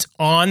Beast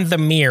on the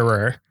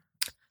mirror,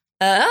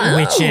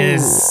 which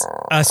is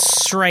a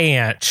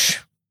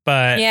strange,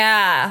 but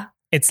yeah,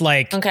 it's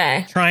like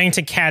trying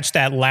to catch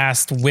that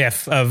last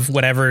whiff of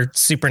whatever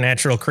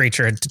supernatural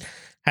creature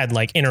had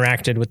like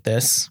interacted with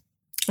this.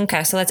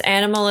 Okay, so that's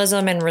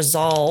animalism and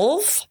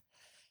resolve.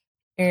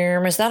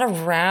 Is that a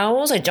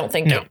rouse? I don't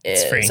think it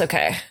is. It's free.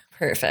 Okay,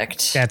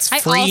 perfect. That's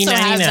free. I also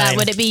 99. have that.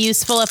 Would it be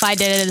useful if I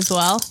did it as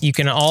well? You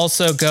can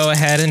also go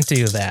ahead and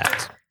do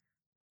that.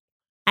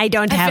 I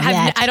don't have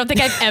that. I don't think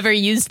I've ever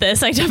used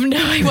this. I don't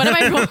know. What am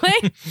I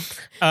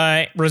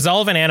rolling?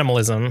 Resolve and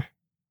animalism.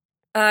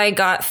 I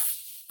got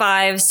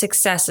 5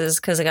 successes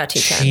because I got 2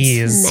 10s.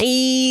 Jeez.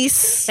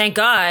 Nice. Thank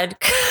God.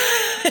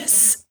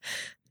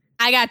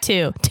 I got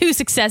 2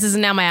 successes,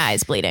 and now my eye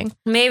is bleeding.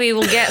 Maybe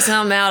we'll get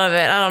something out of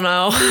it. I don't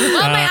know.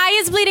 Well, my eye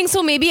is bleeding,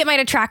 so maybe it might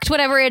attract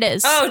whatever it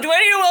is. Oh, do I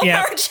need a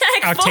willpower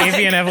check?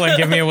 Octavia and Evelyn,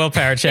 give me a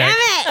willpower check. Damn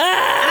it!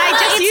 I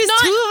just used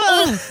 2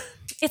 of them.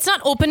 It's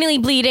not openly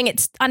bleeding.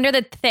 It's under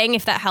the thing,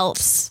 if that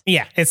helps.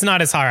 Yeah, it's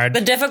not as hard.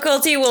 The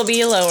difficulty will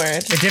be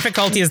lowered. The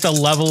difficulty is the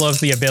level of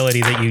the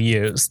ability that you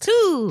used.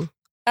 2.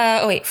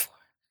 Wait.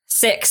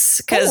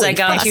 6, because I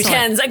got 2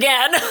 10s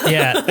again.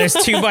 Yeah, there's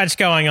too much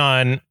going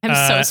on.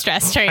 I'm so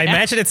stressed right I now.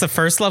 imagine it's a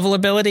first level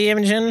ability,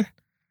 Imogen?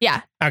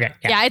 Yeah. Okay.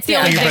 Yeah, it's the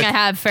only thing I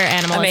have for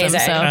animalism. Amazing.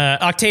 So.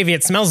 Octavia,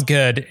 it smells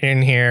good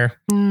in here.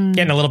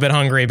 Getting a little bit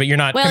hungry, but you're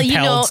not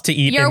compelled to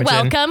eat you're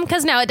Imogen. welcome,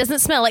 because now it doesn't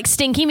smell like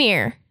stinky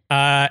mirror.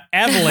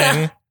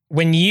 Evelyn,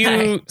 when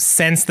you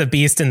sense the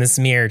beast in this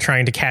mirror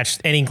trying to catch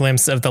any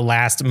glimpse of the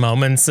last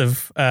moments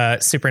of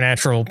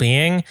supernatural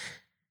being,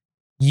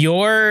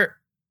 you're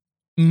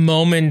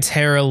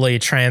momentarily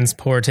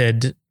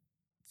transported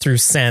through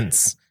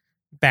sense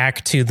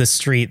back to the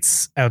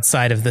streets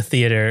outside of the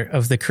theater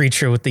of the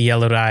creature with the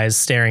yellowed eyes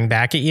staring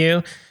back at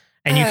you.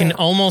 And you can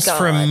almost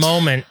for a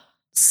moment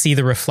see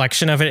the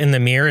reflection of it in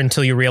the mirror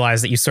until you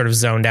realize that you sort of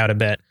zoned out a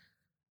bit.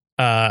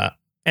 And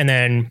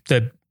then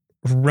the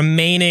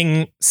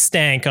remaining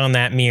stank on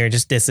that mirror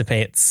just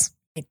dissipates.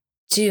 I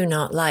do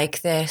not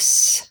like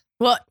this.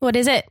 What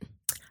is it?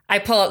 I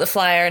pull out the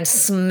flyer and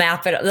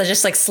slap it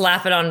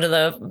onto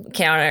the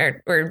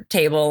counter or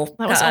table.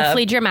 That was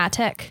awfully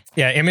dramatic.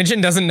 Yeah,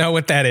 Imogen doesn't know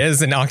what that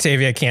is, and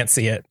Octavia can't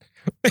see it.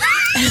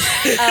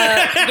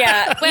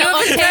 Yeah. Well,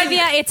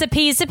 Octavia, it's a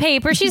piece of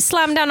paper. She's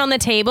slammed down on the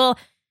table.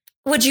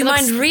 Would you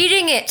mind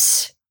reading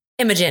it,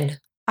 Imogen?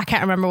 I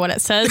can't remember what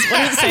it says. What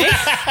does it say?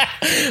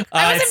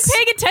 I wasn't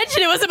paying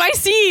attention. It wasn't my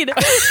seed.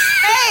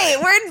 Hey,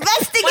 we're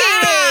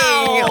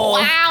investigating. Wow.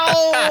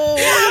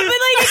 But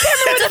like, I can't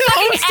remember what the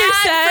poster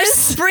says.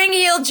 Spring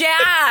Heel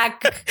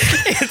Jack.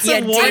 It's a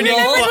I warning.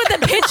 remember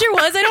what the picture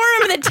was. I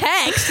don't remember the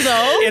text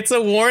though. It's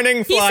a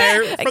warning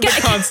flyer said- for the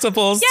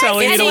constables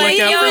telling you to anyway,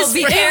 look out it for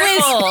be was-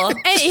 careful.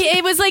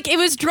 It was like it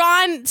was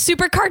drawn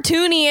super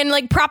cartoony and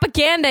like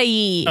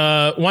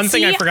propaganda-y. One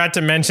thing I See? forgot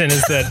to mention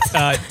is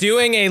that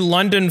doing a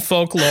London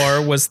folklore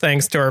was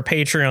thanks to our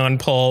Patreon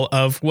poll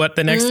of what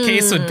the next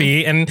case would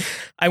be. And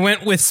I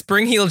went with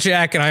Spring Heel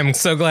Jack, and I'm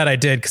so glad I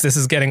did because this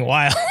is getting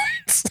wild.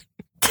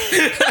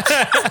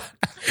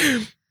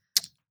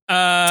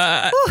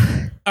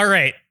 All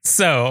right.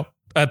 So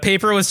a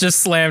paper was just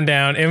slammed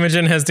down.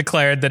 Imogen has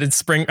declared that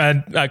it's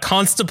a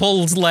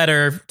constable's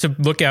letter to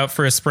look out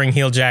for a Spring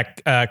Heel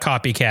Jack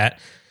copycat.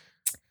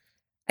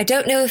 I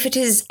don't know if it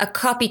is a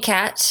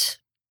copycat.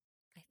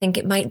 I think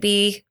it might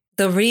be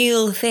the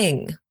real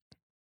thing.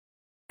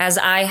 As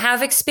I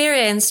have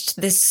experienced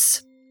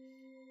this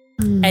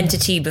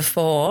entity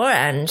before,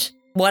 and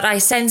what I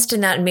sensed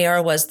in that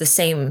mirror was the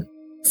same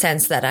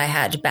sense that I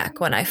had back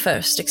when I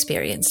first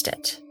experienced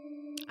it.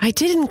 I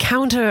did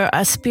encounter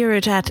a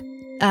spirit at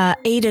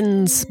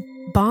Aiden's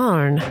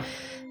barn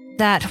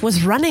that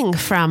was running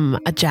from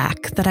a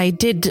Jack that I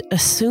did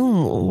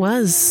assume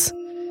was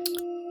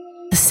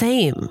the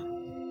same.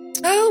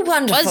 Oh,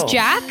 wonderful. Was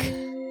Jack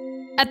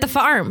at the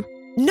farm?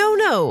 No.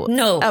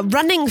 No.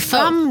 Running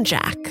from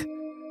Jack.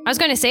 I was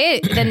going to say,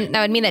 then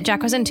that would mean that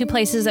Jack was in 2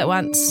 places at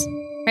once,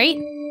 right?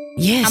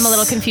 Yes. I'm a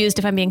little confused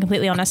if I'm being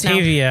completely honest now.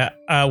 Octavia,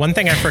 one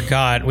thing I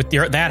forgot, with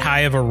that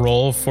high of a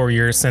roll for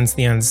your Sense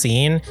the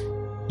Unseen,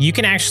 you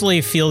can actually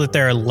feel that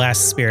there are less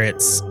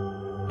spirits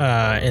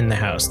in the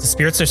house. The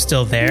spirits are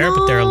still there,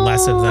 but there are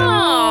less of them.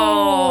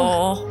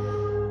 Oh.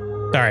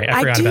 Sorry, I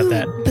forgot about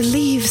that. I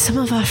believe some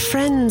of our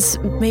friends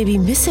may be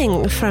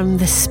missing from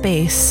this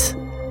space.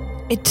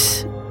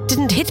 It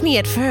didn't hit me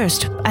at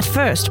first,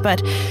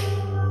 but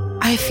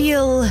I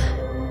feel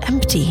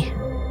empty.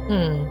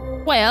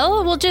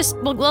 Well,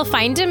 we'll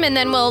find him and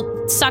then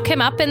we'll suck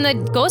him up in the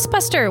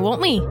Ghostbuster,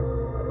 won't we?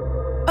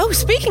 Oh,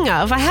 speaking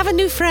of, I have a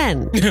new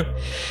friend.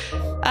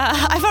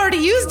 I've already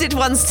used it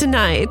once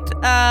tonight.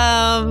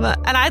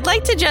 And I'd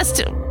like to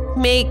just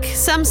make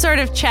some sort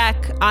of check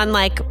on,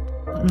 like,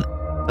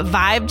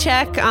 vibe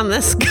check on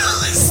this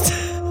ghost.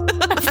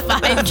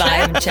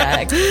 Vibe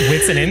check.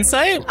 Wits and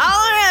insight? All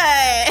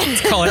right.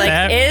 Let's call it Like,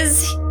 that.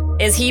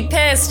 is he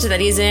pissed that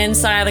he's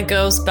inside the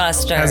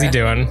Ghostbuster? How's he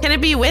doing? Can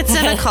it be wits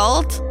and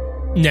occult?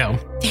 No.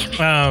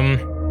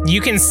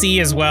 You can see,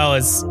 as well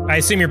as, I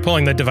assume you're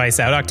pulling the device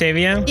out,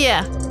 Octavia?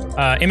 Yeah.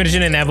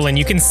 Imogen and Evelyn,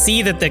 you can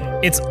see that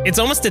it's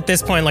almost at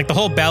this point like the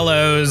whole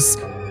bellows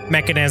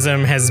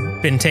mechanism has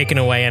been taken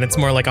away, and it's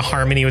more like a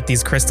harmony with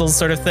these crystals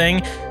sort of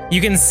thing. You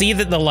can see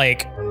that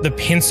the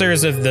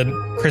pincers of the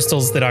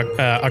crystals that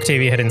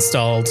Octavia had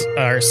installed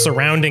are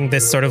surrounding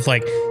this sort of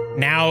like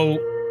now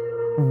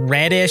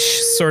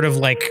reddish sort of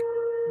like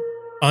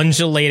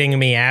undulating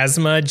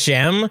miasma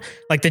gem.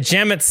 Like the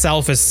gem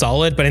itself is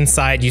solid, but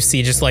inside you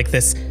see just like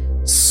this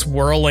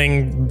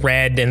swirling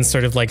red and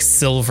sort of like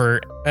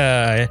silver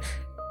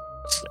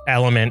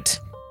element.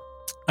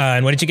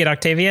 And what did you get,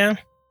 Octavia?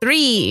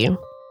 3.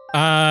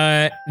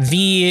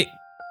 The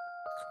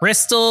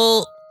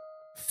crystal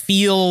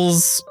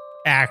feels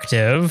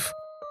active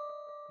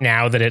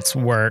now that it's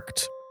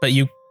worked, but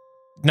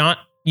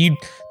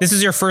this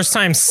is your first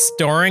time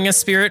storing a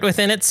spirit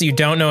within it, so you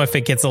don't know if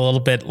it gets a little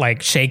bit like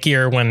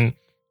shakier when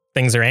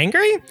things are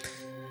angry.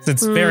 So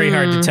it's very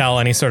hard to tell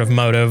any sort of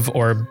motive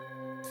or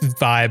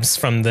vibes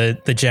from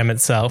the gem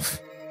itself.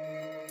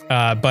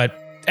 But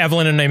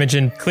Evelyn and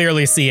Imogen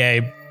clearly see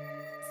a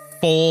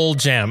full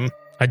gem.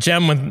 A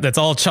gem that's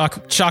all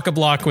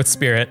chock-a-block with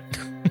spirit.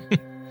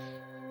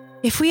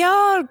 If we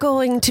are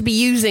going to be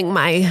using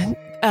my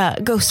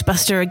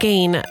Ghostbuster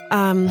again,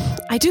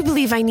 I do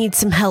believe I need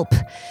some help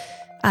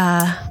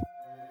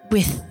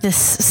with this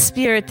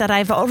spirit that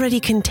I've already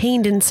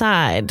contained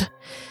inside.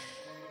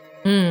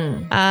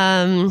 And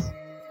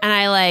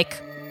I like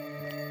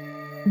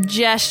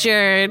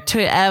gesture to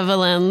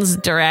Evelyn's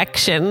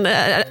direction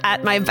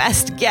at my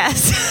best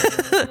guess.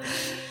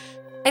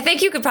 I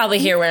think you could probably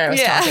hear where I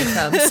was talking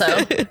from.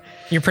 So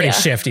You're pretty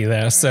shifty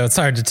though, so it's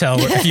hard to tell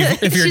if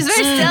you're She's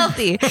very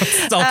stealthy.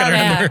 stalking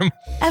around the room.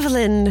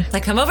 Evelyn,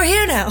 like, come over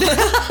here now.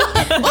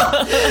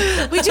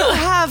 we do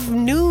have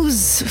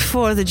news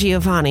for the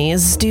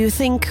Giovannis. Do you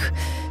think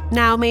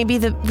now may be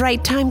the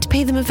right time to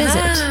pay them a visit?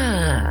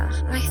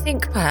 I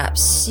think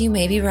perhaps you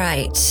may be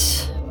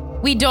right.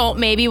 We don't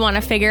maybe want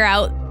to figure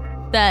out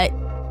the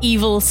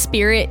evil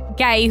spirit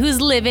guy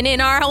who's living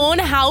in our own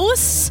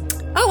house?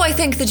 Oh, I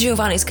think the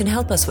Giovannis can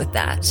help us with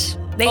that.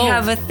 They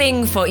have a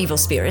thing for evil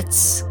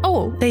spirits.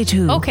 Oh, They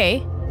do.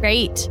 okay,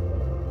 great.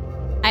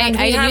 And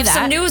we I have knew that.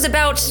 some news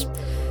about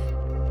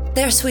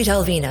their sweet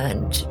Alvina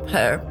and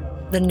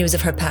the news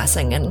of her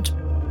passing, and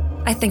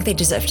I think they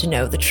deserve to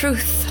know the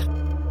truth.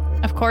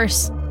 Of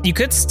course. You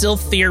could still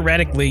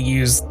theoretically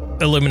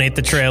illuminate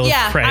the trail of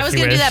prey. I was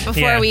going to do that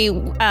before we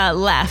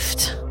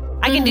left.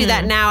 I can do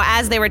that now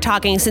as they were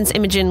talking, since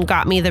Imogen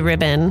got me the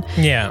ribbon.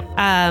 Yeah.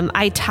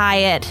 I tie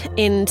it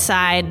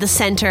inside the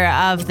center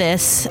of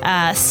this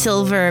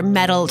silver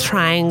metal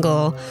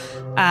triangle,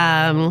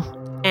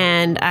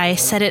 and I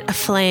set it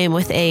aflame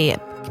with a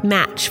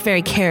match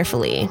very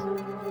carefully.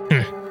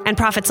 And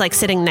Prophet's like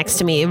sitting next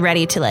to me,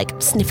 ready to like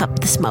sniff up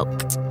the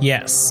smoke.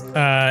 Yes.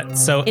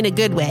 So In a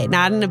good way,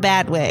 not in a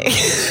bad way.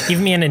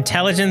 give me an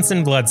intelligence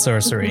and blood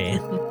sorcery.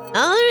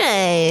 All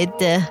right.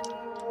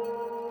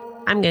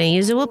 I'm going to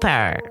use a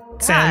willpower.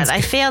 Sounds God,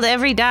 I failed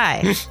every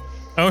die.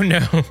 Oh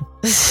no.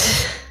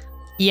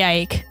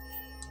 Yike.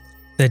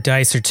 The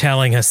dice are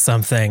telling us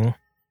something.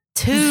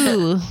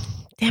 2.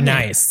 Damn it.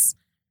 Nice.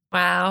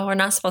 Wow, we're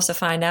not supposed to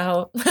find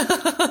out.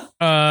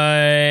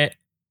 I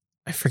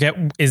forget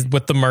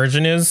what the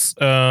margin is.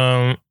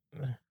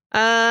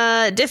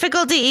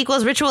 Difficulty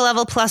equals ritual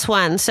level plus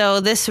 1. So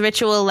this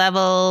ritual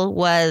level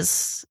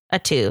was a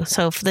 2.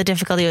 So the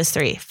difficulty was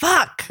 3.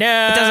 Fuck.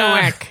 No. It doesn't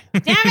work.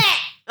 Damn it.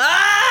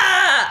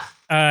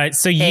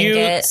 So Dang you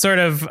it. sort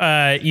of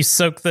you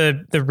soak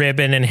the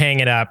ribbon and hang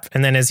it up,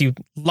 and then as you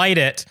light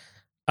it,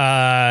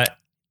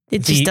 It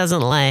just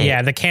doesn't light.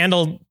 yeah, the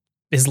candle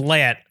is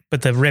lit,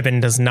 but the ribbon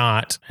does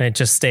not, and it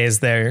just stays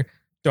there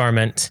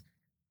dormant.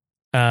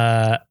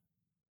 And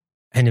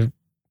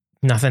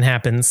nothing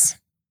happens.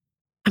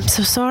 I'm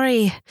so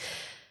sorry.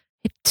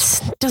 It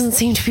just doesn't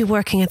seem to be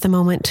working at the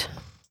moment.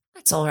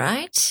 That's all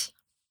right.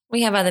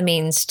 We have other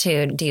means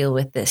to deal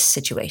with this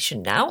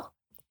situation now.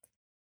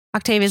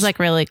 Octavia's like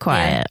really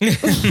quiet.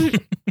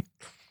 Should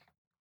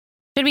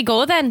we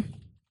go then?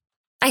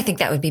 I think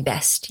that would be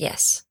best.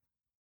 Yes.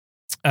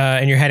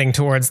 And you're heading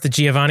towards the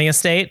Giovanni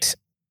estate?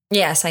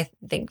 Yes, I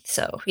think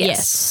so.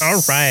 Yes.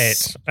 All right.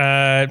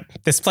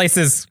 This place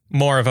is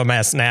more of a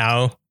mess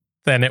now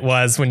than it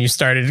was when you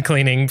started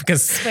cleaning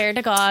because Swear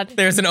to God.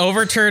 there's an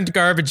overturned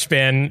garbage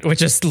bin with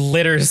just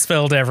litter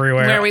spilled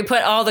everywhere. Where we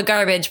put all the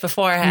garbage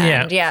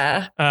beforehand.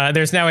 Yeah.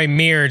 There's now a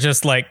mirror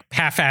just like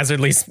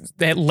haphazardly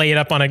laid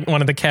up on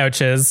one of the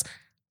couches.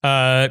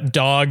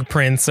 Dog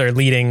prints are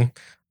leading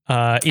in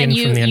And from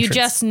the entrance. you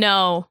just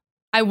know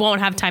I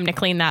won't have time to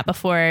clean that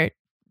before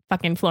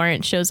fucking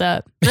Florence shows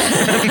up.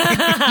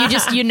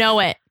 you know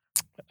it.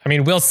 I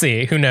mean, we'll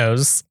see. Who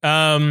knows?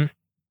 And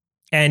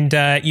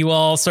you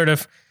all sort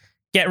of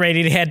get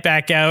ready to head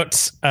back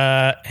out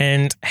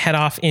and head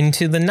off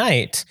into the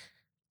night.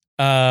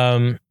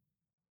 The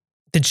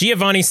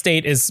Giovanni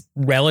estate is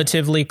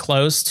relatively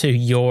close to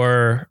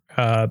your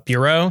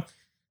bureau.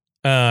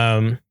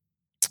 And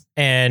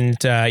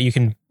you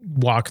can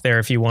walk there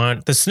if you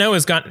want. The snow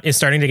is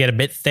starting to get a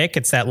bit thick.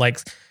 It's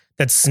that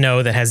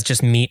snow that has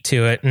just meat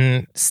to it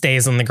and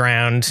stays on the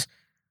ground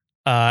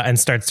and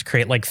starts to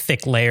create like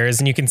thick layers.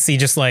 And you can see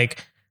just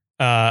like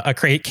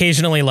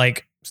occasionally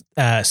like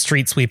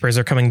street sweepers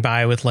are coming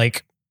by with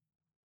like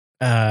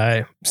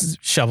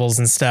shovels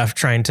and stuff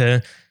trying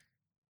to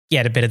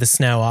get a bit of the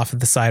snow off of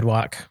the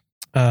sidewalk.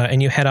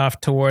 And you head off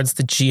towards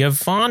the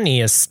Giovanni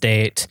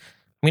estate.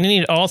 I'm going to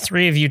need all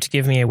three of you to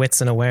give me a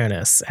wits and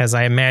awareness, as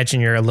I imagine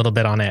you're a little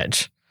bit on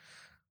edge.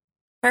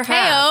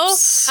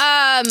 Perhaps. Do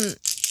I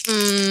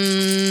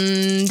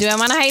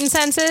want to heighten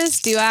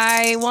senses? Do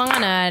I want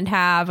to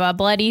have a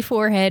bloody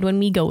forehead when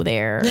we go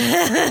there?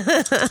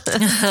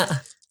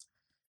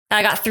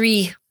 I got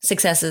 3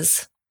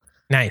 successes.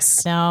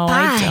 Nice. No,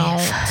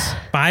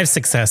 I 5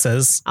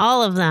 successes.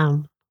 All of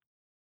them.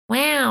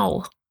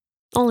 Wow.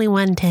 Only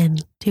 110.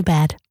 Too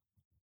bad.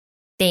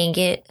 Dang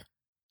it.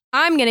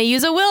 don't. I'm going to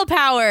use a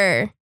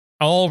willpower.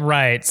 All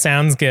right.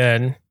 Sounds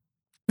good.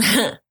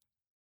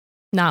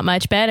 Not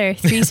much better.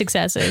 3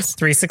 successes.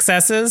 3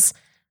 successes.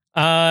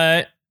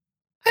 That's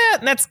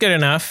good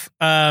enough.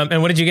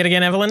 And what did you get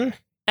again, Evelyn?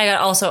 I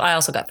also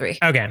got 3.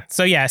 Okay.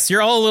 So yes,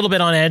 you're all a little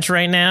bit on edge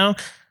right now.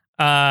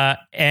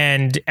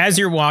 And as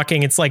you're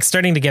walking, it's like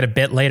starting to get a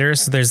bit later.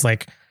 So there's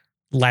like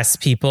less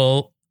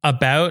people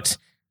about.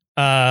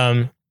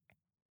 But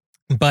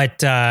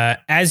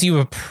as you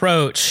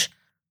approach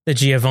the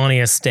Giovanni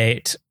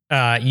estate,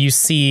 you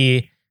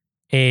see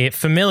a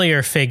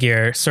familiar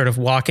figure sort of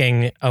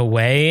walking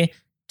away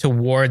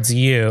towards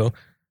you.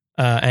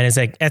 And as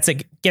it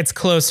gets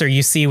closer,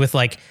 you see with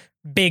like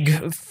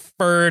big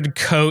furred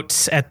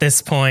coat at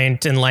this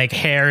point and like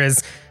hair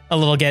is a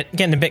little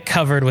getting a bit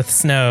covered with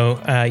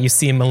snow. You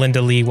see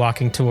Melinda Lee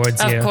walking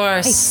towards you. Of I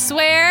course.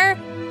 swear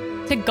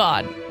to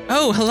God.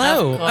 Oh,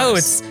 hello. Of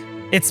course.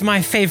 Oh, it's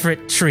my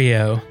favorite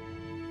trio.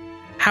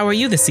 How are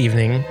you this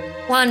evening?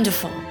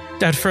 Wonderful.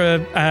 Out for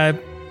a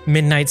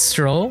midnight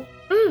stroll?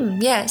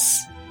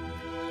 Yes.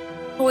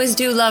 Always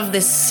do love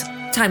this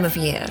time of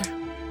year.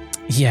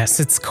 Yes,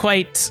 it's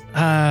quite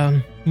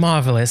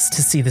marvelous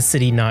to see the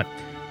city not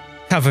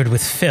covered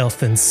with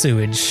filth and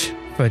sewage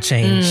for a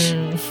change.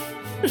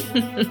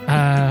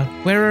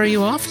 Where are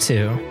you off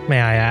to, may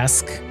I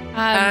ask?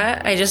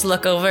 I just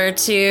look over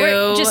to...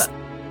 We're just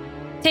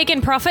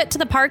taking profit to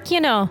the park,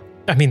 you know.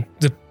 I mean,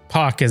 the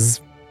park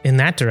is in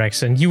that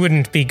direction. You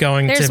wouldn't be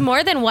going There's to...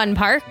 more than one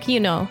park,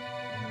 you know.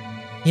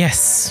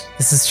 Yes,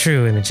 this is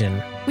true,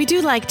 Imogen. We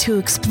do like to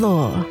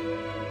explore.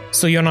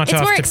 So you're not It's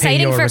off more to pay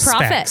exciting your for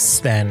respects,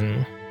 profit.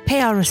 then? Pay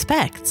our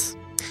respects.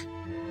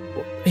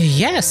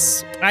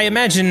 Yes, I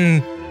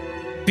imagine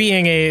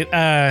being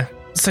a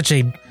such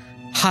a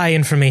high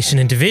information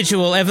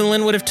individual,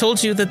 Evelyn would have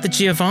told you that the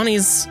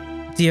Giovanni's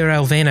dear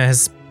Alvena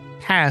has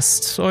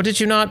passed, or did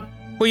you not?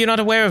 Were you not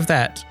aware of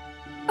that?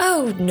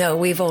 Oh, no,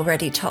 we've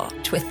already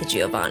talked with the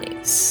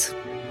Giovannis.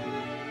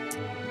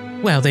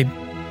 Well, they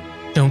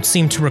don't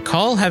seem to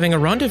recall having a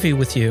rendezvous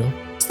with you.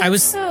 I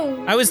was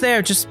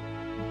there just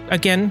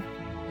again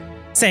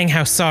saying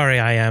how sorry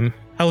I am.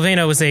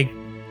 Alvena was a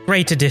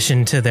great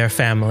addition to their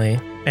family,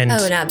 and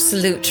Oh, an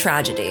absolute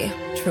tragedy,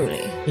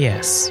 truly.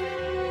 yes.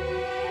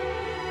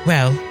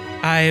 Well,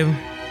 I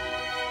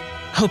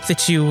hope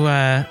that you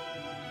have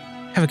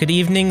a good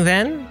evening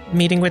then,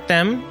 meeting with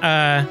them.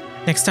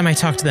 Next time I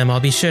talk to them, I'll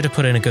be sure to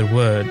put in a good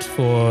word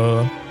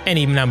for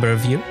any number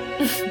of you.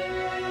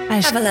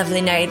 Have a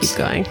lovely night. Keep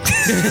going.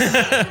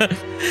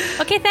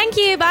 Okay, thank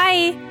you.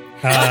 Bye.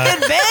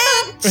 And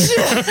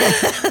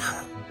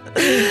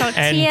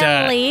See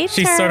ya later.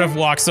 she sort of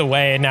walks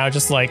away and now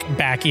just like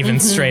back even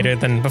straighter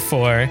than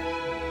before.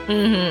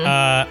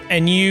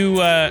 And you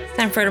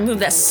Time for her to move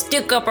that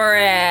stick up her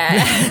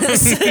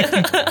ass.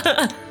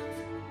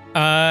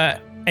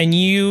 and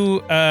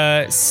you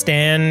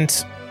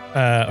stand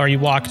or you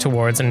walk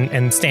towards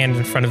and stand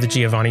in front of the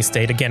Giovanni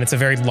estate. Again, it's a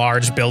very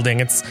large building.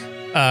 It's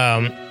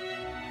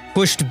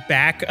pushed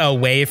back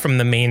away from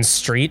the main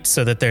street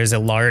so that there's a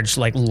large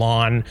like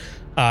lawn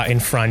in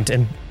front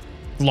and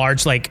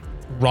large like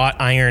wrought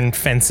iron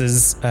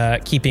fences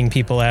keeping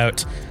people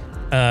out.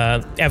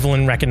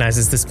 Evelyn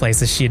recognizes this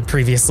place as she had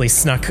previously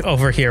snuck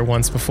over here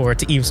once before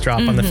to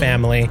eavesdrop on the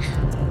family.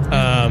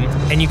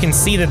 And you can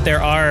see that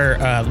there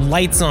are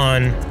lights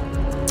on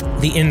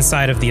the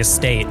inside of the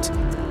estate,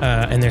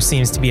 and there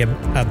seems to be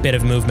a bit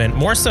of movement,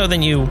 more so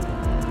than you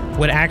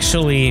would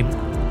actually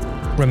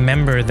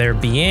remember there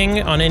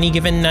being on any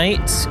given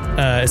night,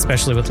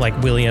 especially with like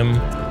William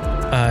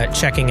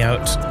checking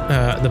out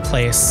the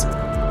place.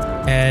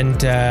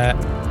 And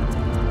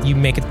you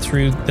make it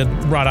through the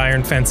wrought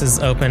iron fences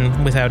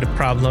open without a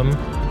problem.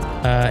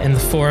 And the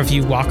four of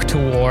you walk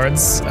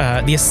towards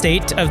the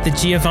estate of the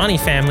Giovanni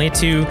family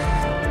to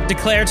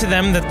declare to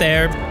them that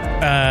their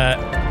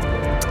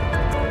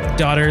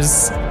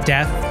daughter's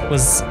death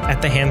was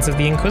at the hands of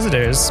the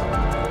Inquisitors.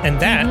 And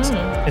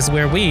that is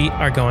where we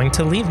are going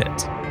to leave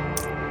it.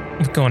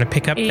 We're going to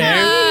pick up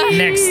there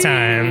next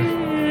time.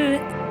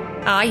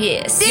 Ah,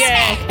 yes.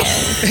 Yeah.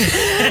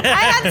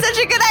 I had such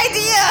a good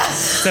idea.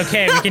 It's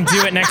okay. We can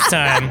do it next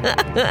time.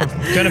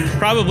 We're going to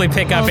probably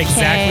pick up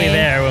exactly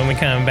there when we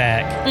come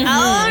back.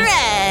 All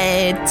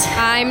right.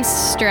 I'm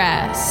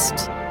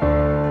stressed.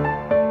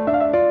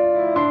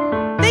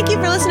 Thank you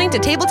for listening to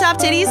Tabletop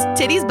Titties,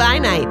 Titties by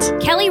Night.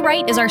 Kelly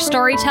Wright is our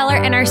storyteller,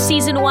 and our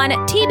Season 1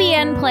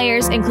 TBN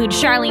players include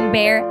Charlene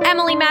Bear,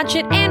 Emily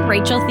Matchett, and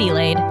Rachel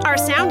Thielade. Our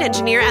sound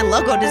engineer and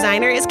logo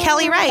designer is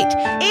Kelly Wright,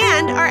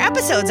 and our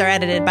episodes are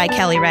edited by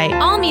Kelly Wright.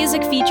 All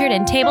music featured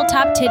in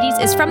Tabletop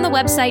Titties is from the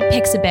website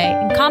Pixabay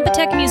and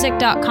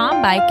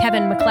Compotechmusic.com by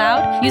Kevin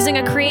MacLeod using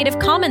a Creative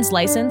Commons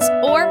license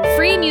or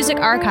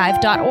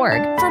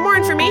freemusicarchive.org. For more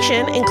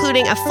information,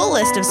 including a full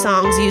list of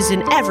songs used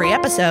in every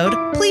episode,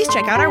 please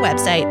check out our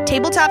website,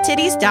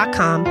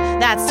 tabletoptitties.com.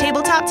 That's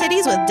Tabletop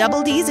Titties with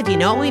double D's if you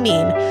know what we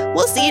mean.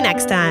 We'll see you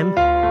next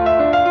time.